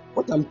following?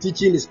 What I'm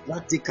teaching is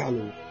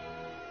practical.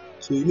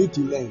 So you need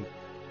to learn.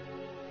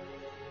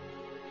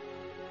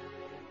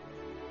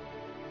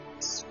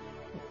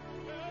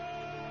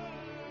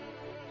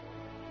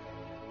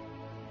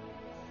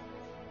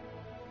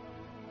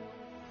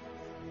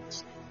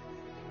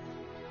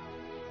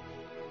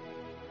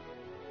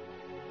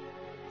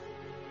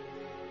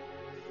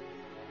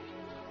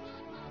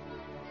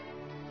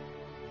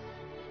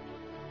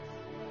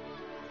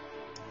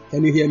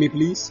 Can you hear me,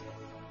 please?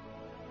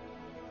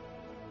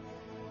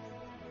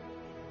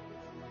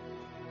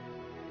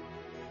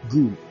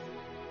 Good.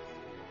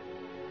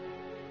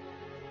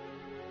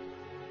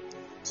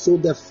 So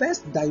the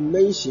first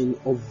dimension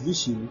of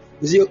vision,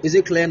 is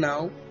it clear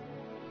now?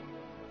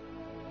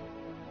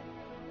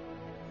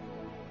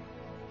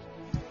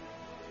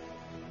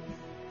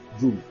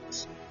 Good.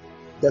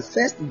 The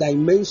first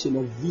dimension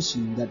of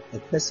vision that a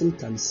person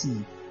can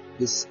see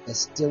is a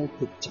still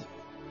picture.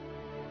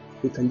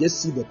 You can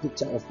just see the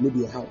picture of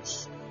maybe a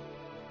house.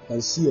 You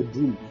can see a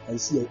broom. You can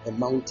see a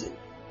mountain.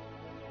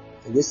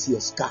 You can just see a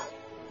sky.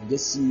 You can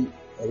just see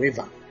a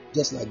river.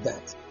 Just like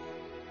that.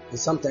 And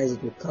sometimes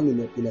it will come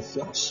in a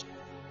flash.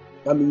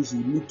 That means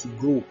you need to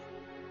grow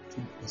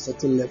to a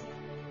certain level.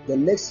 The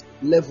next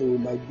level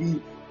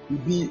will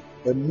be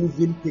a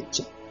moving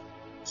picture.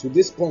 So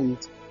this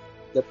point,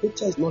 the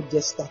picture is not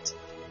just static.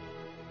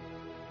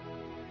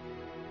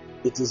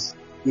 It is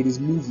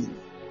moving.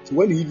 So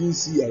when you even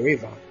see a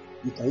river,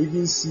 you can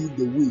even see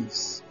the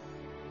waves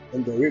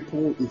and the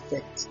ripple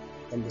effect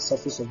on the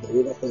surface of the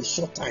river for a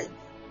short time.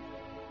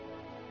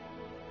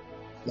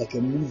 Like a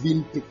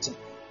moving picture.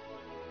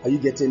 Are you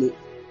getting it?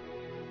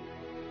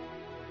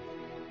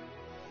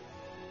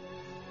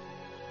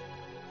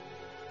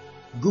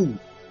 Good.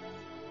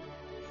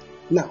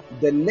 Now,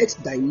 the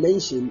next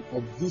dimension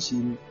of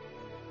vision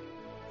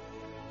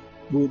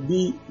will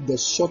be the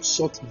short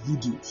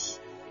videos.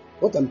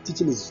 What I'm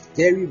teaching is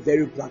very,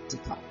 very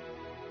practical.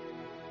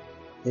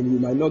 And you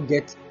might not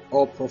get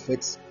all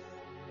prophets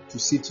to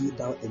sit you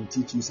down and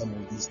teach you some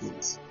of these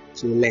things.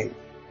 So learn.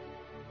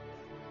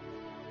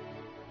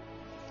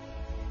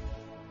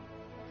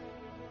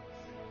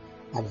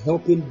 I'm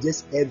helping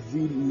just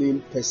every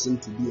lame person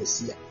to be a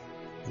seer.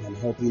 And I'm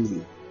helping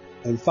you.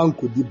 And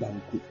Fanko di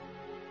Banku.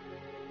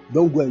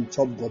 Don't go and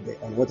chop gobe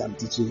on what I'm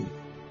teaching you.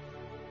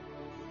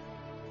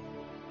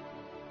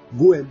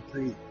 Go and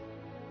pray.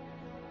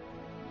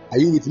 Are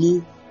you with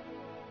me?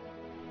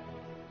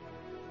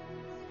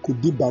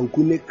 Kudi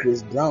Bankune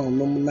Chris Brown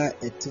Nomina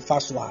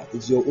Etifaswa.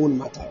 It's your own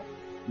matter.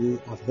 Me,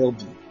 I've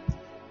helped you.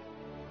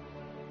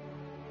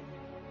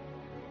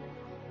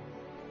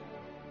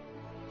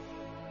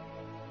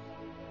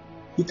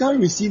 You can't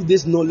receive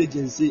this knowledge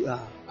and say,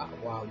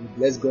 wow, we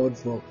bless God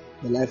for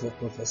the life of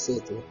Prophet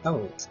Seth.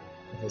 Oh,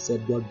 Prophet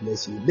Seth, God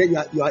bless you. Then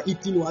you are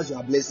eating whilst you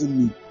are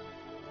blessing me.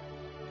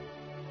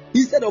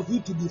 Instead of you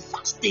to be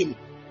fasting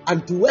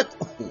and to work.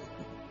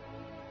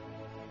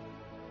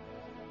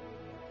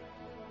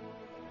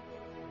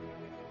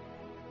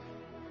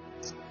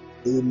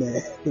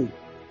 Amen.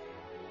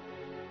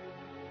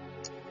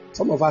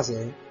 Some of us,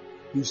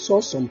 we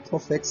saw some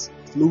prophets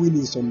flowing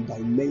in some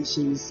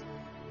dimensions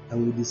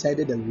and we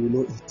decided that we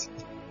will not eat.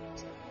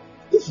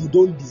 If you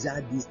don't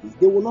desire these things,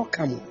 they will not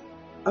come on.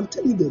 I'm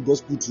telling you the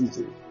gospel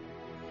truth.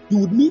 You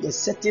would need a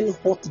certain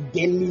hot,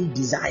 burning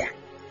desire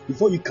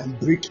before you can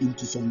break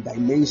into some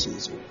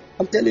dimensions.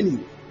 I'm telling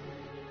you.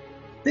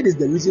 That is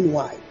the reason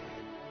why.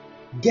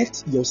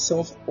 Get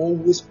yourself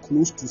always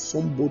close to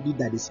somebody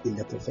that is in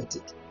the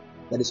prophetic,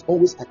 that is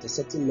always at a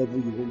certain level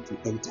you want to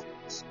enter.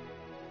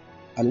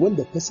 And when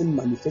the person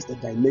manifests a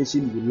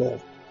dimension you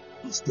love,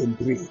 ask them,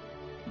 pray,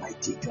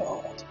 mighty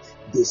God,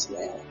 this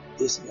realm,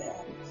 this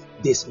realm,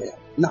 this realm.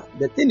 Now,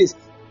 the thing is,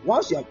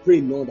 once you are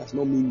praying, no, does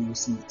not mean you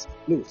see it.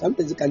 No,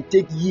 sometimes it can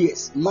take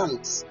years,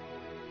 months,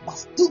 but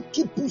still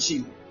keep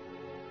pushing.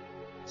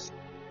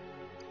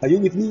 Are you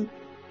with me?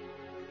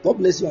 God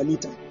bless you,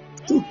 Anita.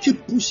 Still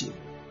keep pushing.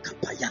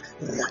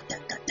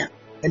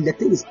 And the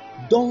thing is,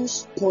 don't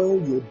spoil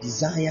your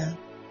desire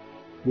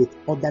with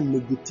other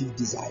negative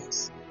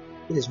desires.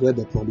 That is where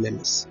the problem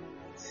is.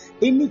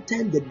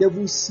 Anytime the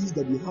devil sees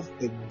that you have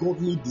a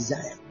godly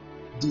desire,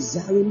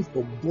 desiring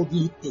for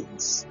godly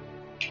things,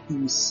 he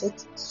will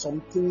set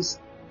some things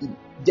in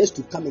just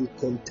to come and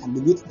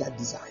contaminate that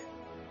desire.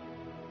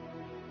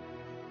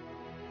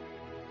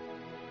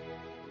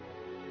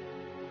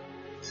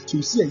 So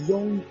you see a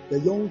young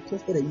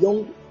prophet, a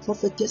young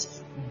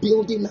prophetess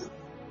building up.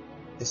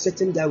 A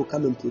certain guy will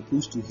come and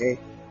propose to her.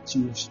 She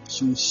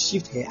will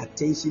shift her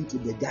attention to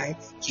the guy.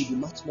 She'll be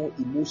much more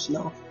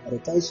emotional. By the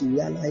time she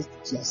realized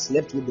she has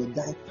slept with the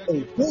guy,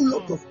 a whole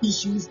lot of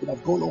issues that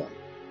have gone on,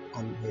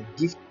 and her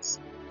gifts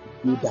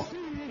go down.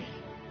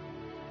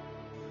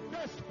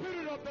 The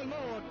Spirit of the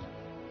Lord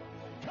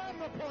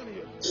come upon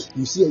you.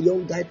 You see a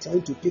young guy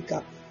trying to pick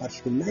up, but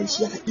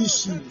financial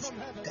issues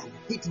can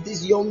hit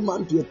this young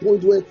man to a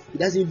point where he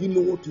doesn't even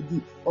know what to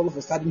do. All of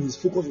a sudden, his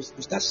focus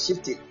will start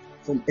shifting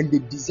and the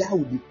desire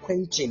will be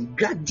quenching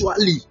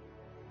gradually.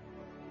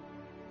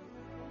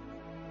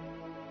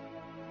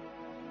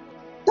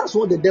 That's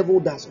what the devil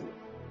does.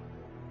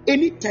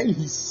 Anytime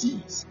he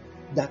sees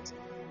that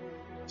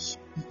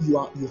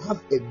you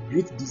have a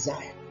great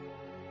desire,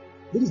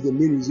 that is the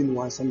main reason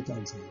why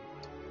sometimes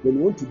when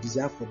you want to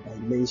desire for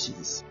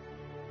dimensions,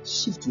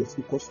 shift your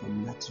focus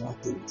from natural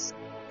things,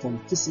 from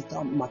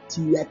physical,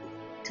 material.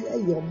 Clear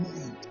your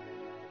mind.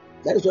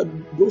 That is what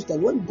those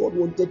times when God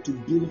wanted to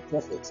build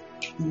prophets,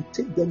 He would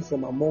take them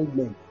from among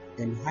men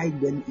and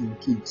hide them in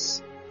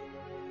caves.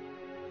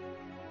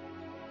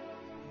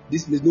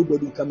 This place,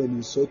 nobody will come and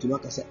insult you.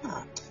 Not say,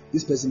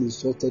 this person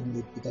insulted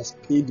me. It has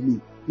pained me.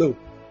 No,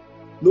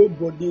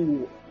 nobody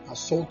will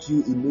assault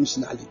you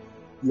emotionally.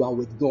 You are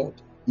with God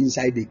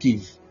inside the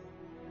cave.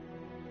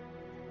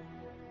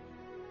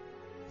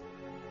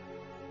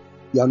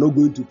 You are not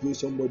going to pay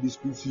somebody's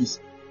school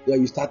fees. Where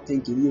you start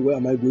thinking, where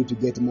am I going to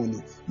get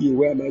money?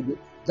 Where am I going?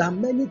 There are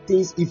many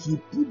things, if you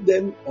put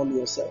them on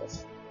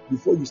yourself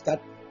before you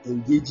start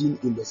engaging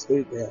in the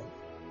spirit realm,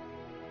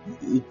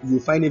 you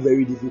find it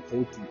very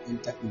difficult to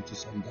enter into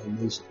some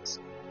dimensions.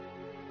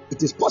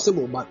 It is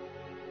possible, but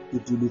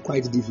it will be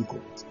quite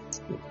difficult.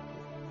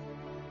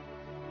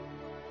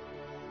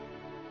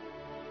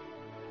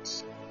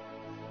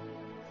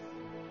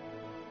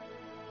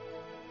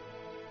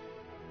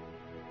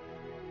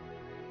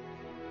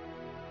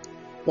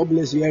 God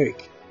bless you,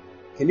 Eric.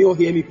 Can you all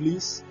hear me,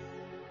 please?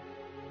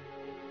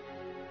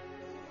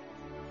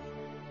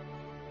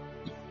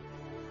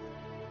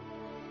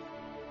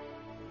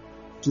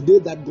 Today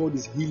that God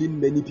is healing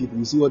many people,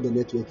 you see what the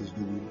network is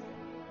doing.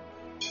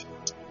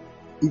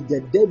 If the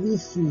devil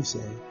fools,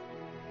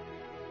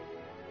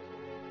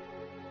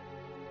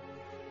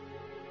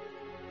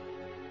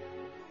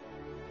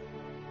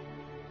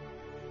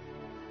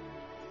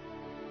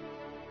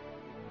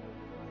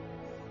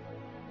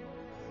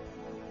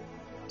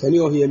 can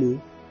you all hear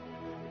me?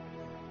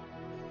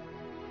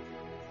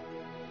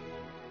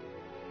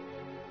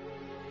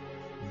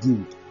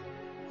 Good.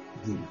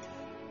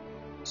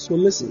 So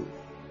listen,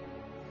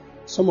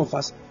 some of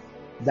us,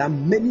 there are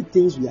many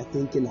things we are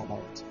thinking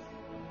about.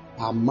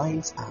 Our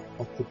minds are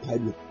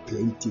occupied with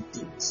plenty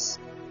things.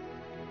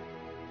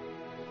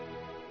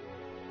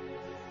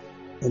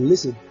 And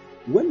listen,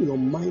 when your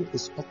mind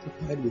is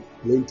occupied with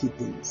plenty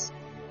things,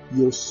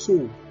 your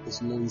soul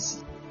is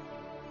noisy.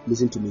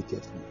 Listen to me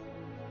carefully.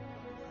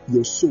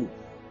 Your soul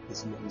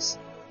is noisy.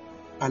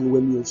 And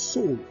when your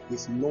soul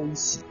is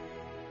noisy,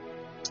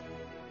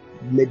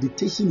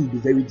 meditation will be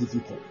very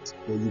difficult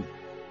for you.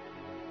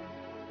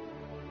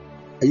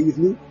 Are you with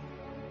me?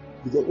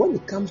 Because when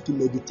it comes to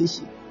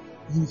meditation,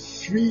 you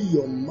free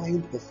your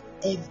mind of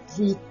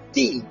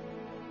everything.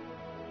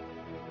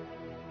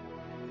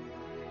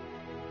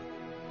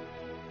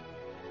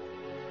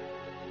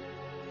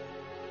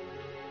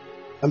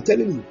 I'm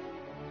telling you.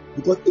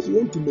 Because if you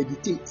want to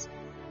meditate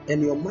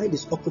and your mind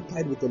is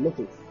occupied with a lot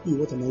of, hey,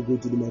 what am I going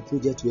to do? My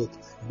project work.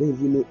 I don't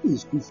even know, hey,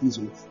 school fees.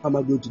 How am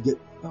I going to get?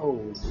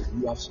 Oh,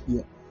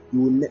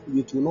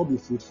 it will not be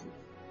fruitful.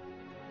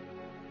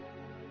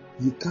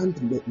 You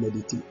can't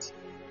meditate.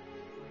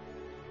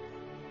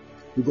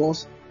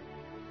 Because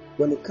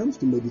when it comes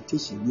to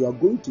meditation, you are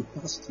going to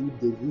pass through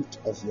the root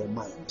of your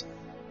mind.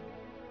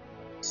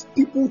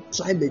 People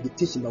try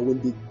meditation, but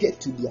when they get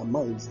to their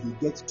minds, they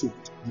get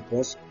choked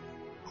because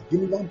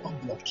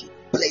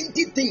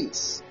plenty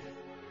things.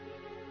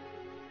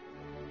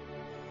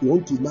 You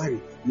want to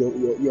marry,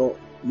 your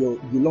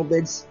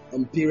beloved's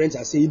parents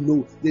are saying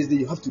no, this day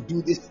you have to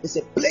do this. It's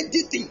a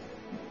plenty thing.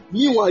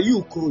 Meanwhile,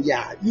 you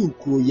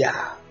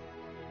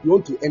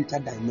want to enter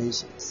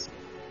dimensions.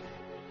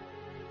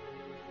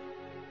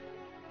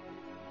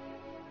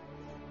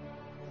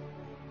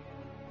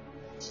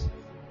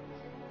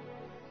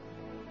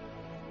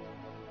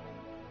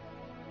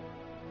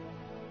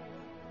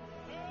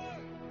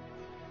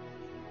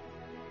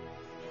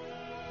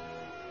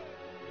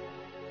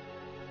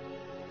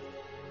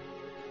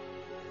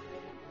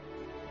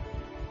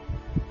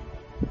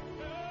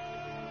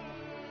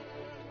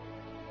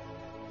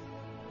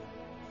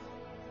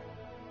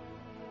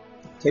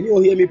 Can you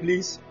all hear me,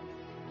 please?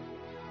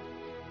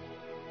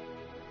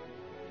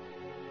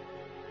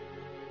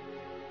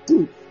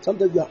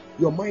 Sometimes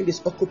your mind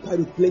is occupied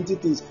with plenty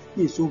things.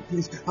 Hey, so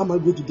please, how am I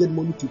going to get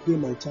money to pay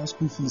my child's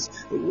school fees?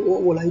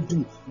 What will I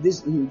do?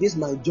 This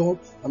my job.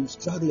 I'm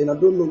struggling. I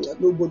don't know.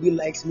 Nobody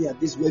likes me at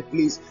this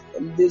workplace.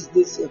 And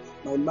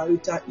my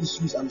marital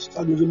issues. I'm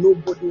struggling.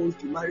 Nobody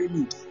wants to marry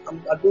me.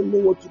 I don't know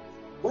what to.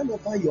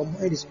 Whenever your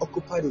mind is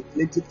occupied with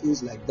plenty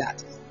things like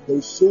that, there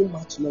is so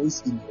much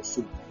noise in your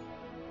soul.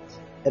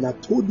 And I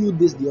told you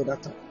this the other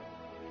time.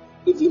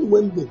 Even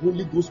when the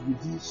Holy Ghost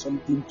reveals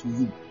something to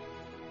you,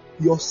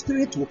 your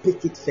spirit will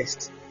pick it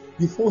first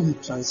before he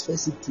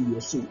transfers it to your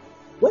soul.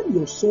 When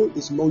your soul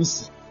is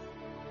noisy,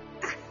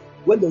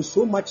 when there's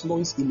so much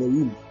noise in the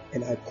room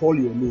and I call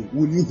your name,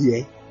 will you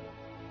hear?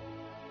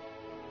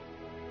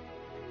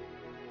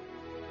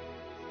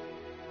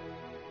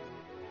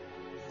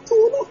 You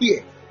will not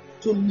hear.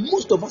 So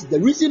most of us, the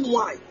reason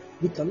why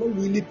we cannot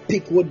really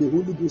pick what the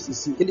Holy Ghost is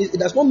saying, it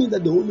does not mean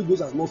that the Holy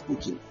Ghost has not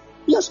spoken.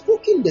 He has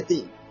spoken the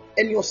thing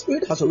and your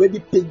spirit has already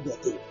picked the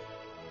thing.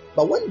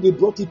 But when they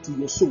brought it to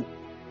your soul,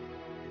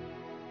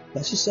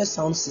 the sister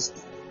sound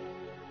system,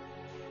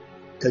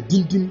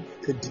 kadindim,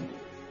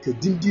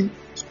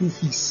 school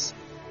fees,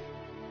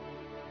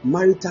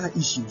 marital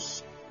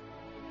issues,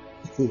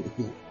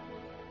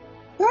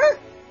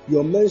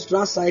 your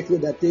menstrual cycle,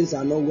 that things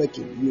are not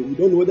working. You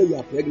don't know whether you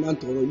are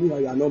pregnant or you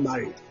are not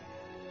married.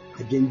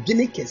 Again,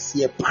 plenty things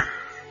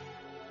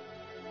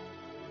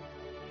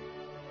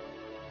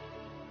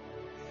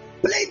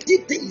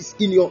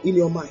in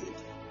your mind.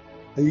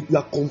 And you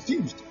are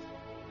confused.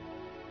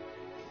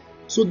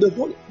 So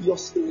your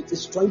spirit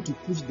is trying to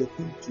push the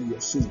thing to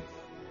your soul,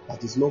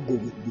 but it's not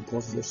going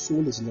because your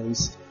soul is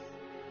noisy.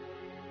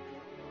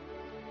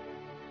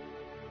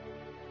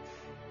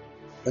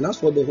 And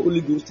as for the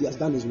Holy Ghost, he has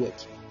done his work.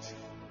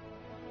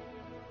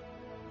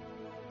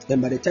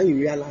 And by the time you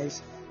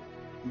realize,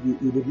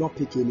 you did not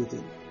pick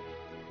anything.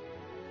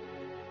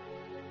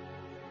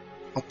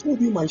 I told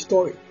you my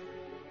story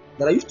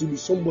that I used to be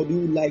somebody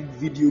who liked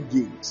video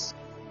games.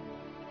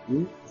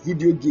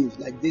 Video games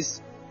like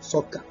this,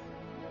 soccer,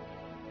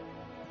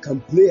 can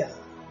play.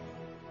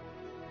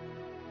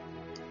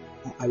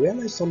 I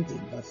realized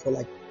something, that for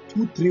like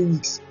 2-3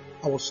 weeks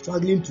I was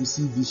struggling to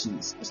see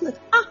visions. I was like,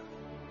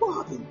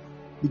 what happened?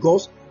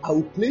 Because I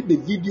will play the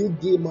video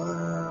game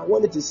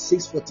when it is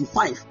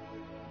 6:45,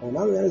 and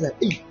I realized that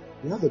we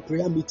have a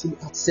prayer meeting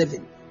at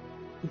 7.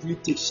 If you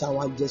take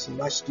shower, just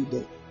rush to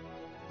the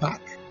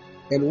park,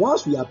 and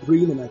once we are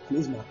praying and I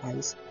close my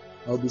eyes,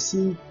 I'll be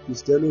seeing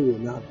Cristiano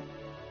Ronaldo.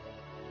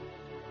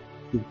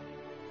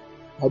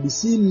 I'll be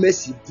seeing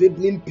Messi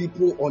dribbling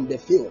people on the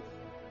field.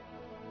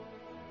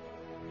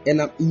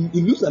 And it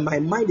looks like my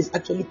mind is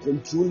actually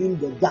controlling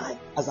the guy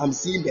as I'm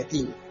seeing the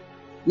thing.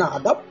 Now,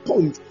 at that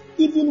point,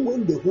 even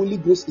when the Holy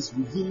Ghost is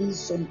revealing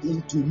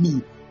something to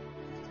me,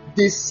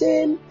 the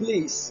same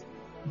place,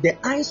 the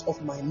eyes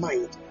of my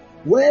mind,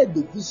 where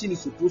the vision is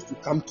supposed to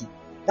come to,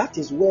 that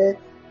is where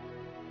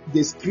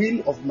the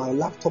screen of my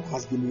laptop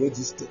has been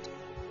registered.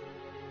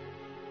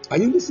 Are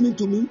you listening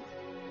to me?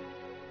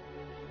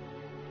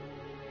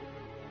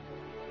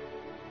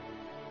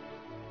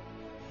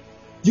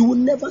 You will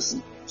never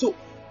see. So,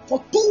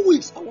 for 2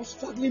 weeks, I was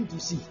struggling to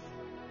see.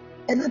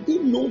 And I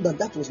didn't know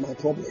that was my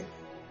problem.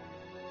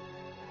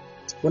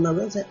 When I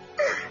realized,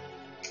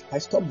 I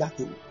stopped that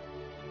thing.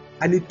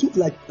 And it took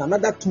like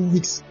another 2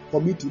 weeks for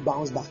me to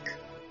bounce back.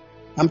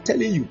 I'm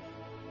telling you.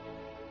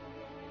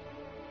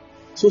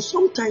 So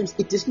sometimes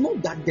it is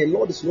not that the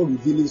Lord is not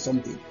revealing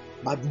something,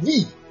 but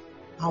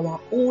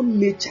our own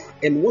nature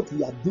and what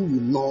we are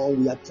doing now,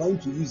 we are trying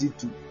to use it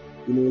to,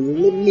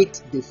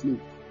 limit the flow.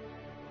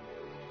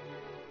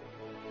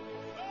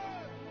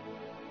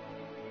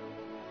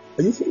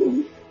 Are you following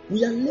me?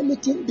 We are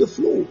limiting the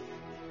flow.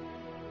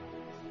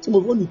 Some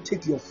of you, when you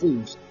take your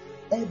phones,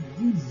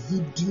 every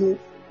video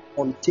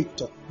on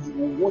TikTok, you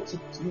will watch it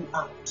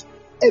throughout.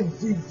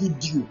 Every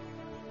video.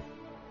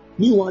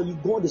 Meanwhile,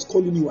 God is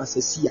calling you as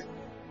a seer.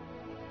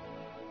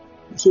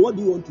 So what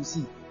do you want to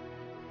see?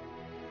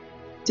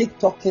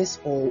 TikTokers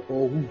or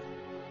who?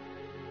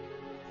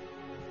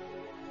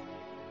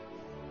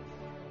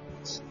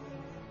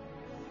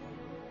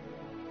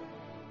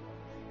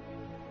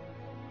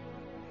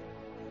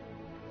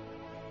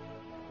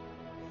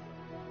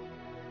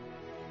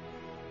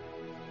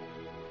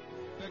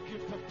 The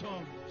gift of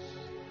tongues.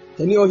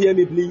 Can you all hear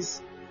me,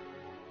 please?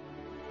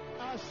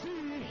 I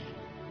see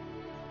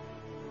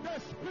the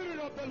Spirit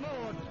of the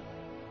Lord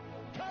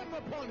come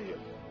upon you.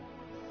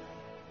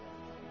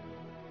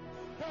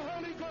 The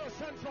Holy Ghost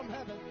sent from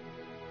heaven.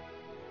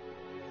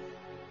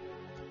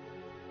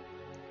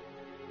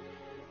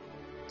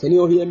 Can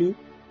you all hear me?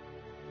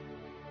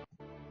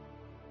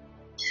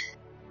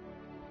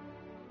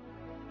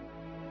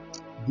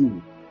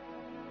 Good.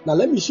 Now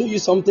let me show you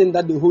something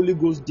that the Holy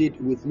Ghost did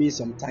with me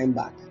some time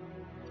back.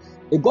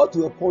 It got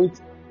to a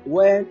point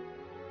where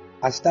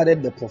I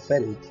started the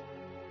prophetic.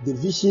 The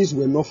visions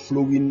were not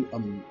flowing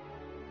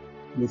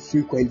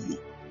frequently.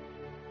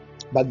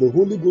 But the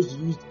Holy Ghost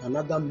used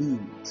another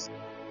means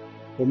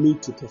for me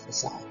to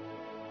prophesy.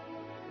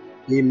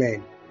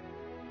 Amen.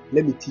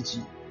 Let me teach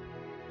you.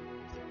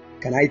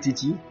 Can I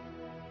teach you?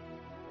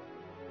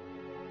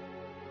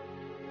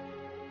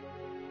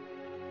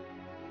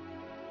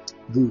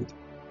 Good.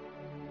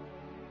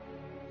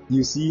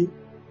 You see,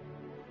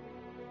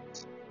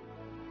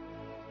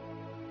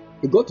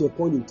 it got to a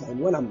point in time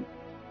when I,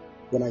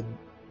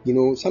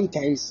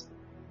 sometimes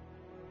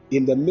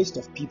in the midst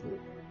of people,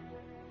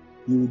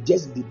 you will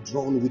just be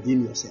drawn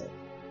within yourself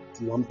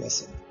to one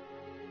person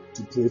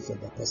to pray for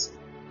the person.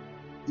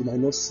 You might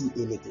not see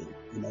anything,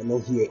 you might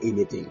not hear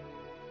anything,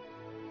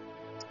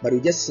 but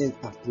you just say,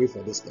 I've prayed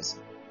for this person.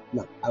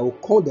 Now, I will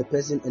call the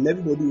person and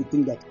everybody will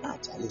think that,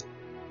 Charlie,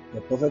 the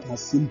prophet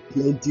has seen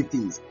plenty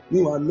things.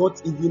 You are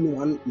not even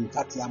one in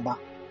Tatiaba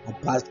had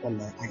passed on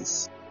my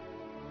eyes.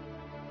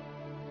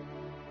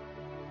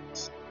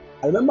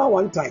 I remember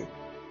one time,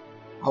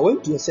 I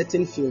went to a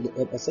certain field,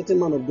 a certain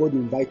man of God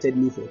invited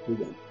me for a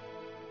program.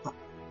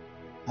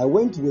 I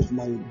went with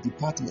my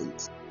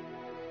department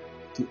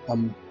to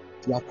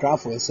Accra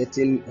for a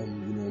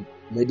certain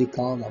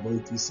medical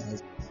laboratory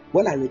science.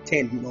 When I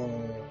returned,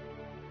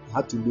 I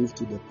had to move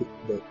to the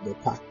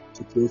park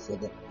to pray for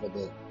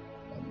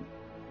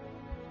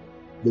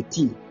the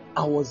team.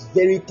 I was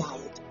very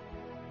tired.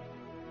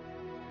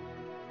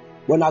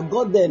 When I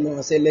got there,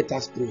 I said, let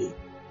us pray.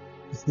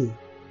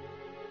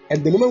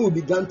 And the moment we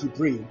began to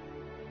pray,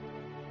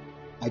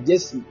 I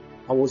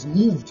was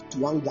moved to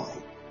one guy.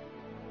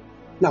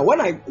 Now,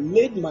 when I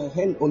laid my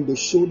hand on the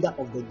shoulder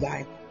of the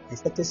guy, I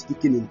started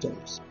speaking in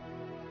tongues.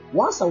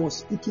 Once I was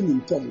speaking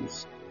in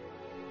tongues,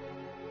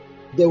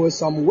 there were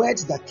some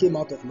words that came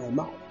out of my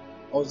mouth.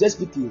 I was just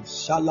speaking,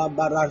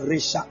 Shalabara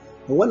Resha.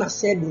 And when I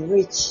said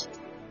rich,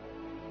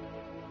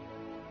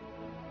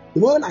 the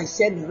moment I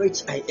said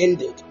rich, I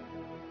ended.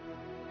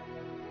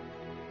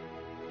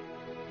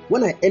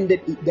 When I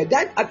ended, the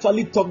guy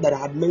actually thought that I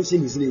had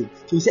mentioned his name.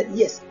 So he said,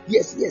 yes,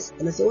 yes, yes.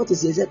 And I said, what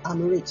is it? He said,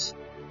 I'm rich.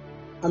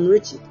 I'm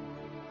rich.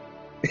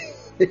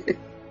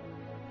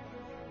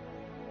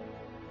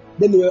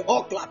 Then they were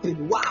all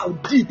clapping. Wow,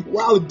 deep,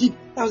 wow, deep.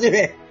 I was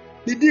like,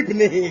 the deep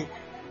name.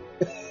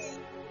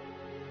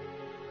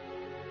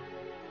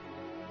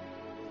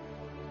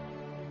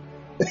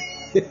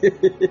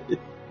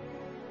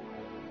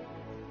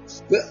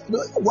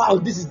 Wow,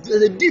 this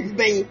is a deep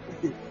vein.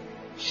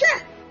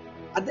 Shit.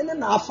 And then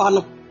and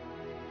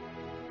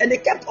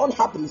it kept on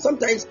happening.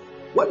 Sometimes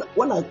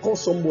when I call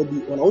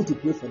somebody, when I want to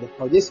pray for them,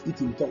 I'll just speak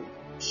in tongue.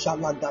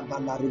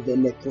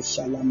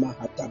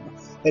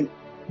 And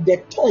the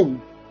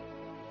tongue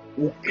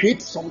will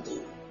create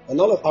something. And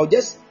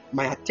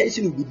my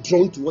attention will be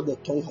drawn to what the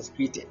tongue has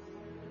created.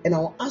 And I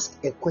will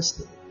ask a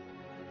question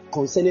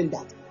concerning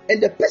that.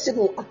 And the person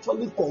will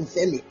actually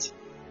confirm it.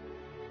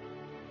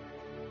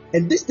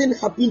 And this thing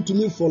happened to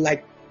me for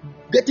like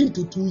getting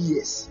to 2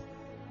 years.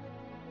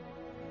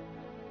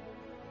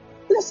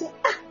 And I said,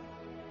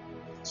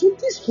 so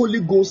this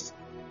Holy Ghost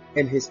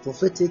and his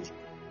prophetic,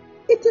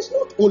 it is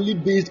not only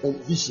based on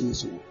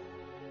visions.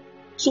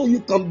 So you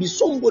can be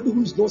somebody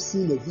who is not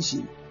seeing a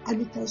vision and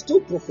you can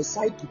still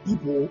prophesy to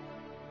people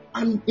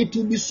and it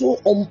will be so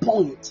on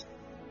point.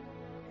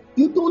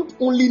 You don't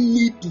only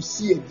need to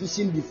see a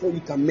vision before you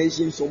can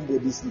mention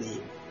somebody's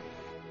name.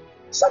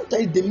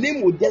 Sometimes the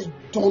name will just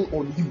dawn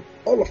on you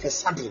all of a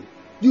sudden.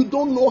 You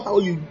don't know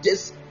how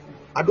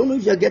I don't know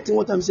if you're getting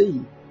what I'm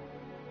saying.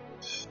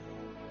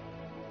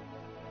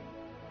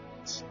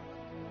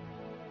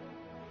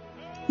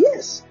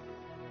 Yes.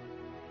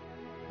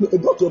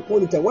 It got to a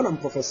point in time when I'm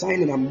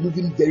prophesying and I'm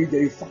moving very,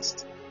 very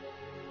fast.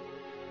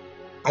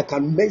 I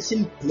can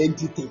mention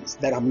plenty things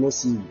that I'm not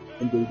seeing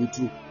and they will be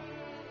true.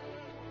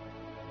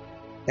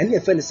 And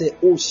your friend say,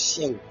 oh,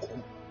 shame,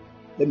 come.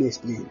 Let me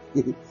explain.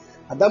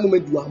 At that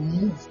moment, you are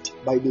moved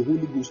by the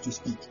Holy Ghost to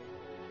speak.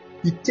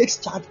 He takes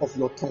charge of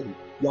your tongue.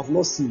 You have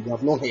not seen, you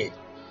have not heard.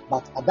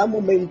 But at that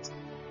moment,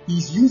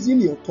 he's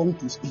using your tongue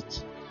to speak.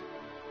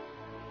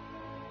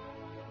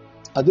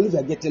 I don't know if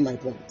you're getting my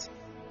point.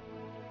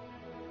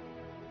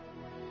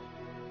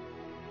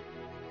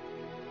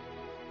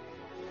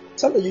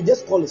 Sometimes you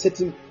just call a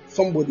certain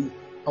somebody,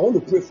 I want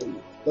to pray for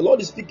you. The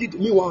Lord is speaking to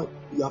me while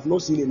you have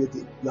not seen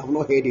anything, you have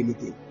not heard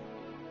anything.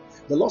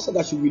 The Lord said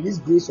that should release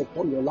grace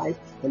upon your life,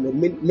 and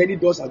many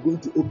doors are going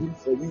to open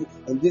for you.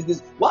 And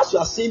this. Once you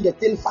are saying the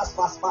thing fast,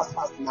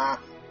 now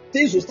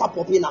things will start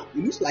popping up.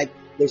 It looks like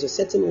there's a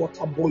certain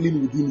water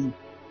boiling within you.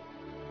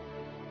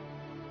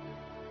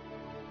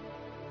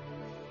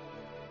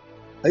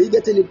 Are you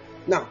getting it?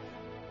 Now,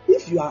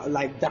 if you are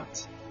like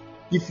that,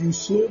 if you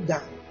slow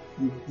down,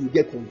 you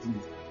get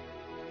confused.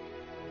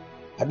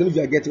 I don't know if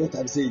you are getting what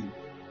I'm saying.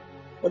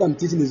 What I'm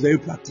teaching is very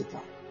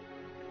practical.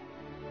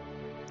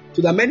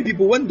 So there are many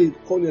people, when they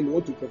call you and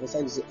want to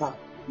prophesy, they say,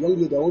 young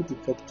lady, I want to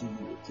talk to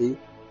you, okay?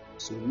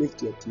 So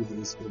lift your 2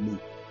 hands for me.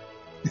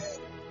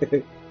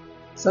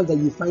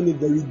 Sometimes you find it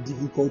very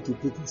difficult to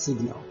take a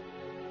signal.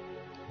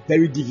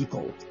 Very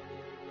difficult.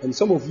 And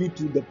some of you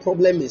too, the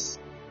problem is,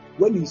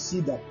 when you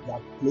see that there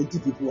are plenty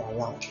of people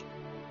around,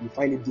 you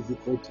find it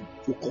difficult to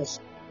focus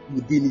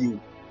within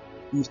you.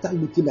 You start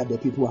looking at the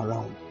people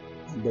around,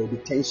 and there will be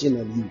tension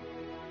on you.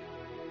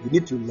 You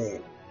need to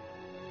learn.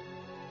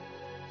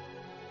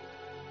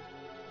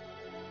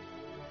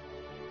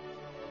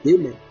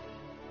 Amen.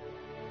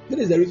 That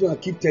is the reason I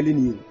keep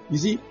telling you. You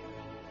see,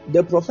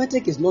 the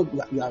prophetic is not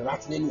you are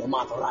rattling your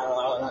mouth.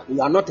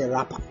 You are not a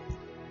rapper.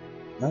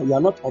 You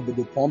are not of the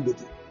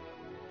pombity.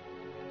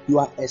 You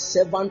are a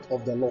servant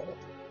of the Lord.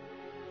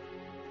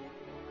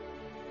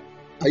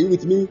 Are you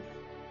with me?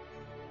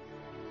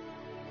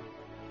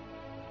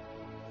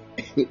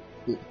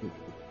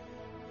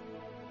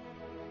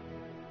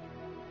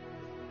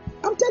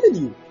 I'm telling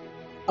you,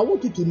 I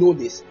want you to know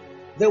this.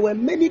 There were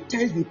many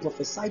times we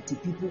prophesied to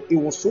people, it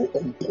was so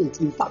on point.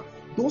 In fact,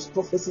 those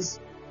prophecies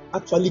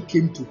actually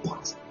came to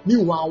pass.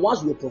 Meanwhile,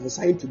 whilst we were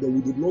prophesying to them,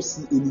 we did not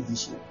see any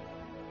vision.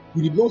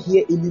 We did not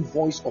hear any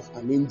voice of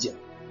an angel.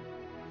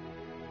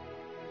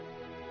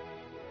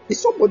 Is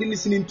somebody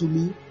listening to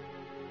me?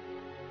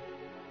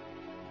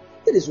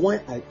 That is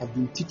why I have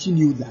been teaching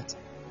you that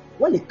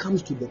when it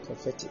comes to the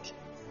prophetic,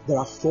 there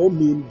are 4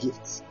 main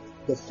gifts.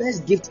 The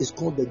first gift is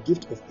called the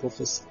gift of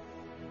prophecy.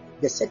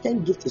 The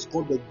second gift is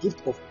called the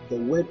gift of the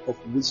word of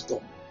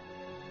wisdom.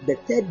 The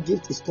third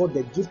gift is called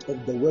the gift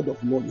of the word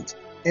of knowledge.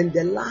 And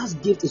the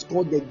last gift is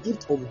called the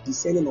gift of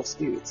discerning of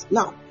spirits.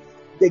 Now,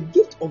 the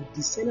gift of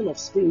discerning of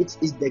spirits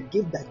is the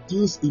gift that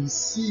deals in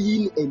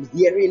seeing and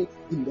hearing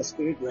in the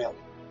spirit realm.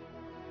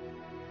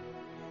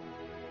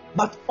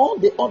 But all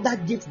the other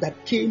gifts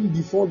that came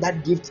before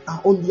that gift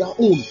are on their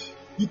own.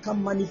 You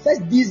can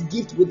manifest these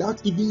gifts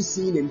without even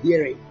seeing and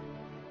hearing.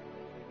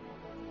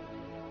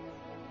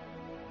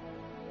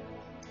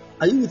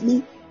 Are you with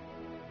me?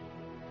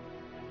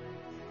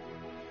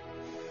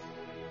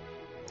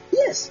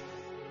 Yes.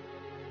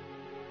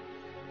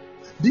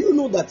 Do you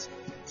know that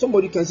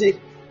somebody can say,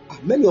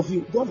 many of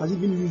you, God has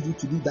even used you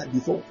to do that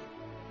before.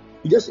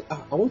 You just say,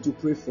 I want to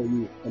pray for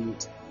you,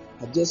 and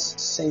I just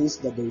sense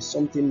that there is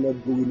something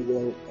not going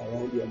well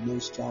around your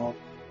menstrual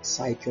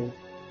cycle.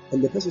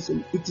 And the person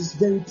said, it is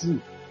very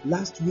true.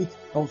 Last week,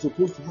 I was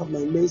supposed to have my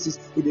menses,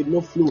 it did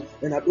not flow,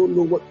 and I don't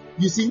know what.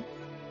 You see,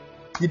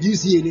 did you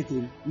see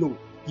anything? No.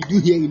 Did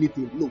you hear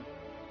anything? No.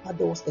 But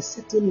there was a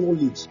certain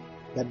knowledge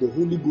that the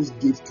Holy Ghost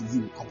gave to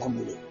you at that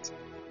moment.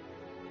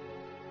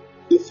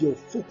 If your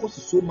focus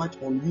is so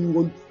much on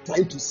you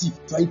trying to see,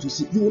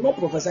 you will not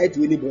prophesy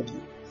to anybody,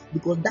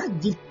 because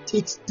that gift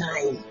takes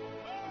time.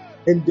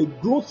 And the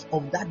growth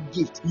of that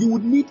gift, you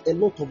would need a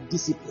lot of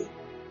discipline.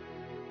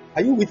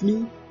 Are you with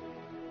me?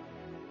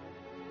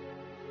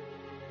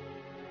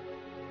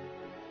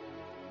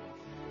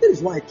 That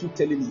is why I keep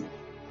telling you,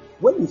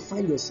 when you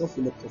find yourself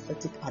in a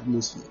prophetic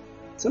atmosphere,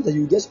 sometimes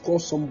you just call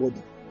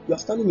somebody, you are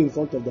standing in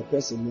front of the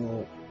person,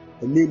 or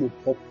the name will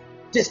pop,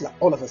 just like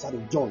all of a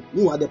sudden, John.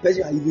 Meanwhile, the person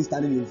you are even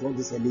standing in front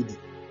is a lady.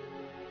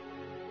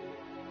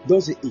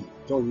 Don't say, hey,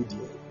 John, read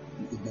you.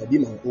 It might be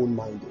my own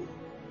mind.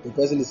 The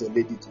person is a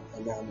lady too,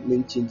 and I'm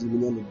name changing the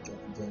name of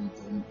John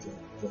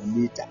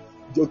later.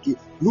 Okay,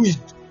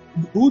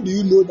 who do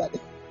you know that?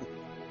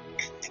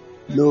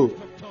 No.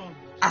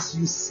 As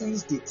you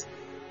sensed it,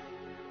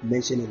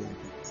 mention it like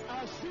that.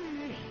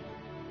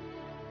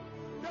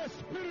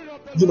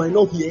 You might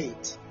not hear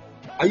it.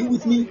 Are you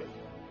with me?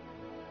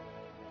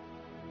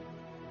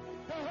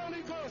 The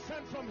Holy Ghost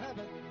sent from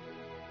heaven.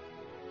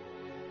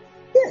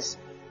 Yes.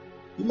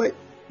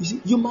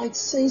 You might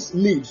sense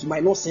names, you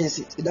might not sense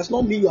it. It does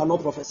not mean you are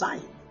not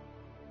prophesying.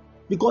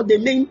 Because the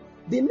name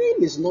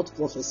is not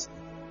prophecy.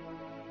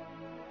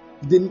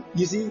 Then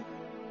you see,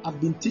 I've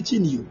been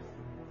teaching you.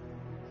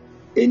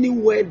 Any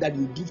word that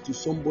you give to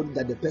somebody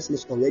that the person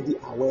is already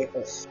aware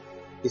of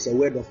is a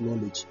word of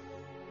knowledge.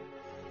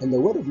 And the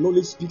word of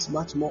knowledge speaks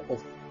much more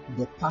of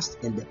the past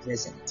and the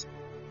present.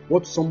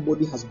 What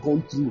somebody has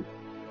gone through,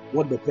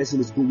 what the person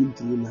is going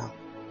through now.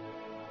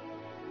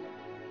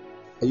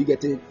 Are you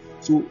getting it?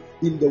 So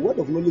in the word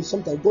of knowledge,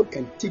 sometimes God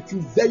can take you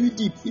very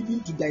deep,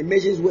 even to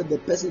dimensions where the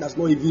person does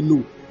not even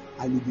know,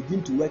 and you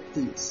begin to work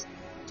things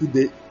to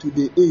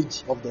the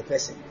age of the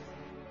person.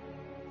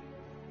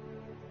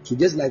 So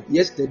just like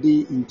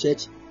yesterday in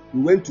church,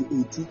 we went to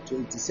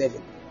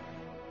 1827.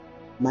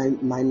 My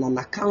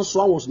Nana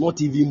Kanswa was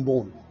not even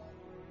born.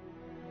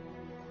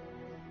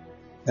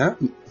 Huh?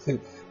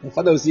 My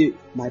father would say,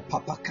 my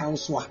Papa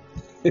Kanswa.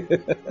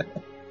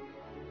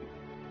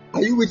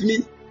 Are you with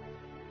me?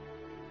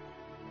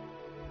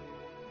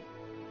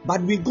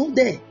 But we got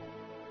there,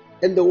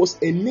 and there was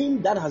a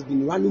name that has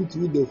been running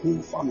through the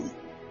whole family,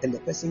 and the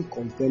person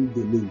confirmed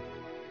the name.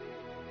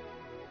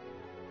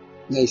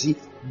 Now you see,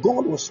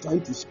 God was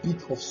trying to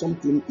speak of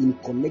something in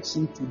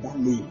connection to that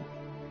name,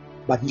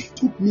 but He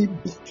took me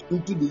back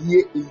into the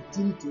year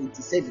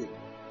 1827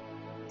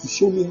 to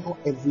show me how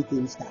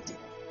everything started.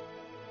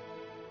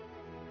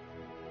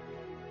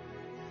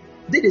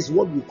 This is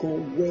what we call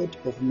word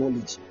of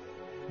knowledge.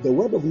 The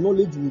word of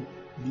knowledge will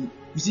be,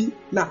 you see,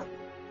 now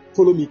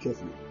follow me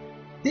carefully.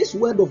 This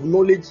word of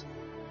knowledge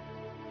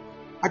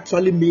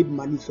actually made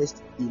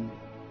manifest in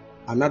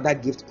another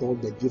gift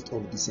called the gift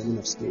of discerning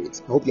of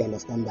spirits. I hope you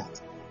understand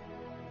that.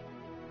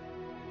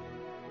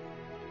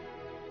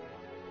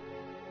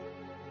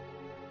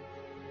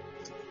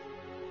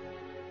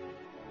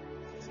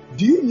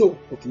 Do you know?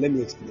 Okay, let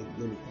me explain.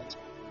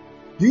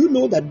 Do you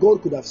know that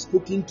God could have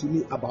spoken to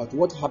me about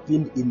what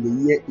happened in the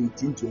year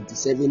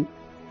 1827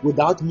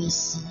 without me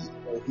seeing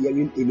or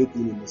hearing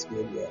anything in the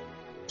spirit world?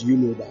 Do you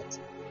know that?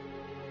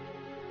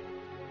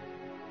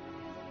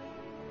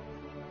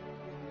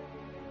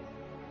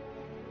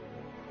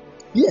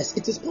 Yes,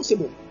 it is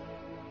possible.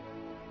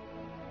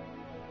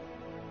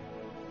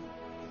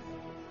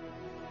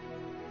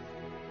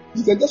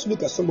 You can just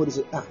look at somebody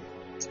and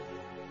say,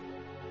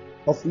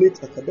 of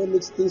late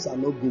academics, things are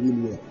not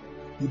going well.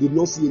 You did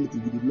not see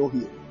anything, you did not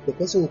hear. The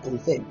person will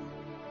confirm.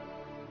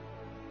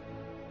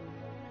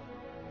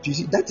 You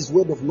see, that is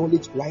word of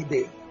knowledge right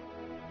there.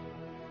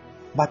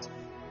 But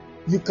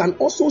you can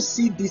also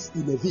see this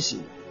in a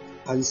vision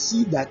and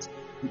see that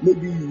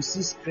maybe you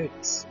see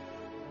scripts,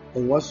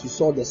 and once you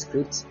saw the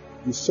script,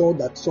 you saw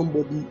that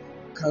somebody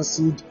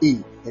cancelled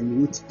A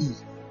and wrote E.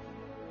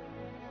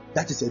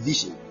 That is a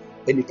vision,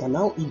 and you can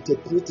now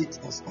interpret it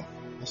as I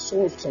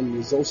saw some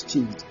results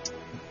changed.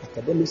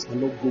 Academics are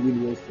not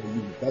going well for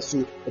you. That's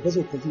so the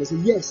person will continue to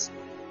say yes.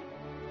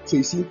 So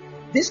you see,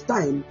 this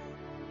time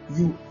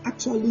you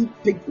actually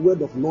picked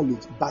word of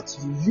knowledge, but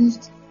you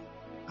used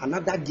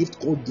another gift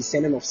called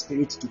discerning of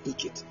spirit to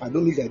take it. I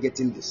don't know if you are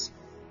getting this.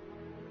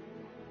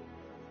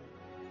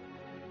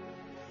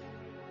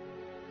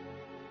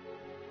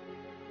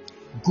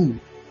 Good.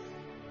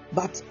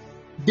 But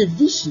the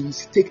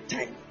visions take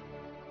time.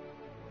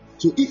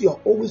 So if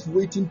you're always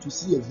waiting to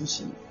see a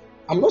vision,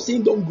 I'm not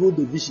saying don't grow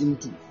the vision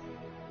too.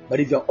 But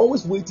if you're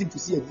always waiting to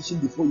see a vision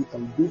before you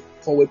can go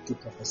forward to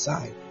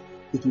prophesy,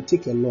 it will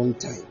take a long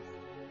time.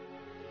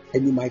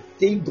 And you might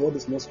think God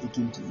is not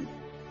speaking to you.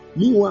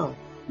 Meanwhile,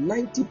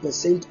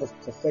 90%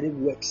 of prophetic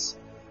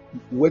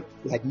work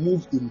like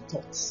move in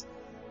thoughts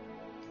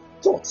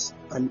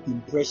and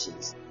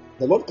impressions.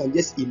 The Lord can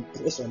just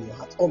impress on your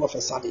heart all of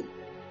a sudden.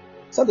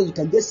 Sometimes you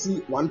can just see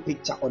one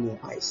picture on your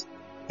eyes,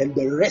 and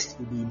the rest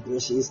will be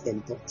impressions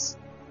and thoughts.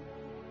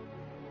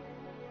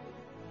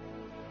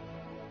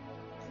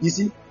 You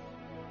see?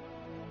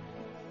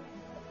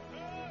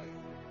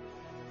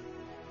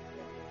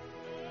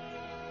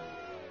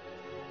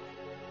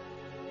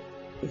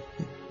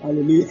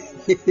 Hallelujah.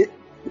 You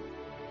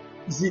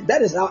see,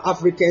 that is how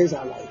Africans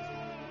are like.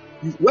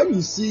 When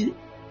you see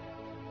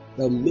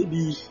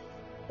maybe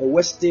a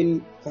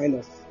Western kind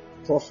of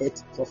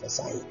prophet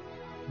prophesying,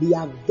 they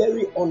are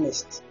very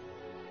honest.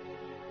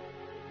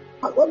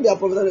 When they are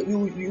prophesying,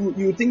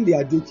 you think they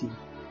are joking.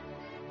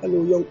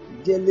 Hello, young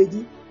dear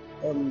lady,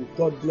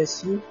 God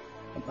bless you.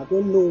 I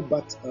don't know,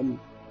 but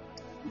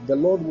the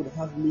Lord would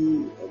have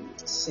me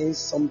say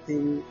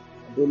something.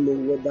 I don't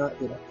know whether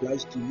it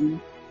applies to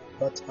you,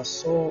 but I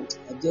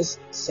just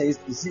sensed,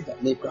 you see that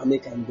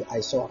I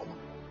saw her.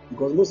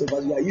 Because most of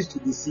us, we are used to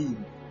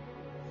deceiving.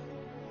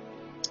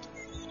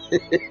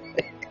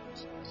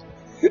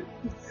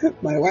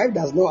 My wife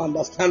does not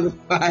understand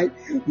why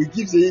we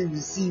keep saying we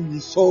see, we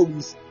saw,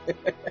 we see.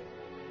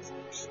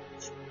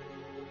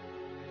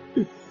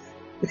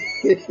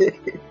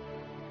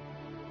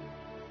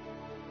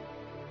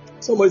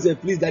 Somebody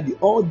said, please, Daddy,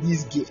 all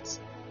these gifts,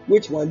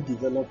 which one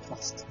develop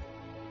fast?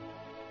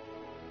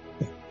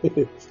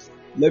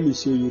 Let me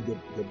show you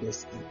the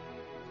best thing.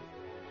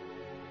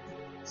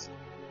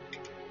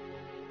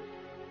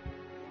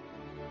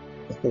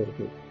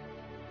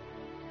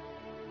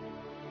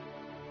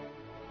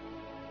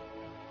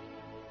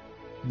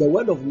 The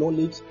word of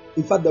knowledge,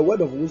 in fact, the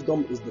word of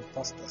wisdom is the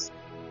fastest.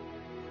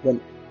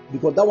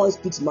 Because that one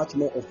speaks much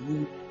more of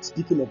you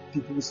speaking of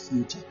people's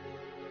future.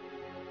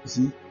 You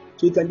see?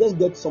 So you can just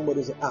get somebody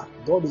and say,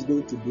 God is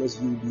going to bless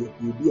you,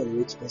 you'll be a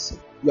rich person.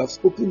 You have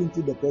spoken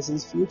into the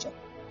person's future.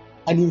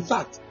 And in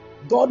fact,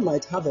 God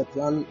might have a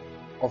plan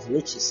of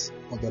riches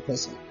for the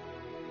person.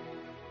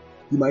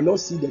 You might not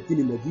see the thing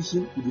in a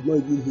vision, you did not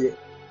even hear,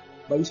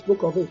 but you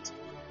spoke of it.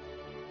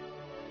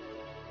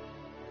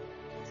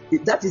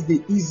 That is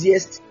the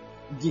easiest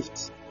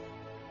gift.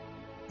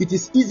 It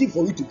is easy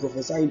for you to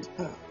prophesy into,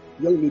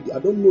 young lady, I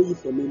don't know you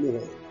from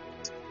anywhere,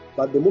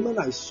 but the moment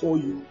I saw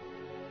you,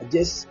 I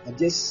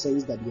just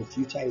sense that your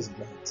future is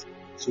bright.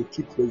 So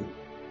keep praying.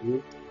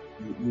 You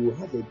will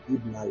have a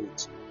good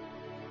marriage.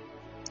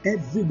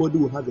 Everybody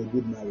will have a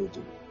good marriage.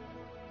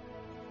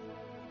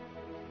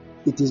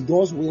 It is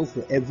God's will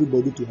for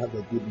everybody to have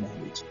a good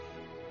marriage.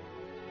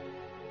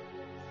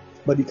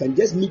 But you can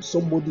just meet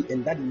somebody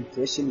and that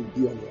impression will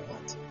be on your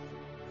heart.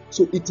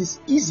 So it is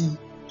easy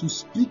to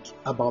speak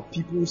about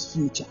people's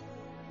future.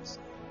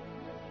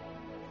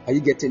 Are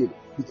you getting it?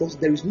 Because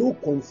there is no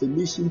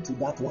confirmation to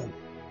that one.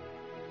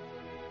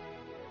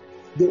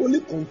 The only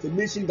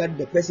confirmation that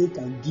the person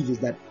can give is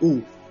that,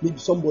 oh, maybe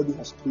somebody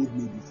has told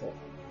me before.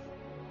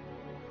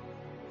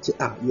 Say,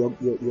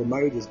 your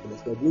marriage is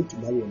blessed. You're going to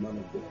marry a man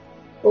of God.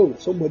 Oh,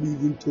 somebody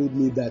even told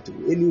me that.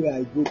 Anywhere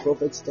I go,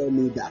 prophets tell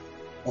me that.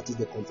 That is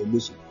the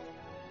confirmation.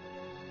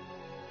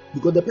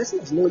 Because the person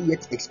has not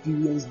yet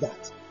experienced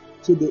that.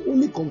 So the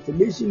only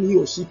confirmation he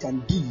or she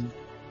can give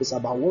is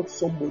about what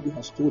somebody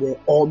has told her,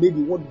 or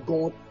maybe what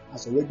God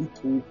has already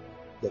told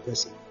the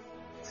person.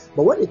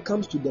 But when it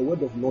comes to the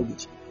word of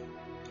knowledge,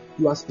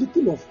 you are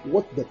speaking of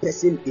what the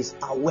person is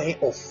aware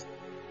of,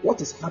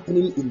 what is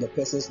happening in the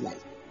person's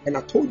life. And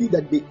I told you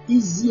that the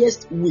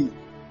easiest way,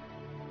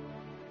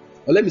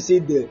 or let me say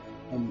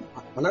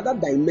another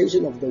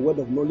dimension of the word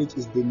of knowledge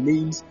is the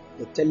names,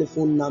 the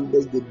telephone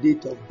numbers, the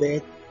date of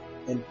birth,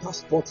 and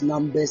passport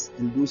numbers,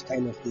 and those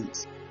kind of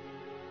things.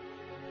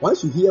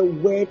 Once you hear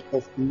word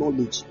of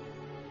knowledge,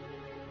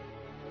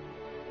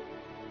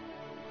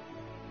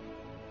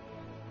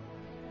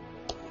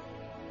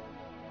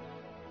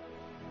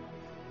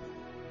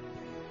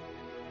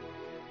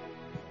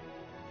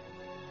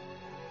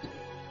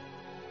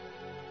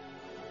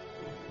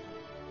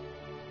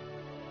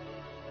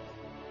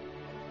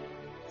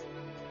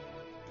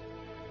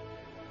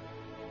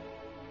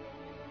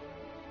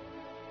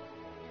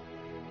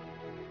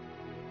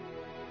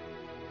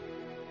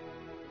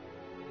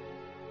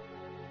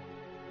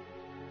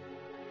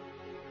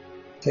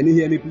 can you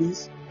hear me,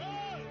 please?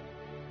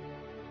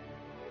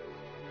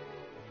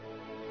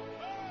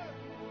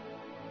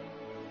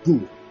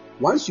 Good.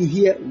 Once you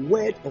hear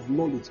word of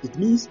knowledge, it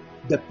means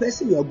the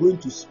person you are going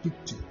to speak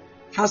to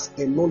has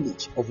a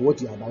knowledge of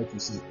what you are about to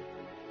say.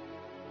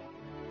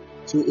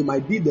 So it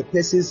might be the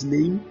person's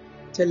name,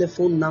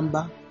 telephone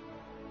number,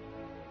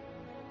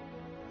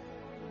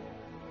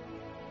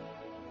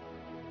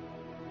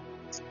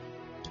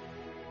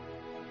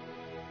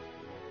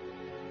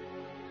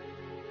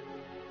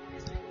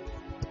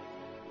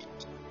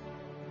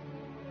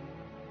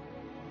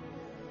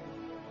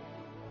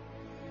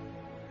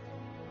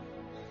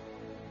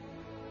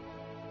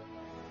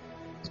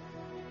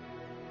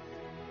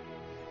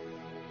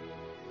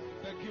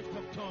 the gift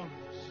of tongues.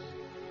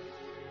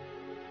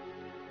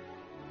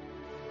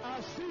 I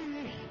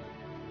see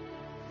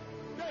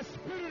the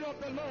Spirit of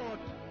the Lord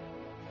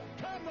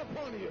come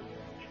upon you.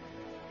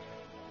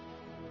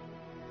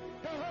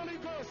 The Holy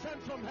Ghost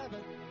sent from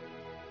heaven.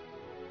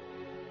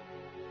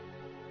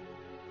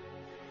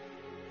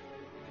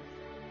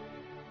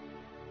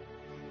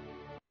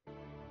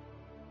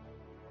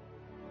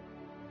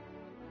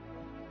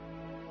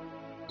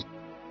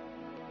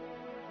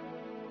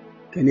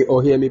 Can you all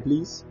hear me,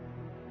 please?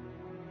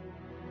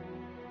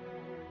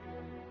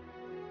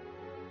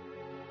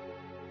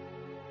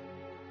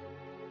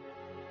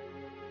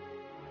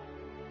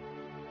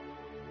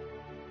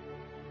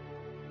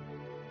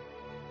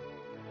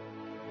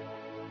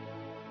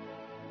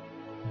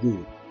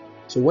 Good.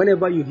 So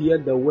whenever you hear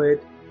the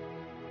word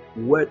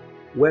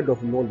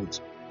of knowledge,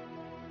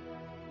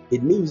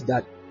 it means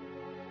that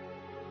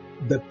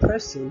the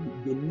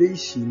person, the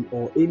nation,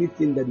 or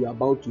anything that you are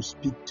about to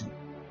speak to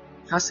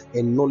has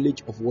a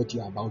knowledge of what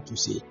you are about to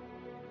say.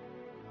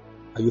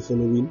 Are you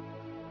following?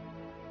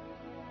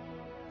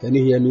 Can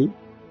you hear me?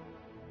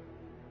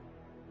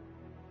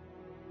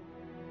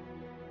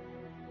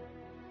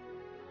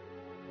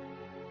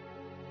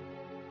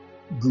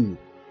 Good.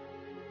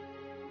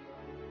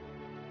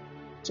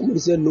 Somebody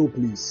said no,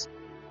 please.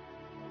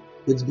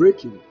 It's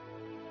breaking.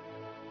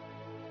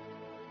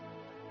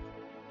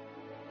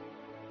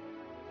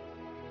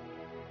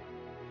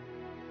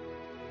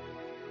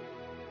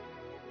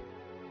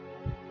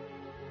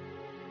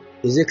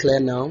 Is it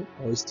clear now,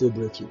 or is it still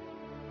breaking?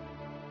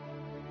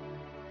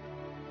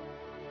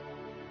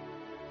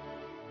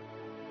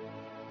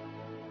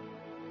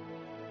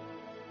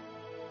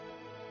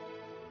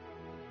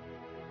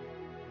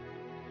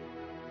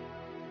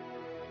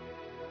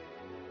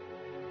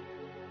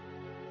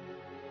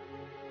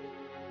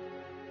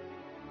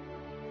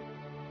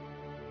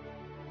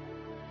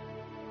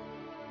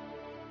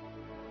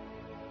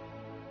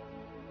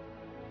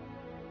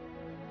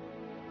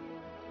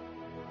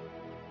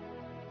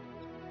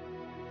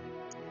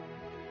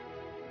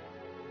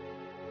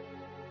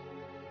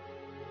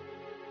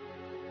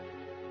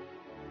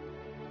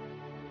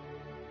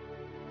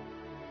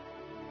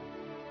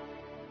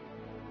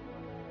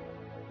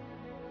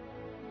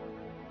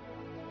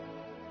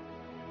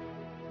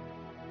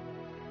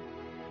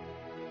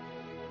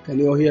 Can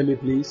you all hear me,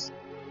 please?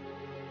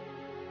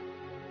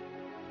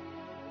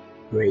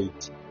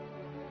 Great.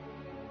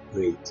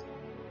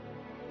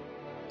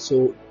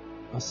 So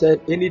I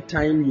said,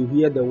 anytime you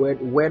hear the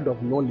word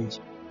of knowledge,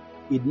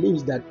 it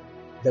means that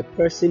the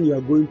person you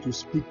are going to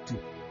speak to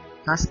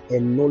has a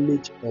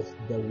knowledge of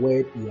the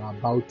word you are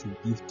about to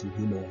give to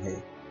him or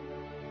her.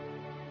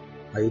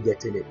 Are you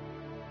getting it?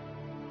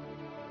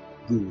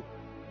 Good.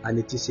 And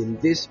it is in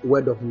this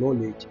word of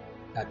knowledge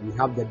that we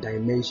have the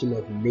dimension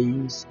of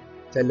names,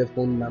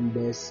 telephone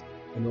numbers,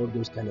 and all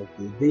those kind of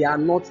things. They are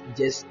not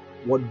just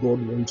what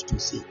God wants to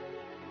say.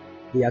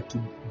 They are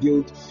to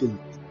build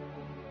faith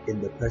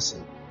in the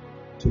person,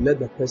 to let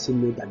the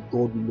person know that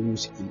God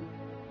knows him,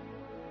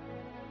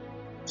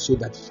 so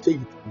that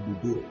faith will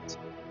be built,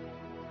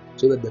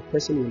 so that the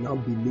person will now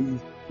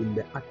believe in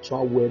the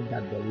actual word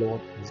that the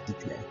Lord has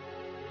declared.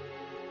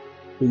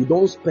 So you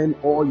don't spend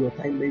all your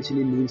time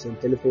mentioning names and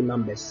telephone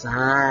numbers,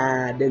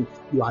 then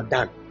you are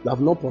done. You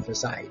have not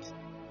prophesied.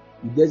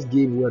 You just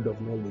gave word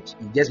of knowledge.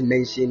 You just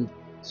mentioned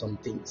some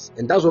things.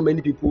 And that's what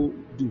many people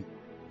do.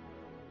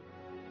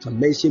 So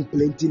mention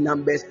plenty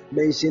numbers,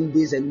 mention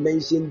this and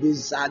mention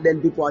this.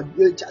 Then people are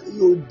you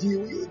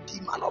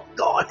man of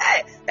God.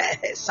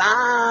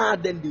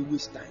 Then they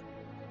waste time.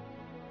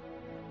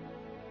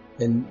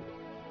 And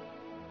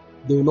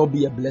they will not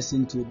be a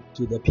blessing to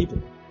the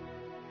people.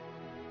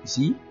 You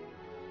see?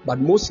 But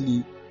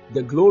mostly,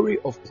 the glory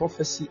of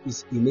prophecy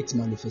is in its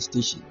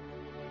manifestation.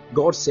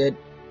 God said,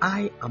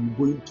 I am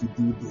going to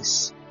do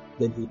this.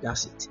 Then he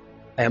does it.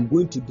 I am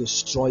going to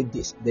destroy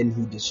this. Then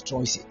he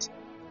destroys it.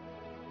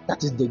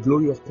 That is the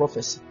glory of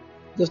prophecy.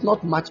 There's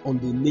not much on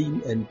the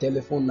name and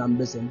telephone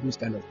numbers and those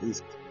kind of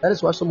things. That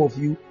is why some of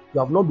you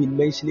have not been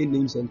mentioning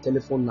names and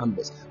telephone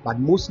numbers. But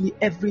mostly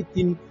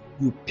everything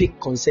you pick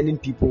concerning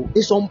people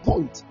is on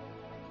point.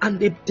 And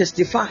they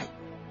testify.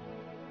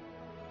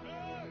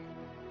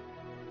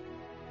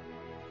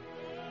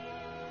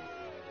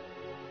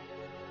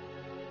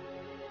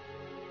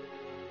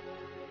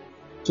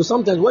 So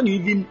sometimes when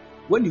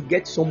you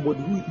get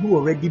somebody who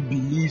already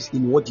believes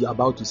in what you're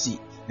about to see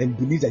and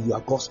believes that you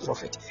are God's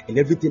prophet and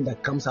everything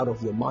that comes out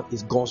of your mouth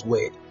is God's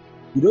word,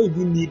 you don't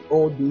even need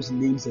all those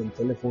names and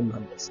telephone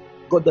numbers.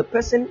 Because the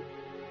person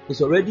is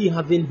already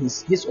having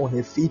his or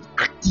her faith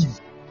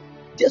active.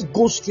 Just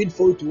go straight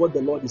forward to what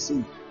the Lord is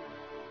saying.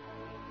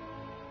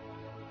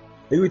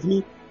 Are you with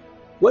me?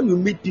 When you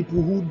meet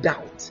people who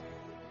doubt,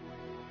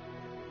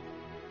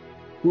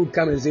 who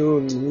come and say,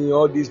 oh,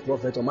 all these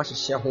prophets, then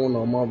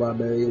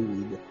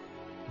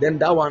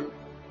that one,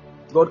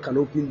 God can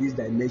open this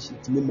dimension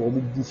to me more.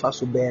 You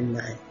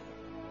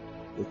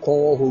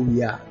call who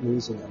we are, then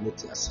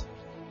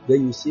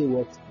you see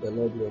what the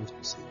Lord wants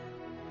to say.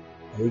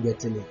 Are you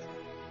getting it?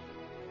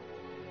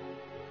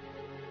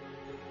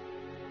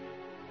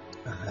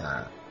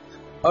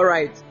 All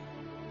right.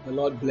 The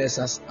Lord bless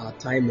us. Our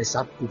time is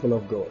up, people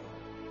of God.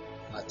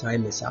 Our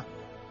time is up.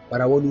 But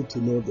I want you to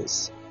know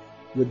this.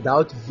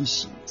 Without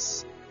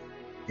visions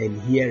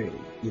and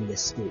hearing in the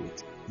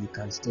spirit, you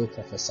can still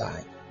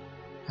prophesy.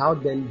 How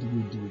then do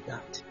you do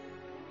that?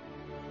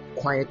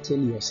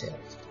 Quieten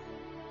yourself.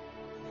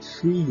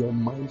 Free your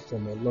mind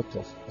from a lot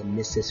of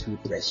unnecessary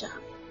pressure.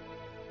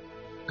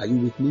 Are you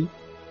with me?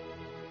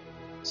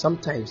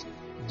 Sometimes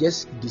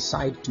just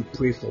decide to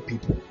pray for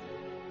people.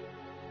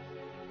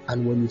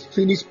 And when you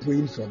finish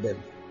praying for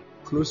them,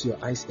 close your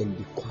eyes and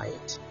be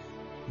quiet.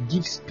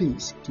 Give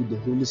space to the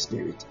Holy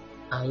Spirit.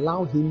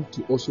 Allow him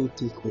to also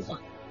take over.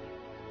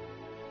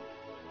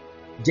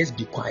 Just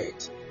be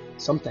quiet.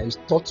 Sometimes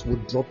thoughts will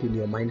drop in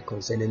your mind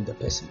concerning the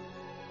person.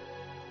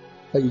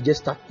 But you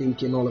just start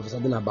thinking all of a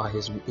sudden about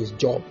his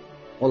job,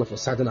 all of a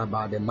sudden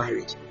about the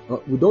marriage.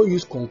 We don't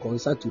use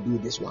concern to do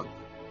this one.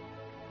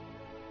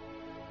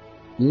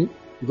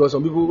 Because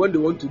some people, when they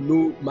want to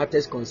know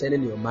matters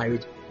concerning your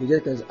marriage, they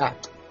just can say,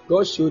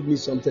 God showed me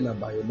something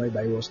about your marriage,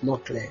 but it was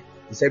not clear.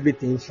 Is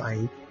everything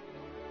fine?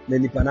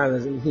 Then the panel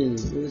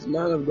says, this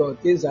man of God,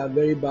 things are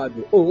very bad.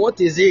 Oh, what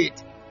is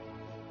it?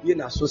 You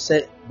know, so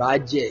say,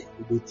 Baje,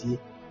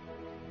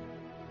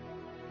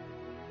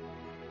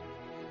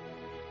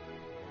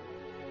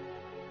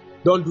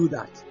 don't do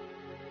that.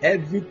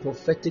 Every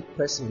prophetic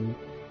person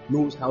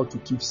knows how to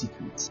keep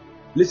secrets.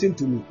 Listen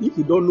to me. If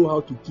you don't know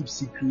how to keep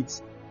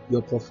secrets,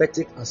 your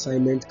prophetic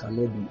assignment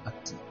cannot be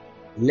active.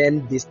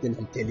 Learn this thing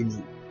I'm telling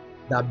you.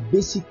 There are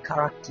basic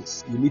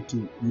characters you need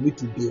to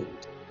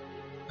build.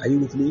 Are you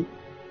with me?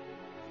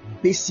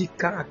 Basic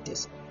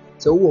characters.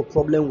 So who a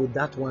problem with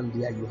that one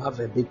there, you have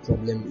a big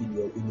problem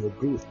in your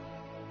growth.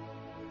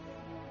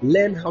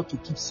 Learn how to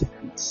keep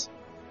secrets.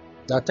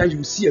 There are times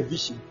you see a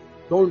vision.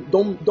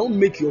 Don't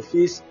make your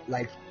face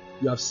like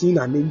you have seen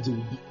an angel.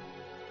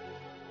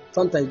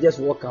 Sometimes just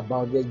walk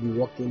about, just be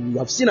walking. You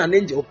have seen an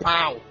angel,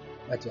 pow,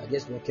 but you are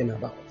just walking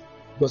about.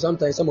 Because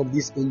sometimes some of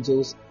these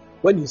angels,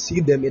 when you see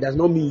them, it does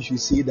not mean you should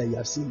say that you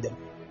have seen them.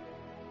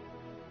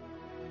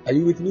 Are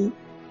you with me?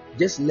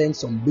 Just learn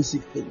some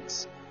basic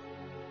things,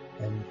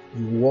 and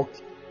you walk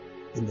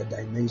in the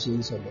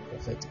dimensions of the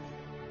prophetic.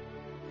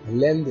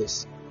 Learn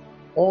this.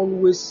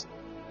 Always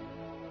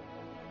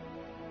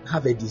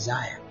Have a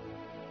desire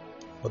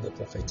for the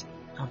prophetic.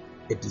 Have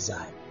a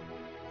desire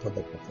for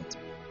the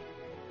prophetic.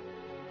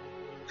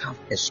 Have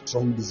a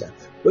strong desire.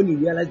 When you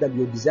realize that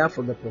your desire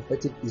for the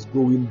prophetic is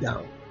going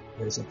down,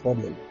 there is a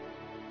problem.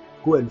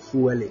 Go and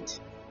fuel it.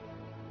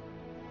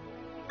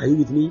 Are you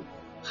with me?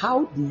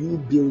 How do you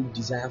build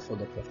desire for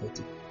the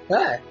prophetic?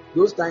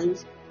 Those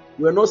times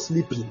we were not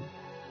sleeping.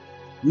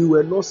 We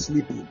were not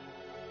sleeping.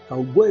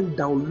 I'll go and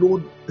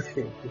download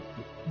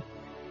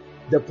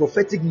the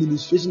prophetic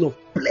ministration of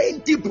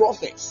plenty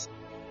prophets.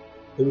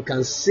 And we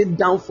can sit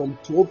down from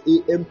 12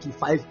 a.m. to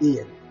 5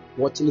 a.m.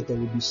 watching it,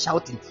 and we'll be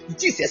shouting,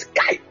 Jesus,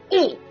 guy,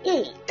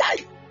 guy.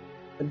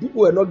 And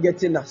people were not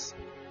getting us.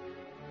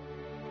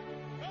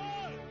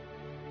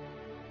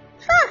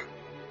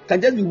 Can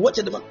just be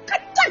watching them.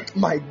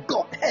 My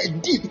God,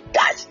 head deep,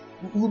 guys.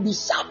 We'll be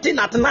shouting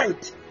at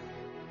night.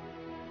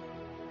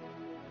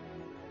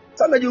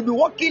 Sometimes you'll be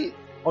walking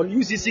on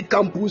UCC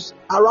campus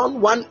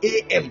around 1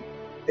 a.m.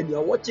 and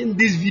you're watching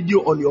this video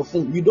on your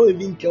phone. You don't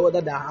even care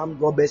whether they're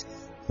armed robbers.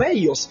 Where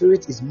your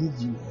spirit is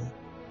moving.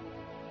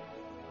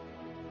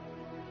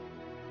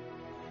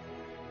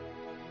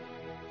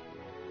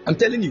 I'm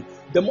telling you,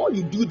 the more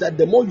you do that,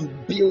 the more you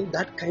build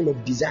that kind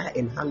of desire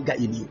and hunger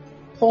in you.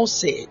 Paul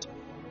said,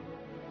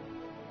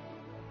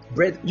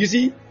 you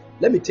see,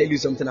 let me tell you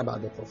something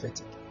about the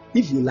prophetic.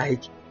 If you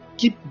like,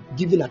 keep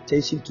giving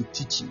attention to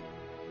teaching.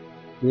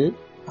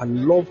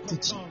 And love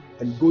teaching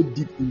and go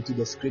deep into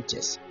the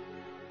scriptures.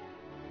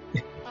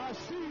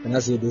 Can I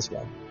say this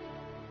one?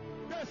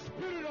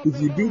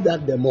 If you do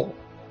that, the more.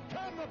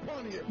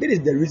 That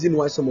is the reason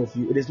why some of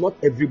you, it is not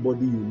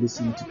everybody you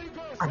listen to.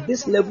 At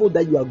this level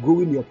that you are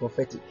growing your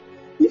prophetic,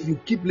 if you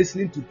keep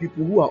listening to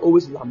people who are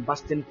always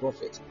lambasting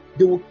prophets,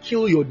 they will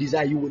kill your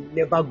desire. You will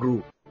never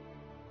grow.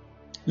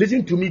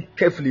 Listen to me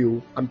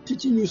carefully. I'm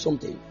teaching you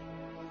something.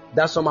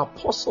 There are some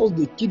apostles,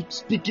 they keep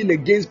speaking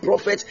against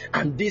prophets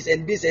and this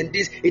and this and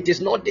this. It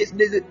is not this.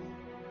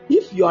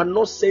 If you are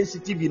not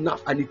sensitive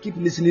enough and you keep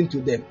listening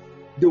to them,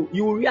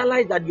 you will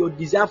realize that your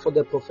desire for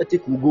the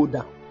prophetic will go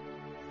down.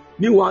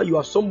 Meanwhile, you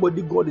are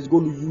somebody God is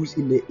going to use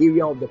in the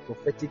area of the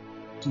prophetic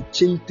to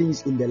change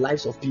things in the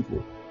lives of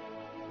people.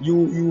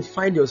 You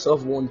find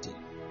yourself wanting.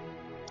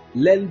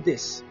 Learn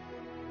this.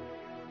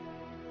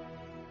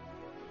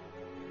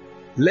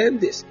 Learn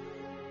this.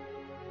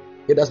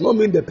 It does not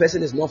mean the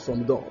person is not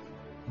from God.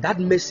 That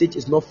message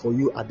is not for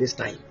you at this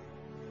time.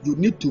 You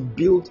need to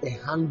build a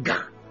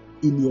hunger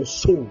in your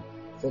soul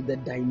for the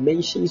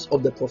dimensions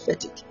of the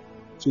prophetic.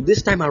 So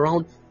this time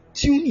around,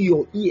 tune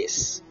your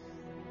ears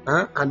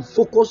and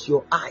focus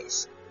your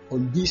eyes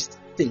on these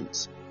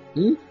things.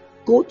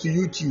 Go to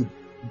YouTube,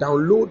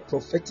 download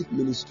prophetic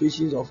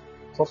ministrations of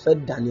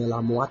Prophet Daniel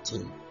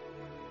Amoatin,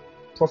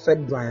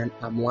 Prophet Brian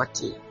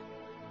Amoatin,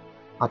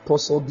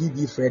 Apostle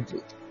B.B.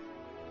 Frederick,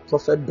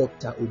 Prophet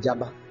Dr.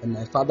 Ojaba, and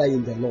my father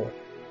in the Lord,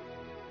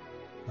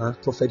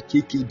 Prophet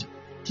KKD.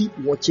 Keep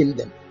watching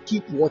them.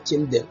 Keep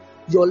watching them.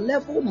 Your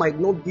level might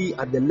not be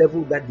at the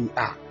level that they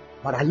are,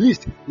 but at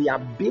least they are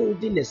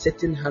building a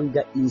certain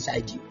hunger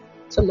inside you.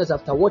 Sometimes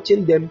after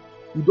watching them,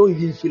 you don't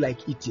even feel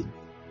like eating.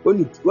 When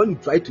you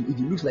try to eat,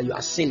 it looks like you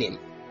are sinning.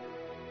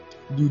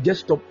 You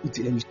just stop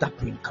eating and you start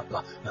praying.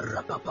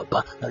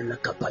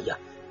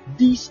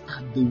 These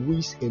are the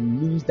ways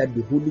and means that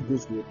the Holy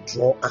Ghost will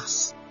draw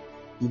us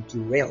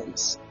into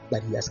realms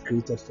that He has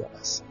created for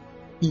us.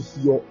 If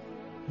your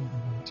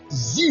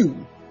zeal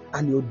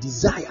and your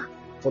desire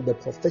for the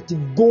prophetic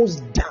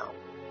goes down,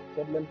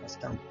 problem has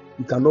come.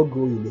 You cannot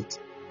grow in it.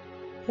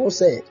 Paul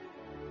said,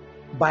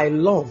 by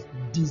love,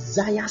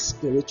 desire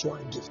spiritual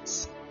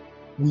gifts.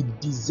 We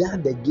desire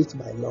the gift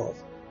by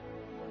love.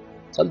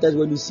 Sometimes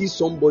when you see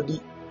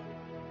somebody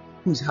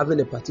who is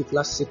having a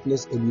particular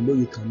sickness and you know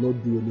you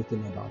cannot do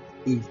anything about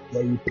it, it's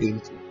very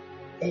painful.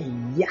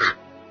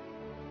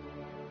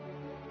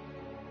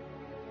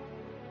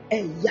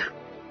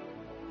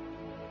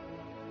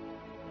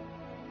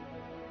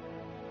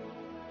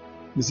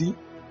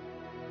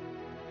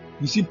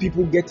 You see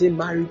people getting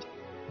married.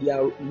 They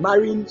are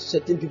marrying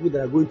certain people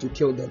that are going to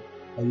kill them,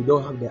 and you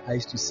don't have the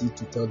eyes to see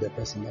to tell the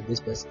person that this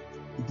person.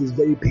 It is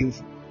very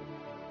painful.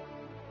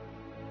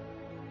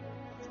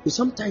 So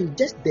sometimes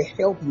just the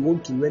help you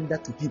want to render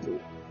to people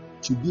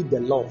should be the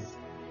love.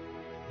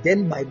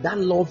 Then by that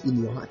love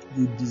in your heart,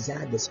 you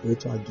desire the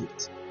spiritual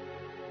gift.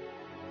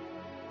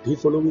 Are you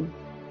following?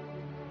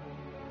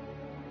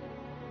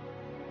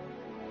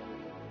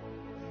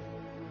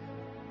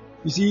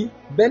 You see,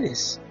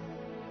 Benis,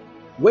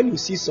 when you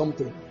see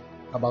something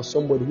about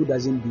somebody who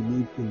doesn't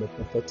believe in the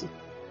prophetic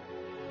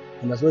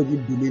and does not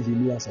even believe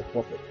in you as a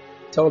prophet,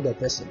 tell the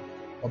person,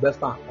 that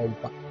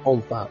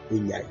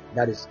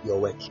is your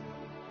work.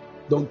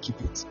 Don't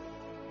keep it.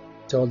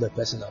 Tell the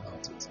person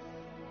about it.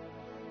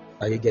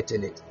 Are you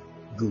getting it?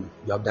 Good.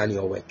 You have done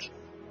your work.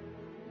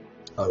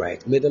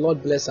 Alright. May the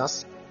Lord bless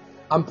us.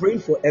 I'm praying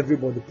for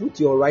everybody. Put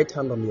your right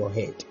hand on your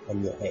head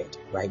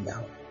right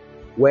now.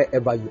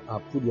 Wherever you are,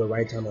 put your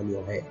right hand on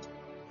your head.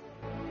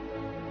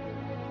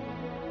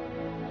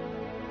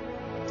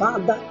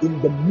 Father,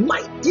 in the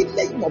mighty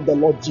name of the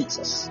Lord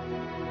Jesus,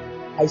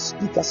 I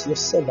speak as your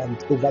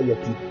servant over your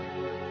people.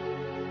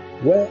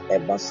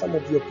 Wherever some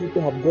of your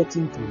people have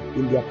gotten to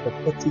in their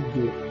prophetic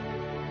growth,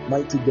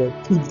 mighty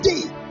God,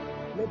 today,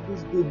 let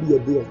this day be a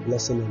day of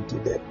blessing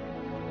unto them.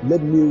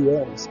 Let new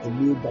realms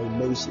and new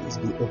dimensions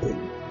be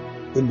opened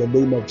in the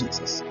name of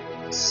Jesus.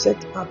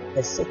 Set up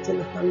a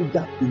certain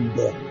hunger in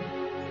them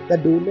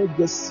that they will not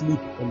just sleep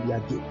on their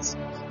gates,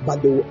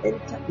 but they will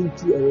enter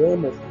into a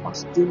realm of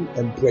fasting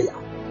and prayer.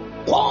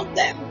 Call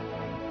them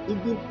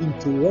even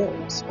into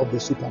realms of the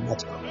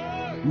supernatural.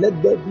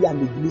 Let there be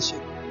an ignition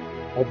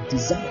of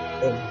desire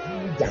and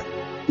hunger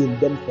in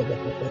them for the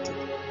prophetic.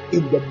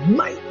 In the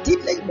mighty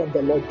name of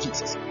the Lord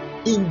Jesus,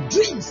 in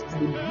dreams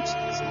and in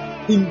visions,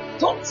 in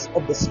thoughts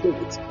of the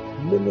Spirit,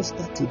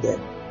 minister to them.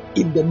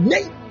 In the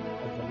name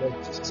of the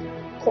Lord Jesus,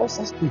 cause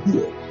us to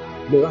hear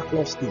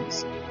miraculous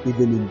things,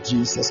 even in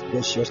Jesus'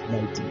 precious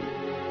mighty name.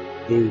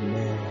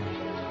 Amen.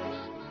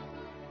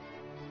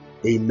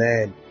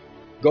 Amen.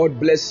 God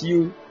bless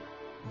you.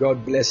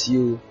 God bless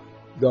you.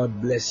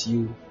 God bless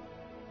you.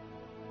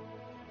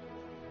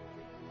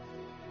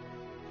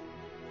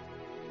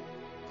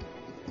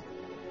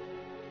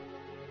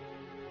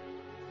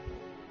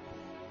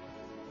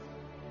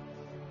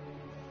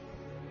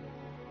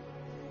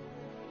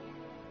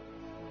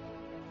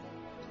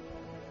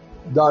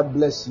 God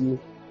bless you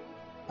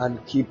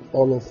and keep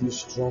all of you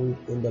strong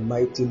in the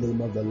mighty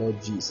name of the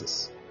Lord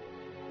Jesus.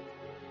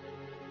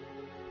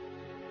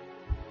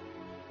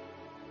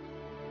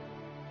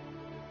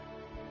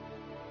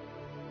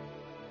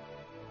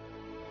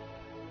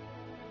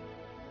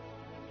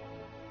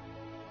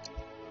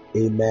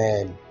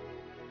 Amen.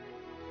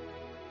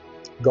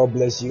 God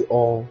bless you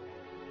all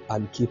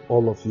and keep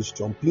all of you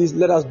strong. Please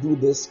let us do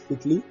this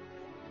quickly.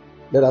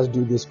 Let us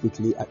do this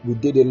quickly. We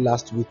did it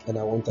last week and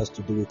I want us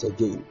to do it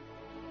again.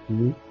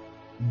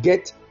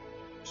 Get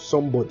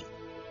somebody,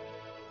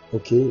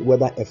 okay,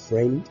 whether a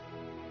friend,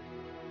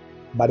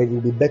 but it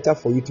will be better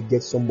for you to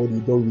get somebody you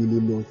don't really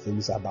know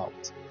things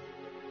about.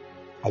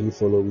 Are you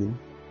following?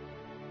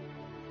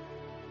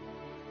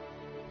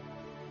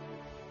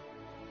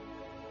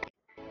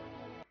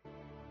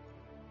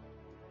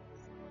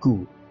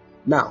 Good.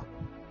 Now,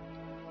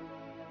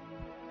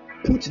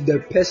 put the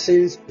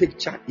person's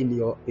picture in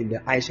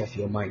the eyes of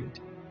your mind.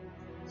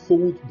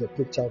 Hold the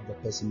picture of the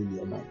person in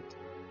your mind.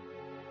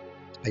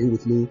 Are you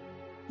with me?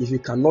 If you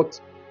cannot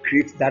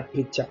create that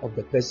picture of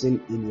the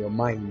person in your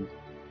mind,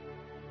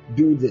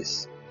 do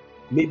this.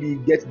 Maybe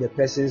get the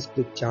person's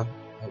picture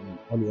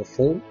on your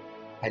phone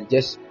and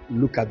just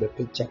look at the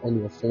picture on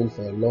your phone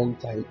for a long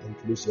time and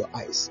close your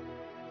eyes.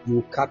 You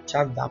will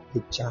capture that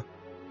picture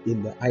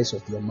in the eyes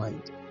of your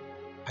mind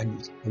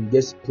and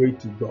just pray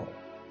to God.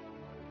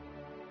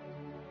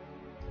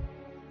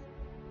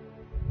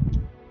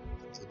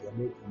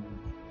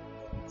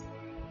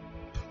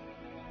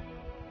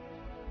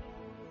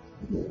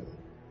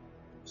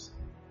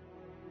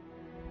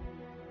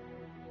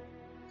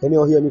 Can you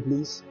all hear me,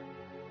 please?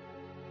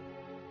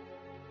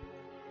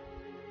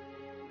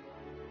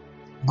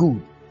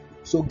 Good.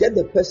 So get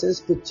the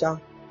person's picture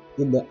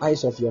in the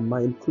eyes of your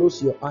mind.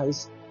 Close your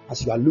eyes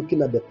as you are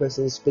looking at the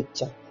person's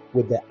picture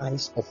with the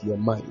eyes of your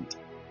mind.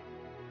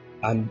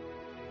 And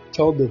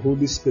tell the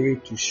Holy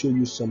Spirit to show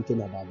you something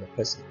about the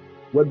person,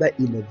 whether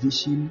in a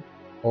vision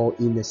or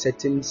in a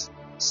certain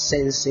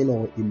sensing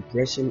or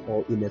impression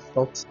or in a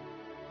thought,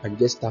 and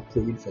just start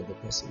praying for the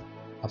person.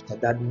 After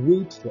that,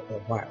 wait for a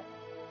while.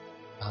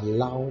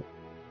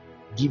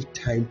 Give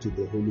time to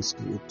the Holy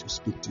Spirit to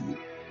speak to you.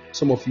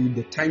 Some of you,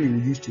 the time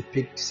you use to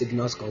pick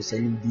signals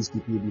concerning these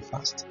people will be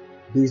fast,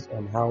 based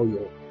on how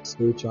your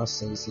spiritual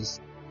senses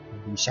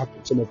have been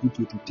sharpened. Some of you,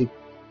 it will take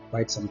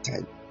quite some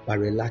time, but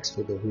relax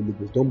for the Holy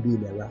Ghost. Don't be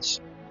in a rush.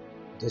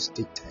 Just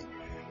take time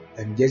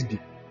and just be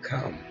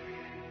calm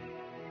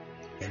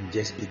and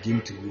just begin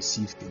to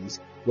receive things,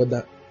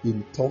 whether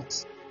in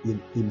thoughts,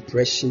 in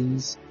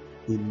impressions,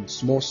 in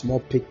small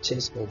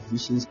pictures or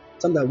visions.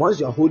 Sometimes once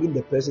you are holding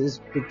the person's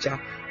picture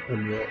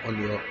on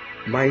your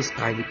mind's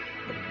eye,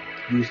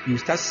 you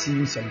start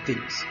seeing some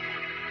things.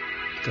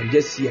 You can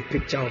just see a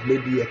picture of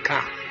maybe a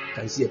car, you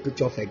can see a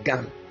picture of a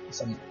gun,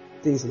 some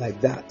things like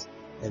that,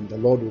 and the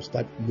Lord will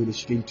start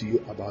ministering to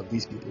you about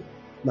these people.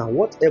 Now,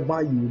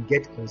 whatever you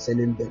get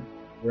concerning them,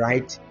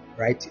 write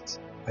it.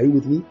 Are you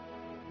with me?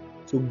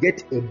 So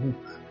get a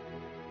book.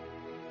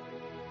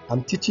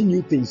 I'm teaching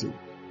you things.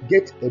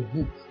 Get a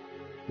book.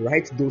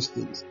 Write those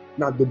things.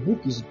 Now the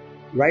book is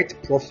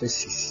write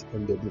prophecies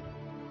on the book.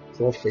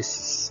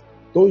 Prophecies.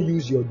 Don't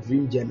use your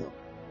dream journal.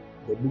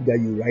 The book that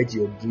you write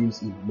your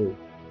dreams in. No.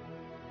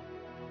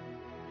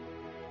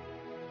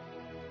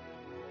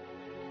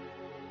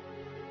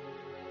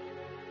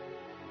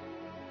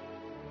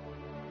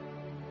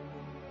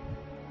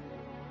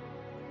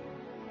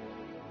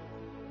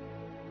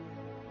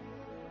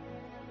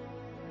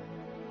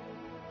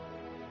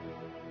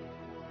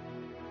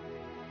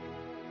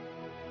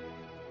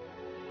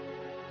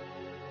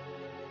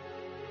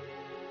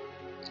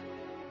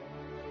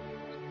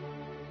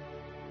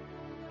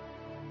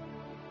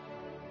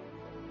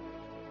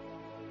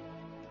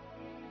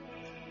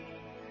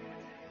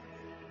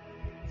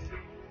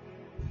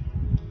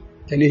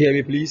 Can you hear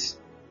me, please?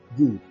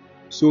 Good.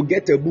 So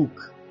get a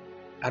book,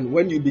 and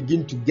when you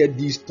begin to get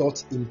these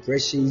thoughts,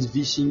 impressions,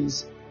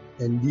 visions,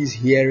 and these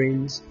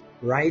hearings,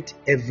 write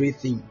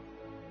everything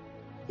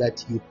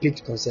that you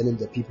picked concerning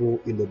the people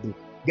in the book.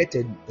 Get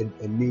a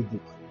new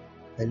book,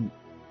 and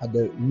at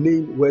the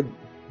name where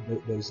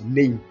there's a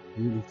name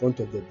in front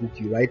of the book,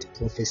 you write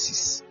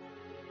prophecies.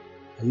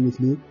 Are you with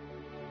me?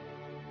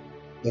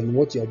 Then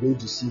what you are going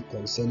to see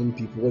concerning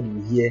people, what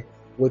you hear,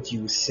 what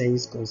you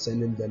sense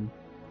concerning them,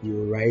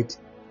 you write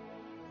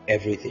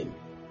everything.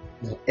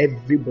 Now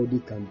everybody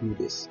can do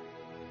this.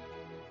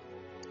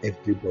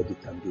 Everybody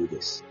can do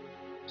this.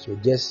 So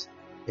just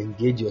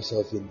engage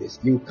yourself in this.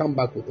 You come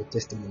back with a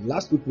testimony.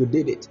 Last week we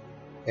did it,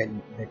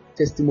 and the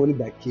testimony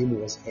that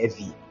came was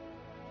heavy.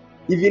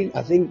 Even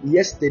I think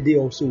yesterday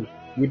also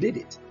we did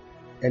it,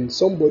 and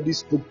somebody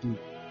spoke to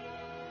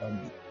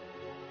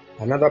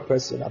another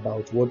person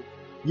about what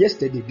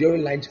yesterday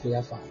during lunch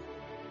prayer fire.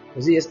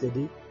 Was it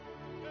yesterday?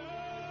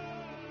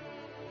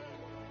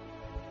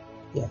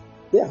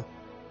 Yeah.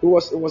 It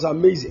was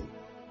amazing.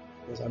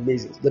 It was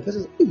amazing. The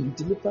person said,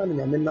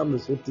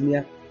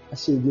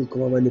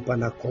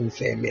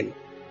 "Hey,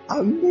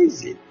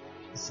 amazing."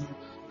 See?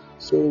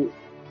 So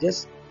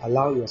just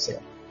allow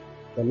yourself.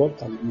 The Lord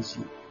can use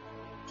you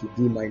to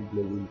do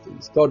mind-blowing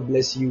things. God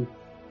bless you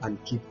and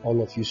keep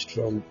all of you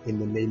strong in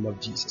the name of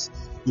Jesus.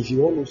 If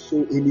you want to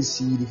sow any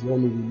seed, if you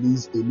want to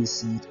release any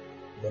seed,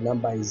 the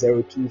number is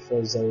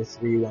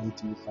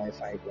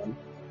 0240312551,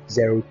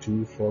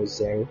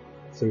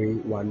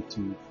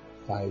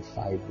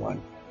 0240312551.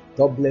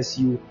 God bless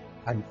you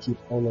and keep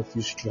all of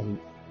you strong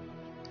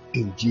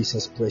in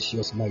Jesus'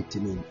 precious mighty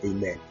name.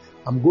 Amen.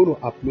 I'm going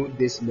to upload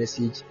this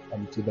message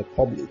to the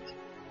public.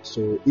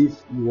 So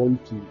if you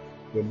want to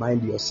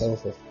remind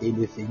yourself of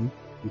anything,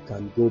 you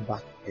can go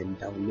back and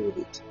download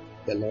it.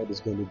 The Lord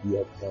is going to be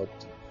of help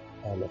to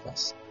all of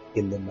us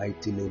in the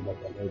mighty name of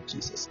the Lord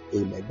Jesus.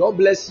 Amen. God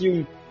bless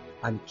you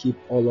and keep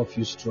all of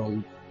you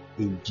strong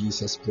in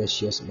Jesus'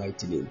 precious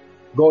mighty name.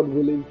 God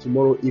willing,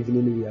 tomorrow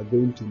evening we are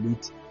going to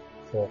meet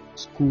for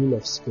School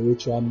of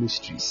Spiritual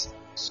Mysteries.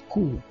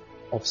 School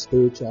of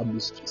Spiritual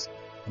Mysteries.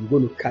 I'm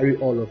going to carry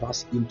all of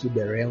us into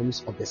the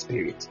realms of the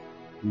Spirit.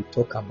 We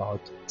talk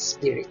about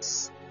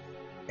spirits,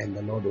 and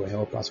the Lord will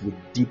help us with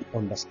deep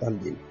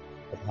understanding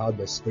of how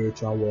the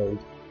spiritual world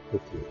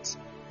operates.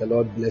 The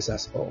Lord bless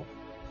us all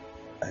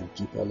and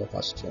keep all of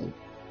us strong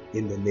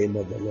in the name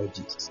of the Lord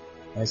Jesus.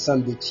 My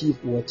son, the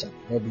chief watcher,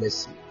 God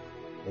bless you.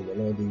 May the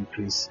Lord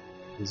increase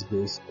His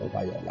grace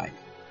over your life.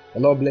 The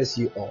Lord bless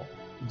you all.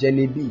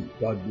 Jenny B,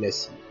 God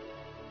bless you.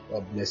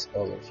 God bless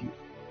all of you.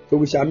 So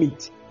we shall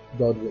meet,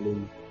 God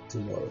willing,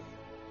 tomorrow.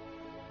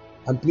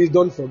 And please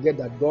don't forget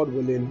that God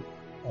willing,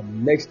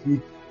 next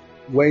week,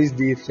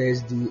 Wednesday,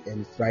 Thursday,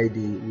 and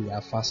Friday, we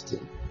are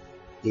fasting.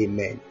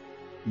 Amen.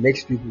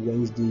 Next week,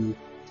 Wednesday,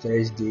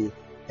 Thursday,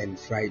 and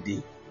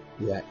Friday,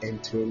 we are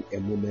entering a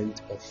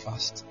moment of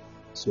fast.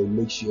 So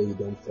make sure you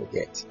don't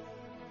forget.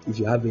 If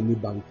you have any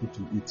banquet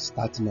to eat,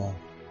 start now.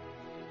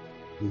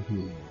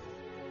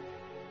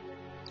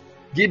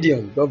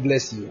 Gideon, God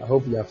bless you. I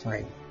hope you are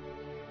fine.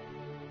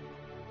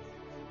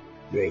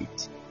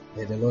 Great.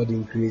 May the Lord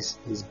increase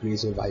His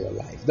grace over your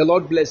life. The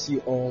Lord bless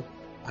you all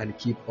and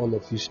keep all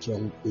of you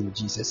strong in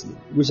Jesus' name.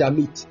 We shall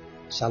meet.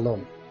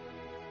 Shalom.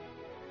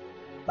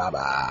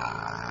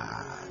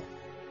 Bye-bye.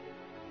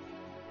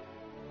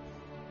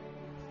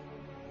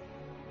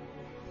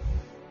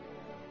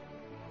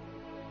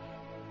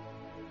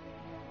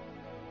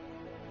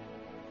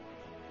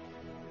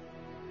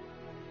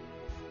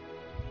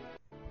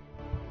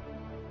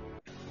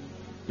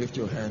 Lift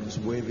your hands,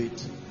 wave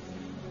it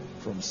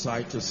from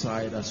side to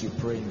side as you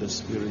pray in the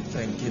Spirit,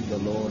 thanking the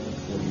Lord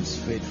for His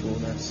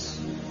faithfulness.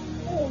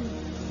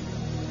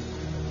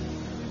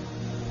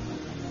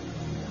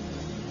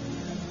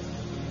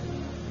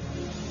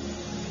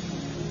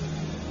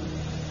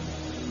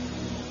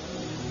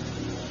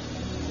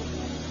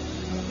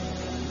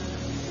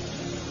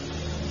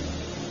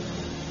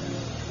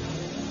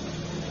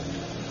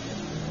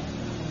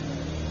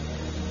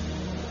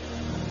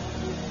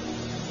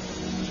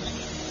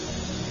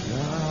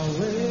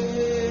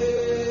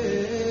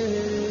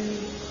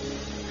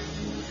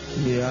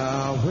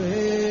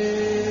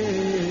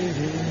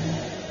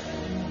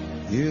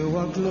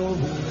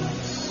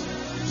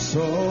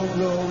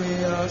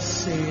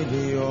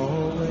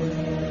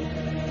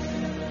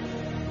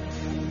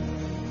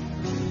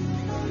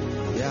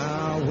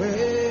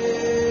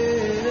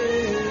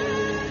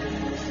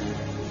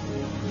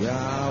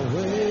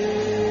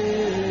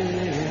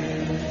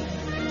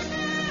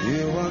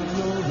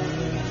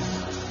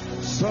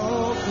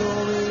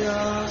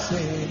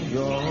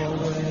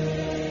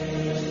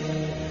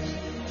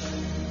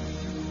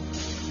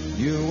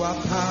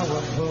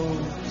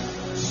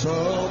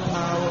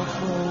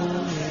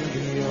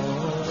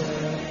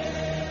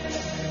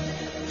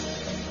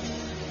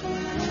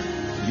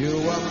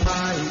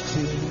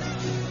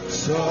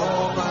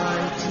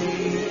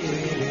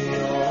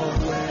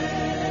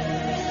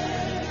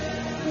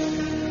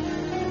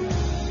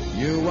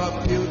 You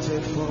are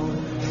beautiful,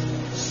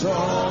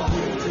 so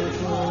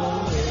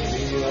beautiful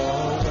in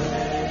your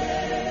way.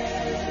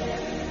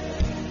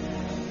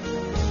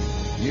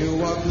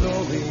 You are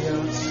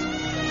glorious.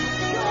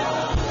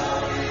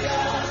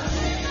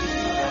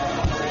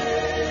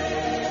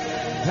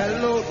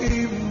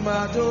 Elohim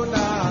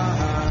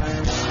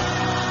Adonai.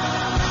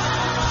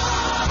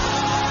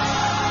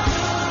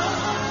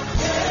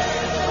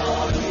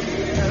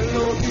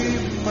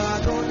 Elohim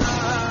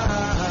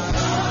Adonai.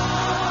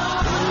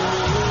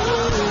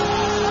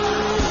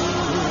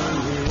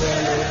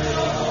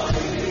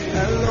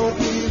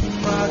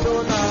 Elohim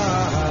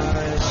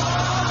Adonai.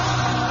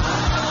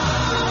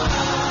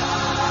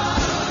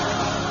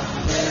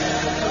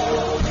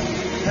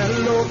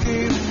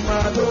 Elohim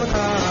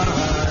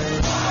Adonai.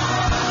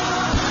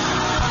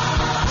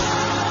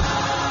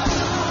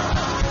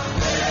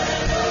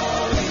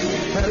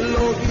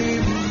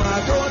 Elohim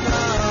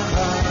Adonai.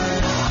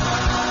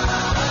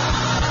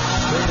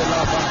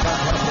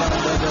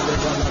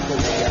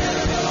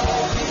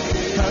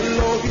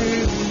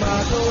 Elohim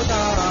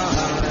Adonai.